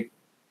 10:30.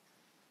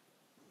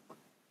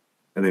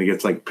 And then he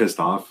gets like pissed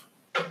off.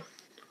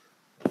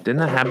 Didn't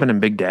that happen in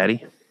Big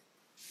Daddy?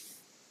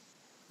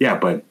 Yeah,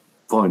 but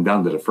Falling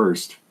Down did it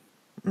first.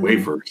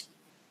 Way first.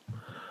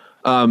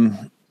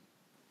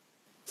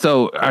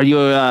 So are you,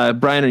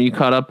 Brian, are you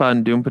caught up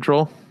on Doom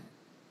Patrol?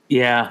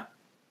 Yeah.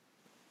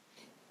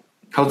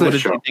 How's What that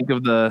did show? you think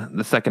of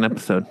the second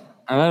episode?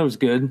 I thought it was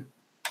good.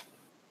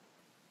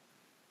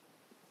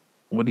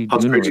 What are you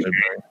How's doing with Crazy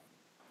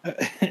it,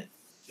 Brian?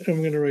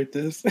 I'm going to write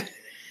this.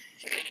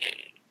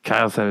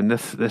 Kyle's having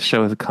this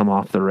show has come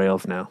off the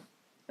rails now.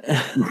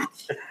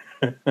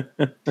 I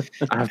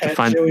have to At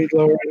find. Joey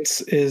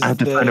Lawrence is I have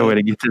to find a way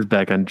to get this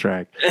back on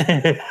track. is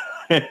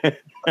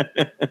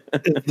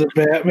the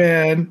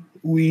Batman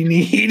we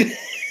need.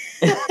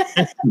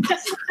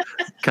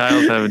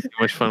 Kyle's having too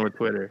much fun with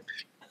Twitter.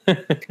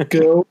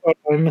 Go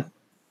on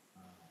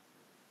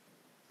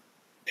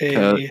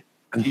a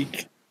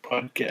geek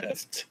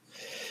podcast.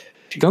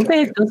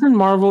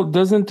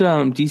 Doesn't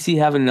DC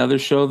have another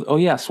show? Oh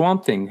yeah,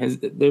 Swamp Thing. Has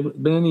there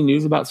been any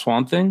news about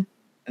Swamp Thing?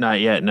 Not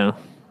yet, no.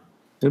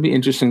 It'll be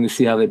interesting to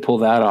see how they pull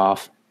that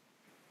off.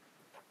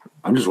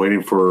 I'm just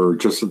waiting for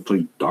Justice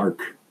League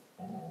Dark.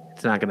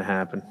 It's not going to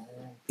happen.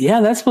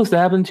 Yeah, that's supposed to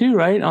happen too,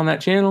 right? On that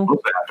channel.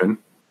 What's happen?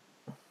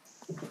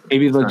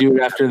 Maybe they'll do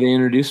it after they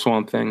introduce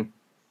Swamp Thing.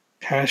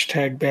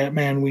 Hashtag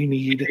Batman we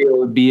need. It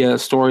would be a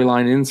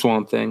storyline in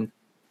Swamp Thing.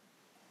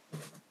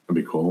 That'd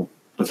be cool.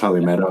 That's how they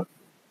met up.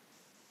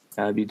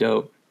 That'd be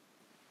dope.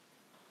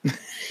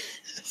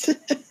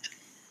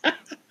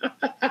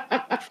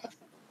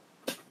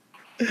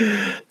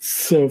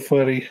 So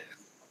funny.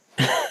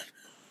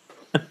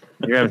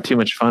 You're having too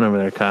much fun over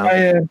there, Kyle. I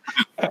am.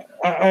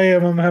 I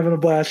am. I'm having a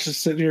blast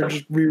just sitting here,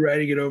 just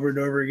rewriting it over and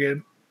over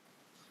again.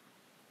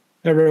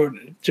 I wrote,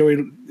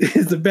 Joey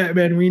is the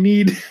Batman we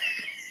need.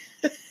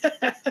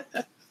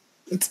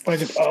 It's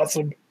fucking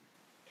awesome.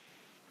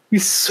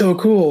 He's so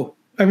cool.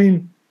 I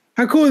mean,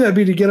 how cool would that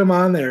be to get him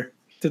on there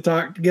to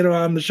get him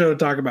on the show to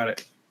talk about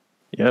it?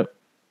 Yep.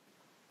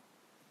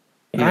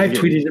 I've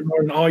tweeted it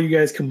more than all you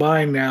guys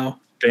combined now.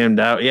 Damned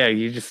out. Yeah,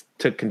 you just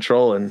took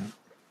control and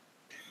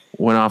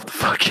went off the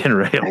fucking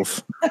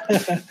rails.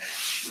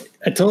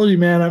 I told you,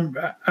 man.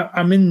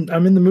 I'm in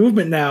the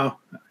movement now.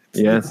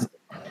 Yes.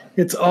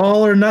 It's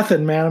all or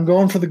nothing, man. I'm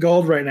going for the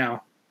gold right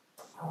now.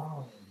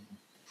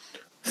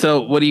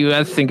 So, what do you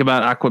guys think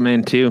about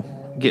Aquaman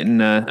 2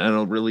 getting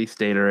a release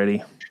date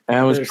already?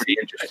 That was pretty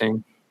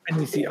interesting. I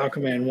need to see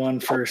Aquaman 1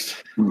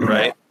 first.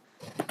 Right.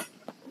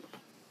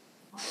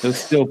 It was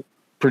still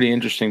pretty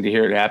interesting to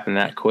hear it happen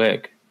that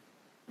quick.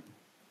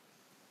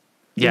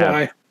 Yeah.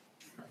 Why?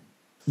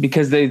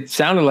 Because they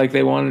sounded like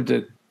they wanted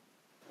to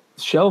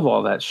shelve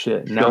all that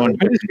shit. Now I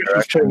just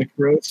was trying to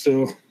grow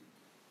still.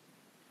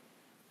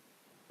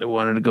 They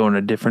wanted to go in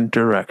a different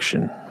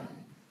direction.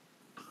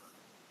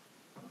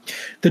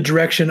 The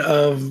direction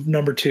of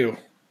number 2.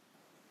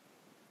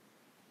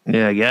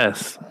 Yeah, I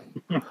guess.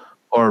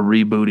 Or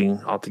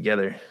rebooting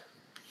altogether.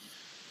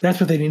 That's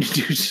what they need to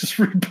do, is just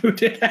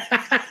reboot it.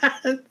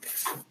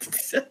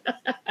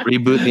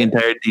 Reboot the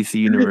entire DC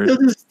universe.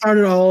 They'll just start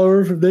it all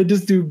over. They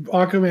just do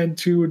Aquaman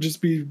 2 would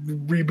just be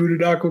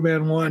rebooted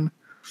Aquaman 1.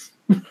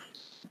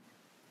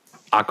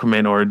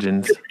 Aquaman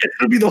Origins.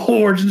 It'll be the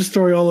whole origin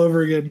story all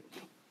over again.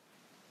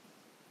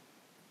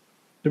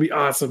 It'll be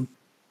awesome.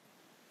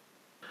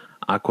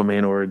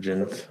 Aquaman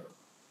Origins.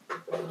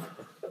 I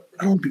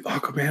don't want to be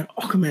Aquaman.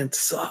 Aquaman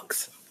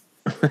sucks.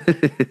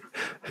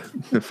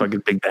 The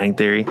fucking Big Bang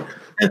Theory.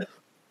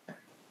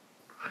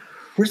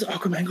 Where's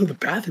Aquaman go to the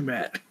bathroom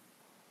at?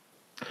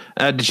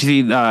 Did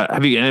you see?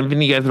 Have you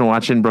guys been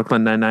watching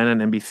Brooklyn Nine-Nine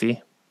on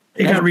NBC?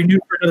 It got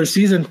renewed for another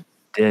season.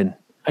 Did.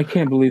 I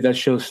can't believe that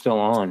show's still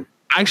on.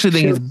 I actually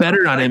think it's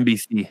better on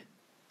NBC.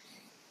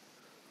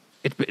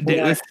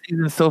 This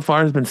season so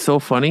far has been so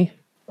funny.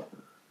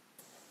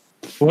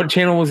 What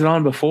channel was it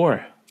on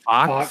before?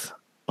 Fox.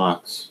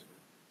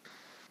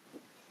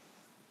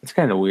 It's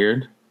kind of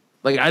weird.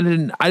 Like I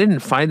didn't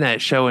find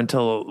that show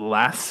until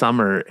last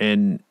summer,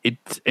 and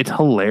it's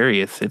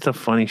hilarious. It's a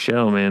funny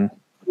show, man.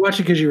 You watched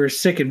it because you were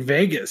sick in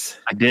Vegas.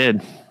 I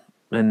did,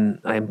 and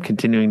I'm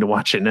continuing to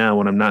watch it now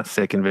when I'm not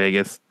sick in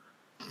Vegas.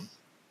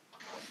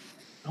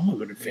 I want to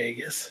go to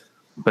Vegas,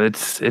 but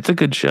it's a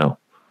good show.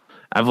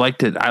 I've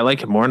liked it. I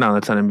like it more now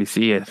that's on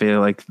NBC. I feel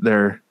like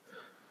they're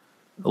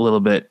a little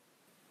bit.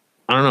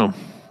 I don't know.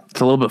 It's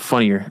a little bit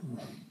funnier.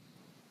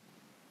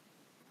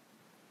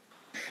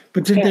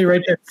 But didn't they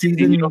write that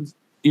season? You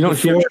don't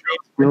hear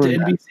really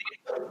NBC?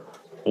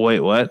 Wait,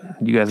 what?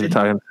 You guys are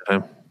talking to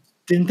him.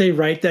 Didn't they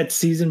write that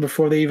season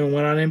before they even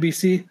went on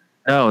NBC?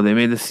 No, they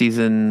made the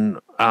season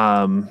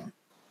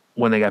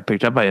when they got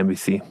picked up by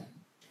NBC.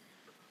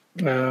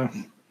 Are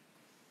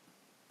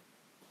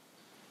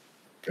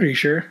you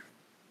sure?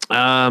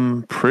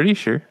 Pretty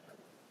sure.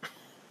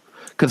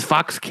 Because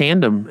Fox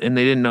canned them, and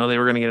they didn't know they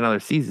were going to get another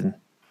season.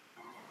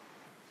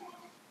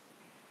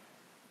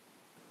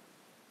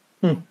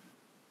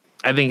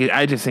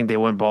 I just think they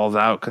went balls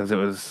out because it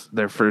was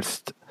their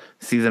first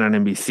season on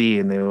NBC,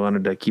 and they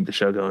wanted to keep the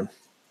show going.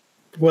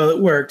 Well, it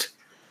worked.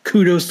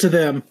 Kudos to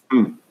them.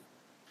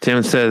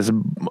 Tim says,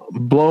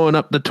 blowing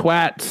up the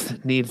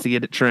twats needs to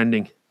get it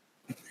trending.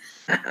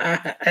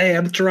 Hey,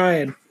 I'm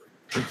trying.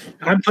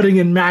 I'm putting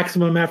in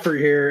maximum effort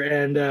here,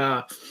 and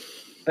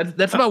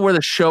that's about where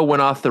the show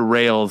went off the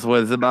rails.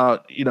 Was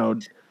about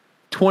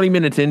 20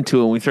 minutes into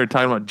it, and we started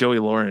talking about Joey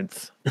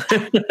Lawrence,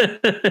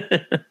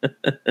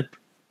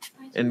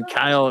 and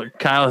Kyle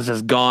is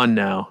just gone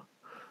now.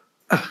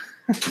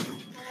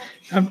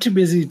 I'm too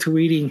busy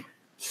tweeting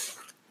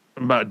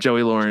about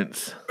Joey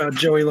Lawrence. About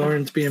Joey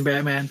Lawrence being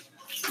Batman.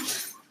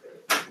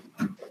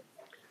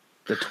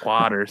 The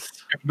twatters.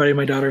 Everybody,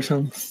 my daughter's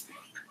home.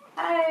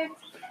 Hi.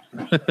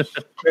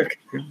 Quick.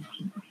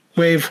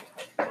 Wave.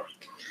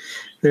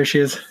 There she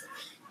is.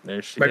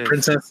 There she My is.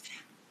 princess.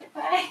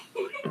 Hi.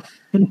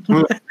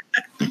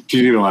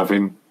 She's even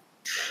laughing.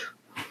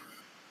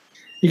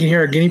 You can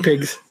hear our guinea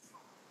pigs.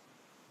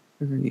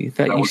 You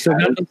thought you still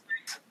got them?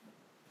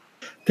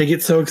 They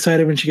get so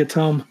excited when she gets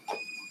home.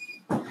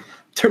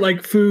 They're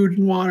like food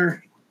and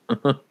water.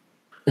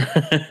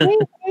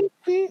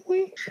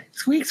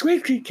 Squeak,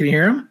 squeak. Can you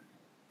hear them?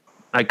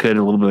 I could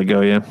a little bit ago,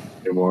 yeah.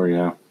 More,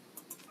 yeah.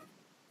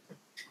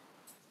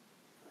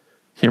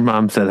 Your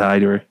mom said hi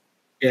to her.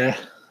 Yeah.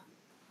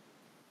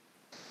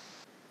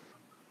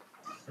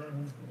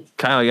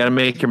 Kyle, you got to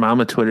make your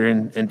mom a Twitter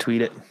and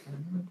tweet it.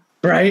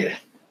 Right?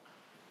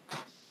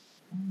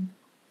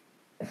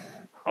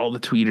 All the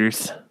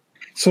tweeters.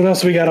 So what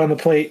else we got on the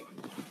plate?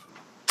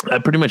 I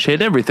pretty much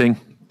hit everything.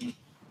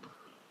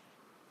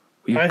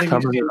 We I think we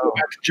covered should it go all.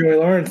 back to Joey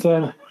Lawrence.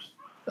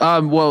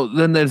 Well,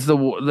 then there's the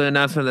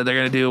announcement that they're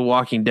going to do a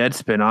Walking Dead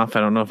spinoff. I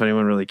don't know if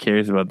anyone really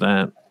cares about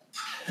that.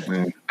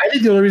 I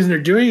think the only reason they're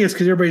doing it is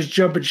because everybody's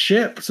jumping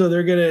ship. So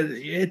they're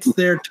it's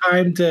their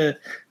time to.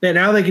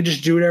 Now they can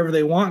just do whatever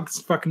they want because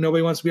fucking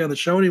nobody wants to be on the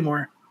show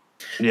anymore.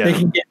 Yeah.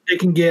 They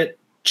can get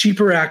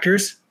cheaper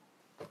actors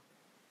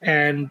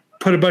and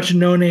put a bunch of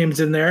no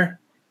names in there,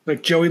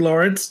 like Joey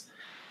Lawrence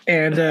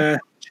and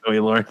Joey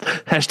Lawrence.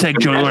 Hashtag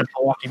Joey Lawrence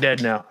for Walking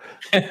Dead now.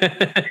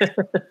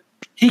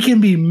 he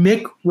can be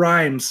Mick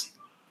Rhymes.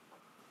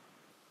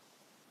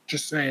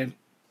 Just saying.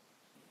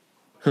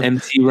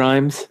 MC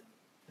Rhymes.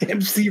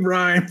 MC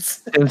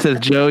Rhymes. And says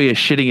Joey is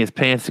shitting his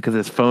pants because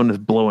his phone is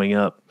blowing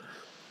up.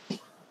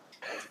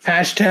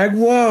 Hashtag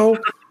whoa.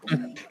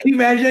 Can you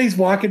imagine he's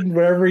walking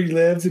wherever he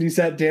lives and he's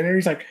at dinner?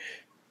 He's like,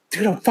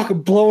 dude, I'm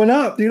fucking blowing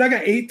up. Dude, I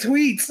got 8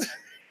 tweets.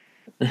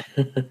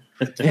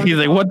 He's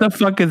like, what the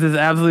fuck is this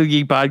Absolute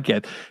Geek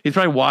podcast? He's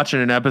probably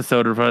watching an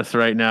episode of us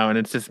right now, and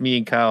it's just me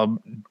and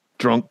Kyle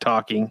drunk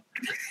talking.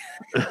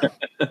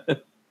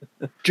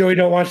 Joey,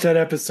 don't watch that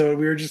episode.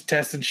 We were just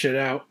testing shit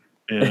out.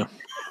 Yeah.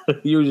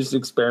 You were just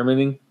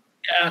experimenting.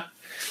 Yeah.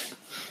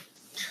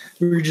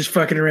 We were just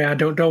fucking around.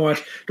 Don't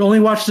watch. Only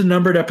watch the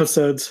numbered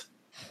episodes.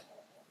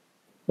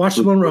 Watch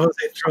the one where Jose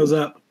throws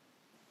up.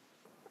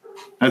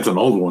 That's an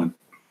old one.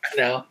 I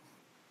know.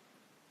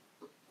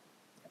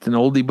 It's an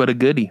oldie but a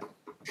goodie.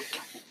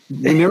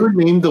 They never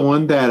named the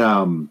one that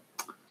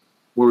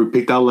where we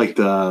picked out like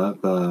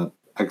the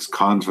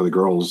ex-cons for the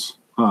girls.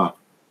 Huh.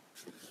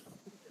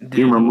 Do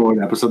you remember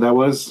what episode that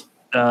was?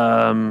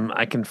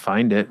 I can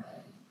find it.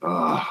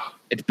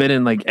 It's been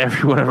in like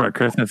every one of our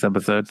Christmas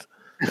episodes.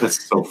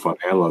 That's so funny.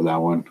 I love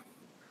that one.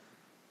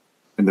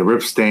 And the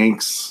Rip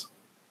Stanks.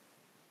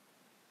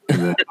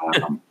 And then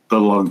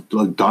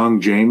the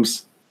Dong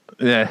James.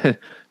 Yeah.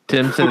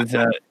 Tim says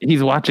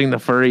he's watching the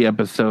furry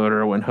episode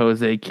or when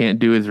Jose can't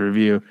do his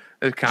review.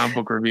 His comic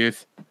book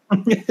reviews.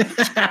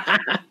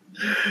 I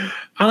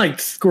like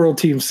Squirrel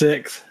Team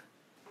 6.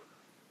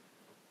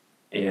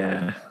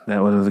 Yeah, that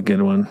was a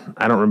good one.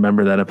 I don't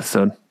remember that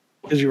episode.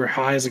 Because you were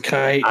high as a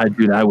kite.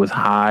 I was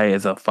high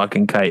as a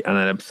fucking kite on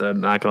that episode.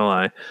 Not gonna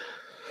lie.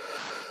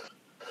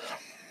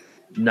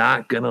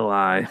 Not gonna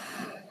lie.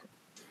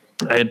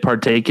 I had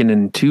partaken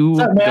in two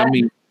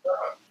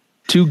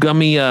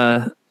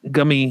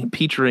gummy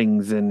peach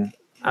rings, and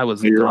I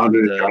was You're gone.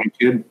 under the giant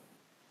kid.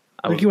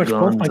 I think you watched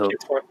both my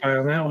kids walk by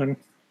on that one.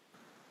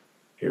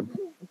 You're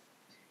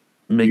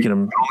making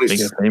them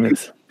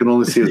famous. You can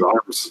only see his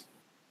arms.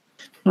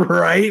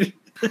 Right?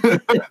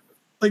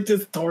 Like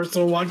this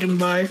torso walking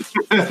by.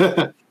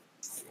 Oh,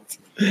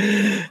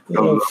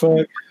 fuck.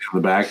 In the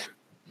back.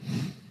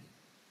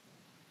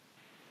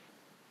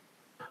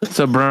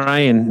 So,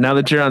 Brian, now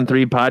that you're on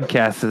 3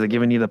 podcasts, is it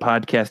giving you the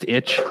podcast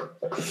itch?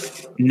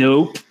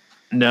 Nope.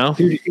 No?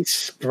 Dude, he's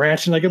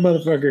scratching like a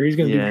motherfucker. He's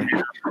going to Yeah. be...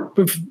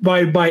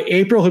 By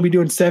April, he'll be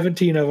doing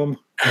 17 of them.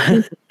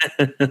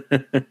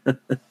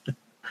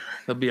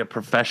 He'll be a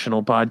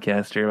professional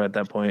podcaster at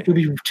that point. He'll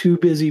be too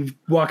busy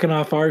walking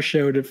off our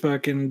show to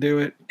fucking do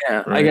it.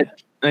 Yeah, Right.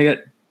 I got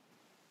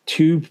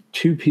two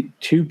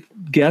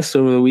guests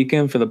over the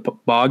weekend for the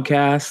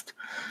podcast.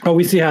 Oh,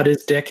 we see how it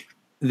is, Dick.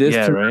 This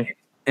Yeah, tonight, right.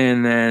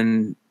 and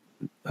then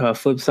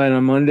flip side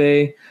on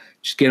Monday.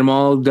 Just get them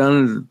all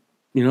done,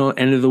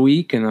 end of the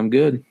week, and I'm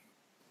good.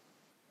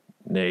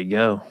 There you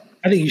go.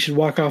 I think you should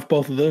walk off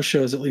both of those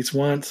shows at least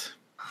once.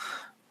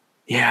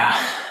 Yeah,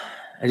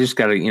 I just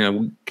got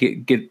to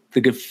get the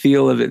good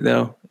feel of it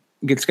though.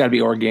 It's got to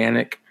be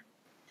organic.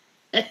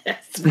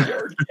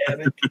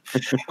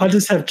 I'll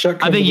just have Chuck.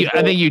 I think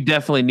you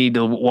definitely need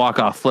to walk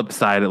off flip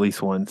side at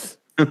least once.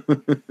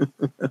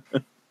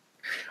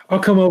 I'll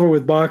come over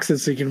with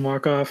boxes so you can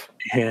walk off.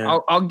 Yeah,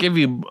 I'll give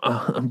you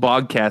a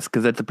podcast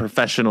because that's a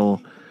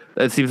professional.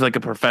 That seems like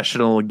a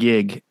professional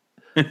gig.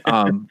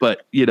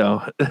 But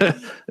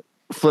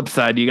flip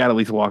side, you got to at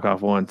least walk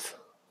off once.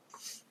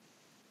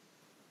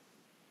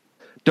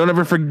 Don't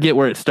ever forget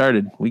where it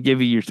started. We gave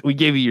you your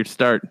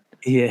start.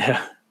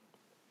 yeah.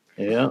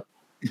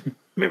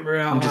 Remember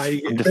how high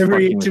you I'm get? just Remember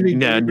fucking you to be with you.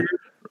 neighbors?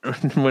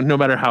 no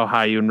matter how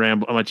high you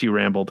ramble, how much you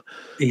rambled.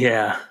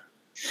 Yeah,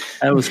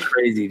 that was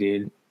crazy,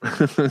 dude.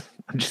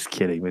 I'm just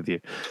kidding with you.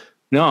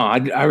 No,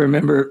 I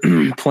remember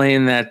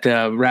playing that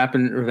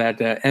rapping or that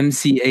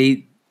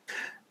MC8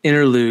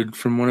 interlude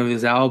from one of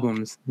his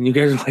albums, and you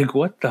guys are like,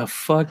 "What the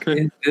fuck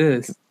is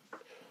this?"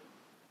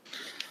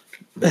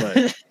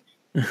 But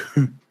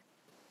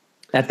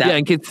at that, Yeah,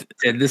 and kids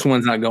said, "This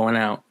one's not going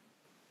out."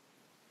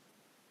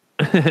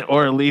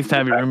 or at least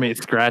have your roommate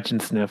scratch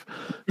and sniff.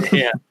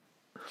 Yeah.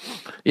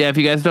 Yeah, if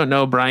you guys don't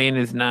know, Brian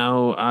is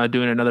now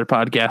doing another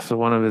podcast with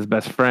one of his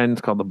best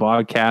friends called The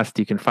Bogcast.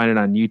 You can find it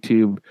on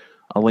YouTube.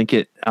 I'll link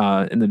it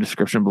in the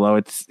description below.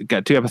 It's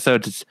got 2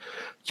 episodes.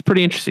 It's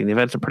pretty interesting. They've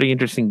had some pretty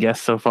interesting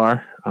guests so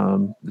far.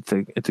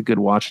 It's a good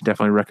watch.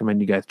 Definitely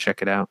recommend you guys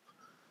check it out.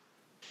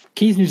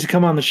 Keith needs to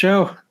come on the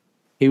show.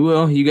 He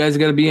will. You guys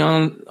got to be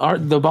on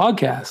the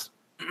podcast.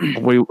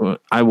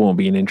 I won't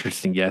be an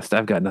interesting guest.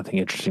 I've got nothing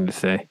interesting to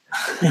say.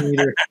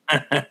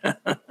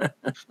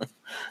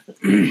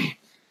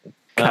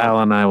 Kyle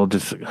and I will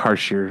just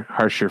harsh your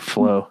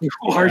flow.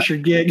 Harsh your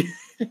gig.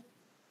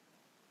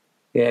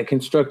 Yeah,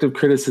 constructive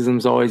criticism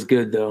is always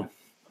good, though.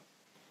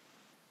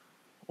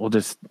 We'll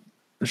just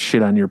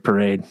shit on your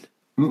parade.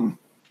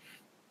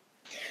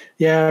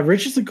 Yeah,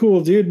 Rich is a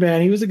cool dude,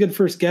 man. He was a good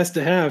first guest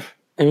to have.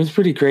 It was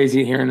pretty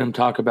crazy hearing him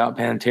talk about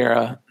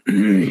Pantera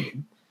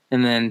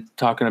and then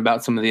talking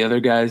about some of the other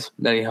guys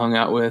that he hung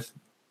out with.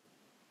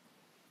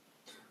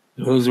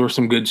 Those were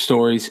some good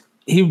stories.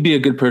 He would be a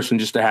good person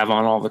just to have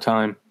on all the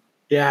time.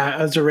 Yeah,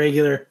 as a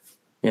regular.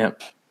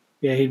 Yep.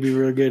 Yeah, he'd be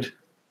real good.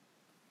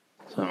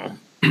 So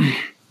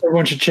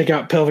everyone should check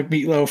out Pelvic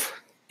Meatloaf.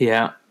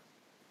 Yeah,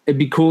 it'd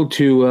be cool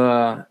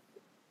to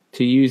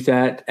use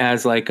that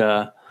as like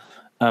a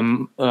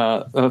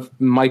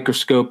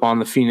microscope on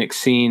the Phoenix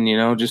scene. You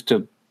know, just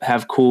to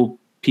have cool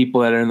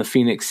people that are in the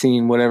Phoenix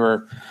scene,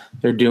 whatever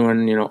they're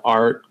doing. You know,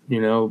 art.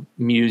 You know,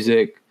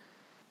 music.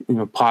 You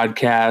know,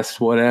 podcasts,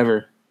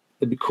 whatever.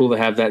 It'd be cool to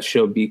have that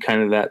show be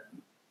kind of that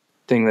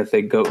thing that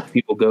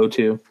people go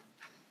to.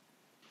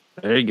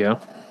 There you go.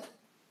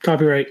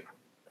 Copyright.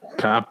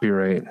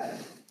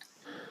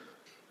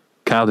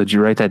 Kyle, did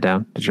you write that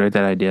down? Did you write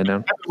that idea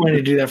down? I've been wanting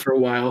to do that for a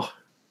while.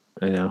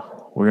 I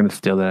know. We're going to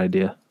steal that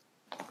idea.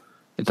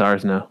 It's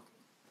ours now.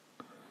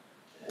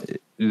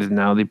 It is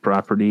now the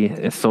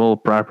sole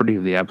property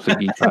of the Absolute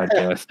Geek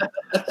Podcast.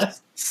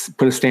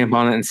 Put a stamp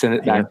on it and send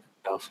it back.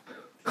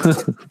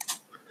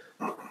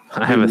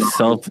 I have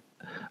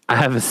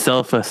a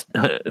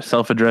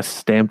self-addressed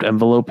stamped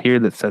envelope here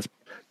that says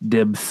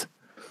dibs.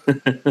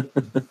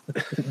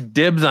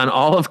 Dibs on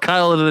all of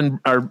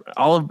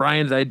all of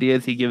Brian's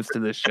ideas he gives to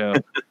this show.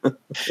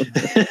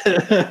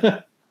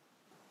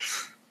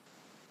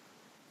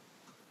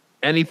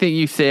 Anything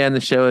you say on the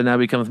show now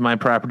becomes my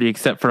property,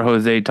 except for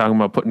Jose talking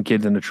about putting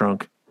kids in the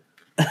trunk.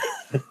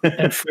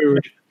 And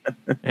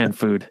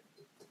food.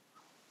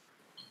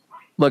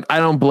 Look, I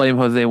don't blame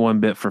Jose one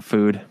bit for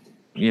food.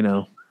 You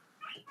know,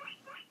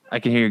 I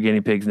can hear your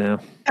guinea pigs now.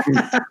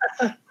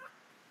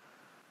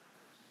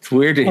 It's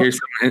weird to hear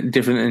something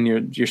different than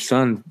your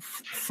son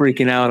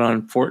freaking out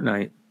on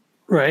Fortnite.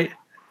 Right.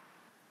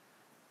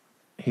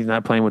 He's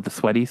not playing with the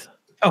sweaties.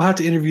 I'll have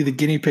to interview the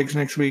guinea pigs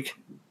next week.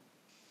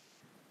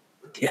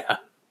 Yeah.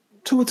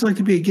 So what's it like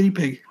to be a guinea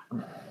pig?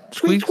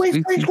 Squeak.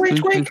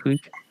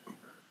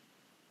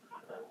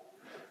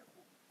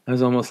 I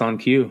was almost on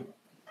cue.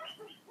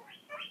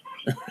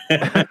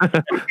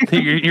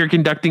 You're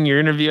conducting your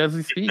interview as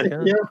we speak.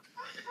 Huh? Yeah.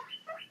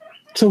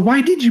 So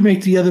why did you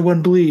make the other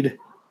one bleed?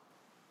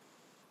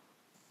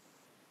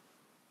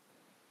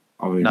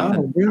 Nothing.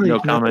 Oh, really? No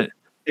comment.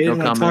 They didn't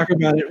No want to comment. talk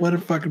about it. What a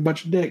fucking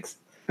bunch of dicks.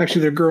 Actually,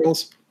 they're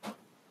girls.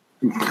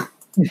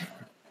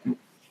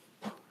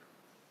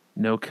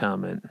 No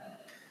comment.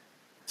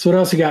 So what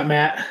else you got,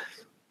 Matt?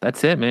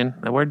 That's it, man.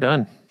 We're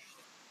done.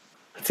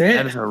 That's it.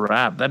 That is a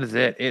wrap. That is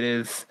it. It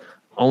is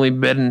only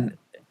been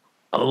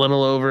a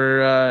little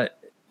over,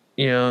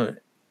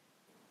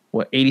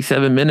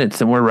 87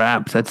 minutes, and we're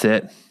wraps. That's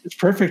it. It's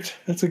perfect.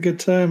 That's a good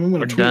time.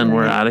 We're done.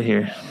 We're out of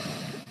here.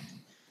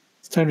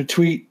 It's time to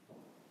tweet.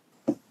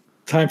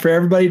 Time for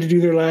everybody to do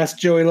their last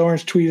Joey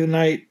Lawrence tweet of the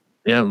night.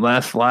 Yeah,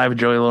 last live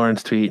Joey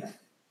Lawrence tweet.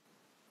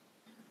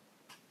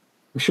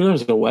 I'm sure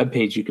there's a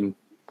webpage you can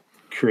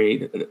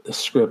create a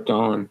script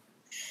on.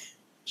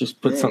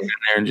 Just put something in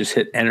there and just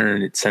hit enter,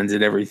 and it sends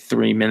it every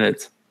 3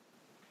 minutes.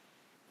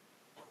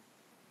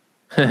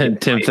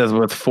 Tim says,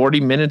 with 40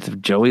 minutes of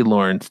Joey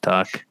Lawrence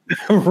talk.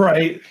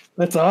 Right.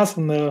 That's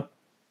awesome, though.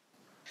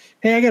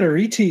 Hey, I got a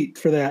retweet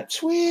for that.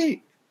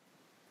 Sweet.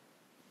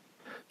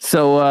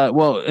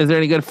 So, is there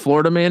any good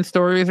Florida man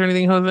stories or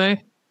anything,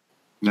 Jose?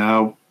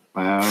 No.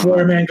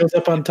 Florida man goes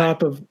up on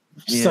top of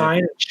sign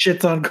and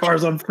shits on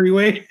cars on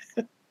freeway.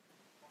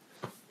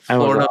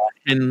 Florida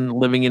and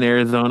living in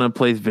Arizona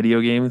plays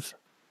video games.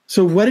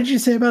 So what did you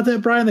say about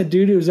that, Brian? The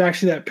dude who was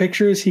actually that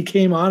pictures, he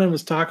came on and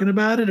was talking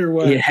about it, or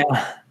what?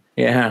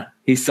 Yeah.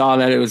 He saw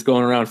that it was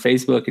going around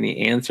Facebook, and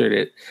he answered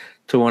it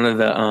to one of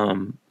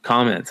the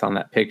comments on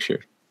that picture.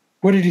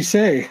 What did he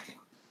say?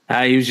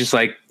 He was just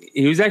like,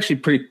 he was actually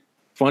pretty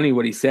funny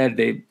what he said.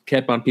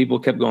 People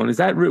kept going,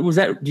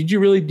 did you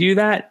really do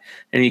that?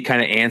 And he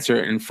kind of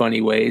answered in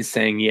funny ways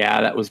saying,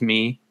 yeah, that was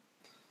me.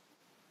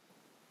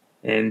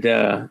 And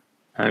I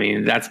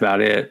mean, that's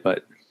about it.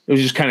 But it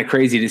was just kind of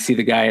crazy to see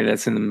the guy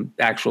that's in the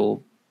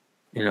actual,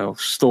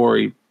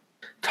 story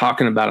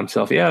talking about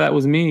himself. Yeah, that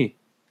was me.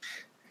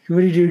 What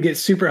do you do to get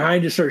super high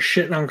and just start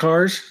shitting on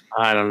cars?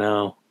 I don't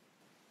know.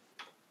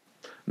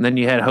 And then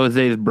you had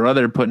Jose's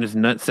brother putting his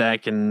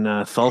nutsack in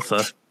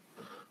salsa.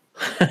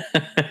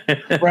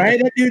 Right?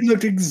 That dude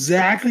looked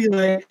exactly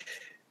like.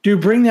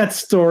 Dude, bring that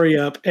story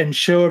up and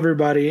show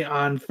everybody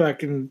on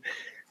fucking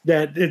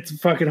that it's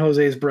fucking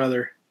Jose's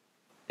brother.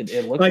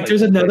 It looks like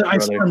there's another. I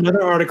saw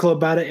another article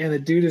about it, and the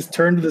dude is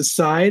turned to the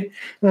side, and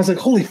I was like,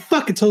 "Holy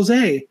fuck, it's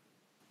Jose!"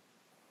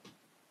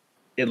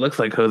 It looks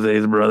like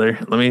Jose's brother.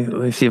 Let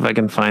me see if I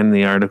can find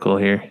the article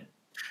here.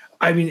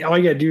 I mean, all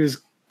you gotta do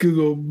is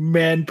Google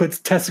 "man puts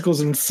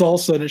testicles in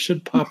salsa" and it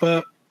should pop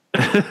up.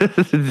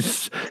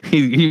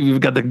 You've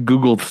got the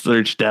Google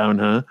search down,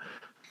 huh?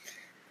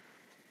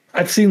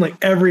 I've seen like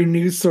every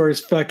news source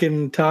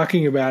fucking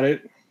talking about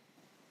it.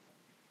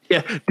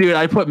 Yeah, dude,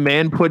 I put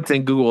 "man puts"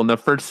 in Google, and the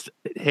first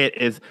hit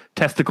is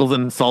testicles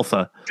and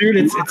salsa. Dude,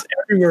 it's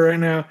everywhere right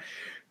now.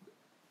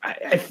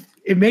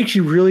 It makes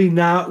you really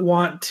not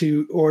want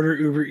to order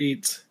Uber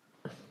Eats.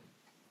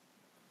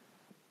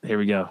 Here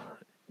we go.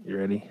 You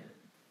ready?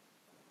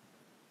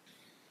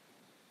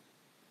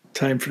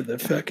 Time for the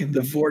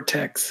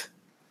vortex.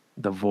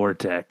 The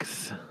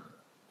vortex.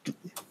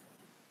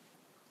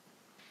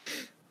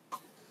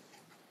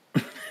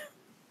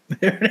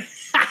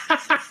 That's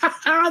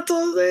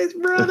Jose's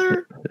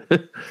brother.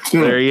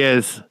 There he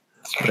is.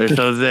 There's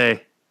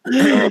Jose.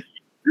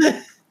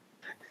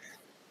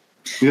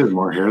 He has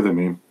more hair than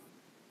me.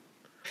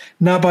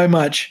 Not by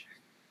much.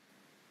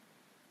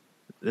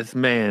 This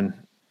man.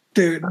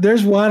 Dude,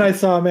 there's one I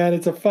saw, man.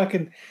 It's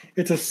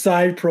a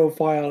side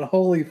profile, and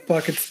holy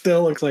fuck, it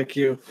still looks like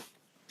you.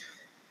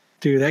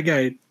 Dude,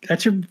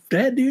 that's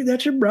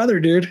your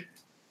brother, dude.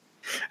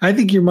 I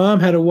think your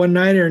mom had a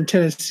one-nighter in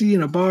Tennessee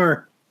in a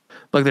bar.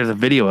 Look, there's a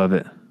video of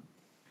it.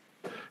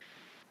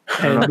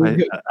 I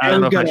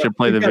don't know if I should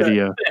play the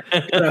video.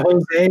 Got a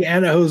Jose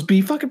and a Jose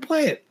B. Fucking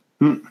play it.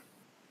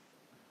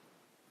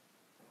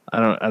 I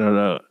don't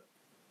know.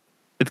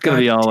 It's gonna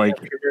be all like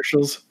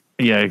commercials.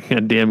 Yeah,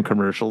 damn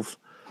commercials.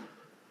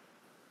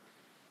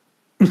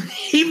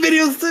 He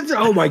videos.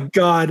 Oh my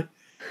god!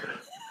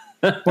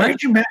 Why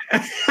aren't you mad?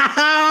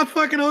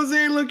 Fucking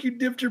Jose! Look, you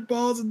dipped your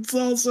balls in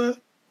salsa.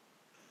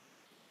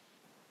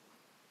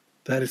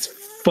 That is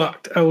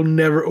fucked. I will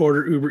never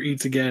order Uber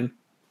Eats again.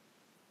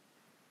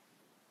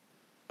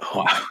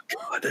 Oh my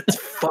god, that's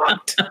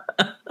fucked.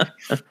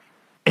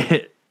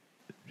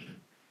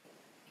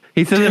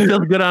 He says it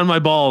feels good on my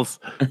balls.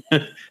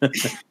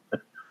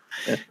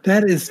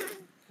 That is.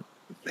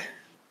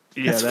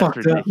 That's fucked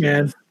ridiculous. up,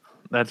 man.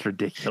 That's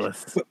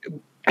ridiculous.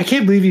 I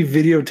can't believe he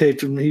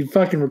videotaped him. He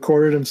fucking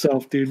recorded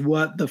himself, dude.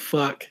 What the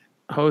fuck?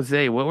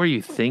 Jose, what were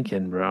you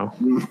thinking, bro?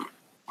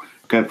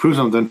 Gotta prove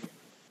something.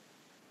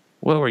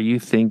 What were you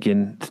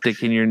thinking?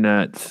 Sticking your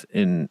nuts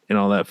in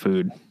all that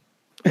food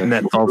and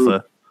that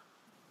salsa.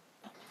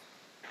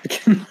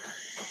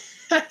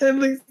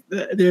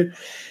 Dude,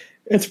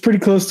 it's pretty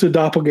close to a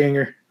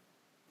doppelganger.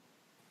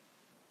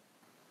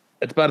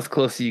 It's about as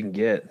close as you can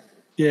get.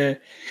 Yeah.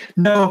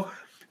 No,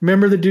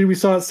 remember the dude we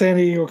saw at San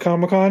Diego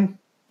Comic-Con?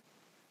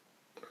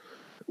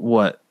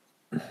 What?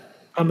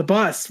 On the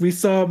bus.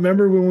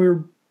 Remember when we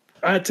were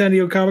at San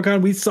Diego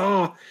Comic-Con? We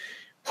saw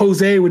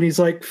Jose when he's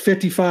like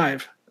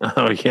 55.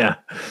 Oh, yeah.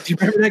 Do you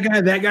remember that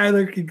guy? That guy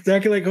looked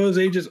exactly like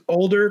Jose, just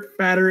older,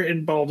 fatter,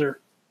 and balder.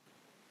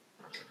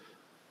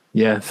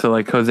 Yeah, so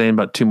like Jose in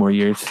about 2 more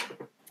years.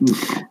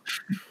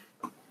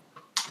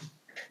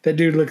 That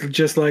dude looked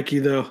just like you,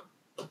 though.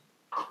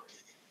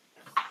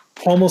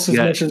 Almost as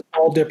much as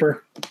Paul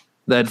Dipper.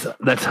 That's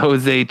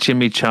Jose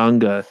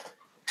Chimichanga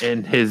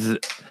and his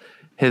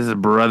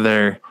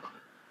brother.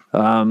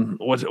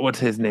 What's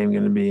his name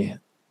going to be?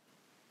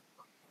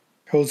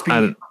 Hose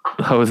B.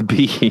 Hose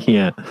B,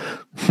 yeah.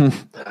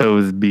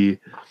 Hose B.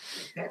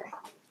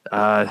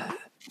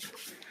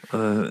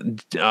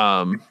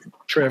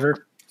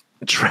 Trevor.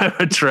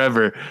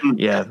 Trevor.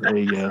 Yeah, there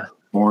you go.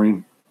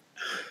 Boring.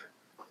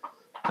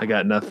 I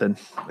got nothing.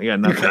 You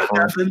got for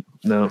nothing? him.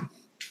 No.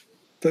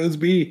 Hose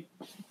B.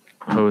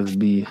 Hose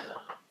B.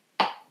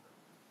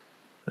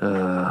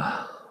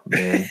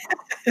 Man.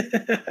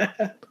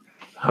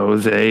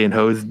 Jose and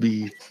Hose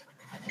B.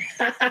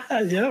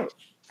 Yeah.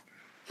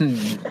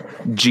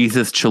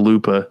 Jesus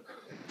Chalupa.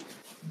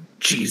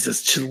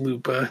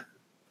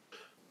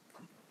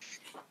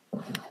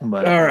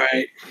 But, all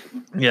right.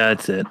 Yeah,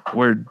 that's it.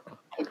 We're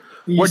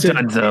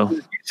done, though.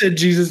 You said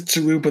Jesus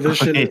Chalupa. This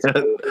shit is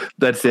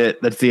that's it.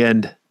 That's the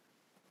end.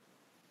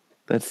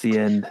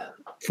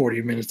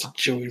 40 minutes of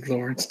Joey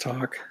Lawrence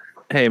talk.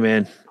 Hey,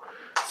 man.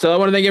 So I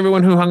want to thank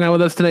everyone who hung out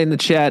with us tonight in the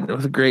chat. It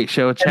was a great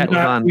show. Chat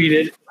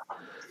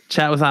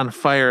was on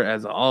fire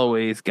as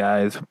always,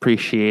 guys.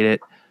 Appreciate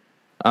it.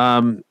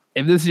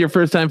 If this is your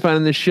first time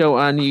finding this show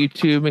on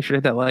YouTube, make sure to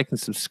hit that like and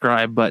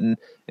subscribe button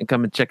and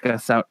come and check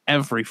us out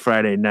every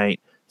Friday night,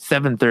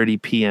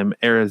 7:30 p.m.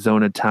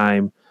 Arizona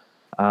time,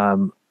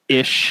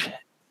 ish.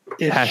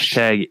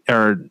 Hashtag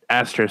or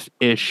asterisk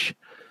ish.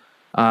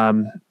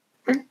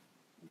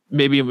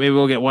 Maybe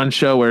we'll get one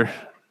show where,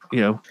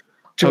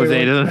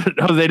 Jose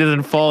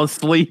doesn't fall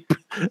asleep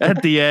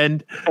at the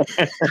end.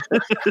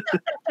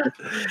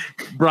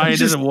 Brian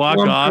doesn't walk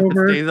off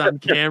and stays on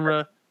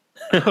camera.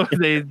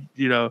 Jose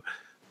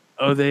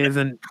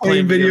isn't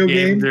playing video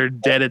games or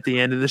dead at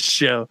the end of the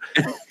show.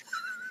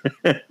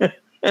 I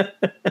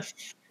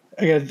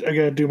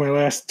gotta do my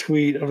last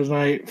tweet of the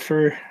night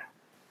for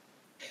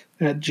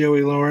at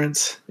Joey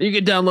Lawrence. You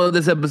can download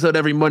this episode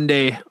every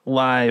Monday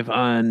live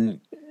on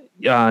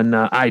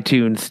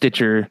iTunes,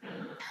 Stitcher,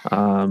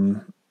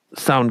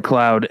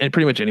 SoundCloud, and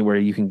pretty much anywhere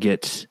you can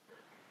get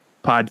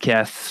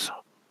podcasts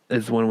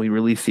is when we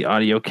release the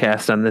audio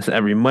cast on this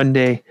every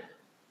Monday.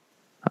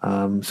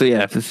 So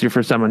yeah, if this is your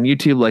first time on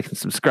YouTube, like and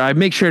subscribe.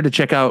 Make sure to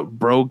check out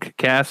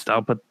Brogcast.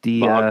 I'll put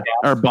the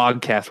or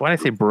Bogcast. Why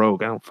did I say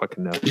Brogue? I don't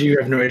fucking know. You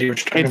have no idea what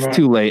you're talking about. It's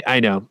too late. I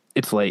know.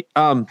 It's late.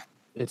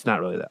 It's not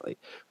really that late.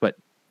 But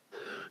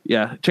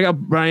yeah, check out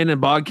Brian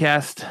and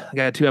Bogcast. I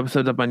got 2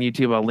 episodes up on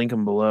YouTube. I'll link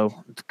them below.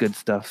 It's good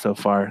stuff so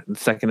far. The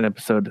second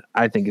episode,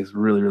 I think, is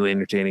really, really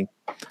entertaining.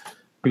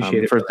 Appreciate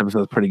it. The first episode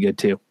is pretty good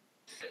too.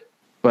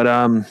 But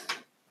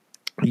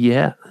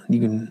yeah, you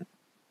can,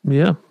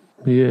 yeah.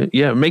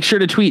 Make sure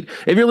to tweet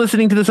if you're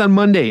listening to this on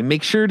Monday.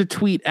 Make sure to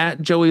tweet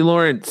at Joey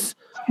Lawrence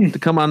to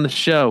come on the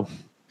show.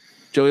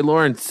 Joey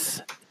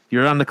Lawrence,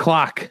 you're on the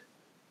clock.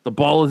 The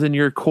ball is in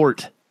your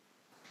court.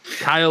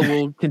 Kyle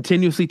will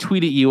continuously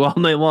tweet at you all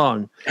night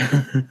long.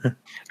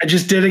 I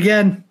just did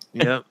again.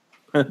 Yep.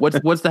 What's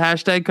the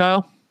hashtag,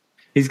 Kyle?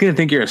 He's gonna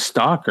think you're a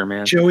stalker,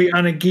 man. Joey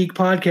on a Geek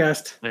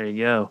podcast. There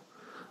you go.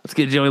 Let's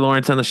get Joey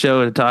Lawrence on the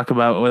show to talk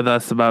with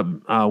us about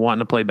wanting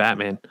to play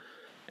Batman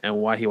and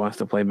why he wants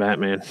to play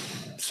Batman.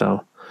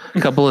 So,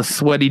 a couple of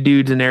sweaty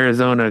dudes in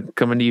Arizona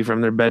coming to you from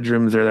their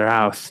bedrooms or their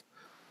house.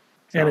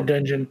 And a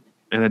dungeon.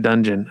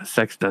 A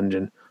sex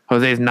dungeon.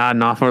 Jose's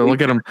nodding off.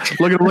 Look at him.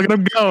 Look at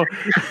him go.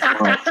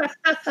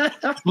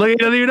 Look, he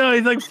doesn't even know.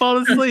 He's like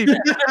falling asleep.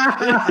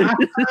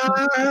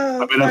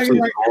 I've been up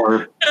since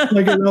 4.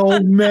 Like an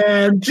old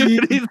man.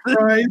 Jesus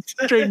Christ.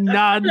 Straight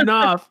nodding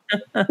off.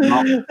 I've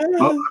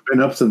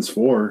been up since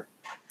 4.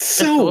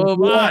 So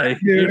what,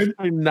 dude?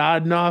 You're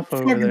nodding off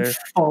over Fucking there.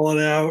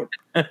 falling out.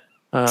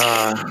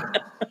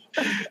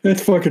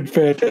 That's fucking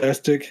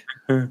fantastic.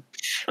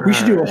 We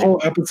should do a whole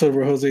episode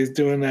where Jose's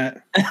doing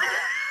that.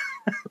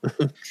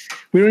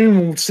 We don't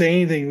even say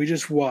anything. We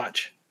just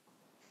watch.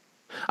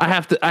 I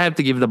have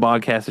to give the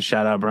podcast a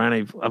shout out,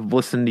 Brian. I've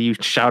listened to you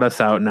shout us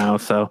out now,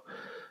 so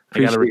I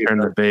got to return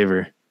the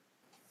favor.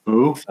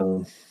 Who?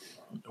 So,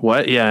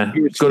 what? Yeah,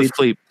 go to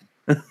sleep.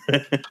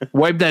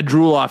 Wipe that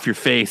drool off your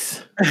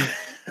face.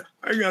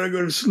 I gotta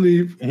go to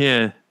sleep.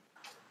 Yeah,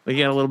 you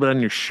got a little bit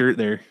on your shirt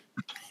there.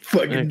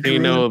 Fucking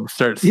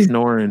start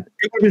snoring.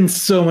 It would have been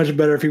so much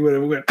better if he would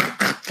have went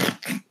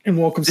and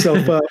woke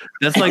himself up.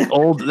 That's like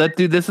old.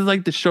 This is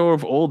like the show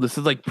of old. This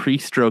is like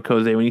pre-stroke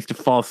Jose when he used to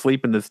fall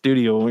asleep in the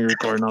studio when we were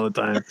recording all the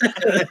time.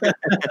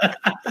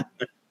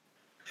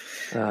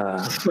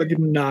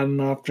 Fucking nodding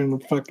off during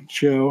the fucking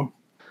show.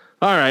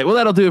 All right. Well,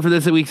 that'll do it for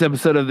this week's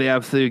episode of the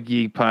Absolute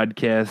Geek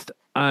Podcast.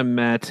 I'm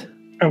Matt.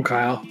 I'm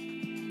Kyle.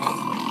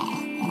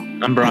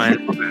 I'm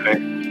Brian.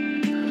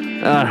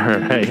 All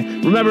right.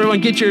 Remember,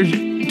 everyone, get your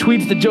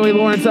tweets to Joey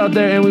Lawrence out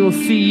there, and we will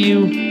see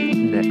you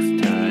next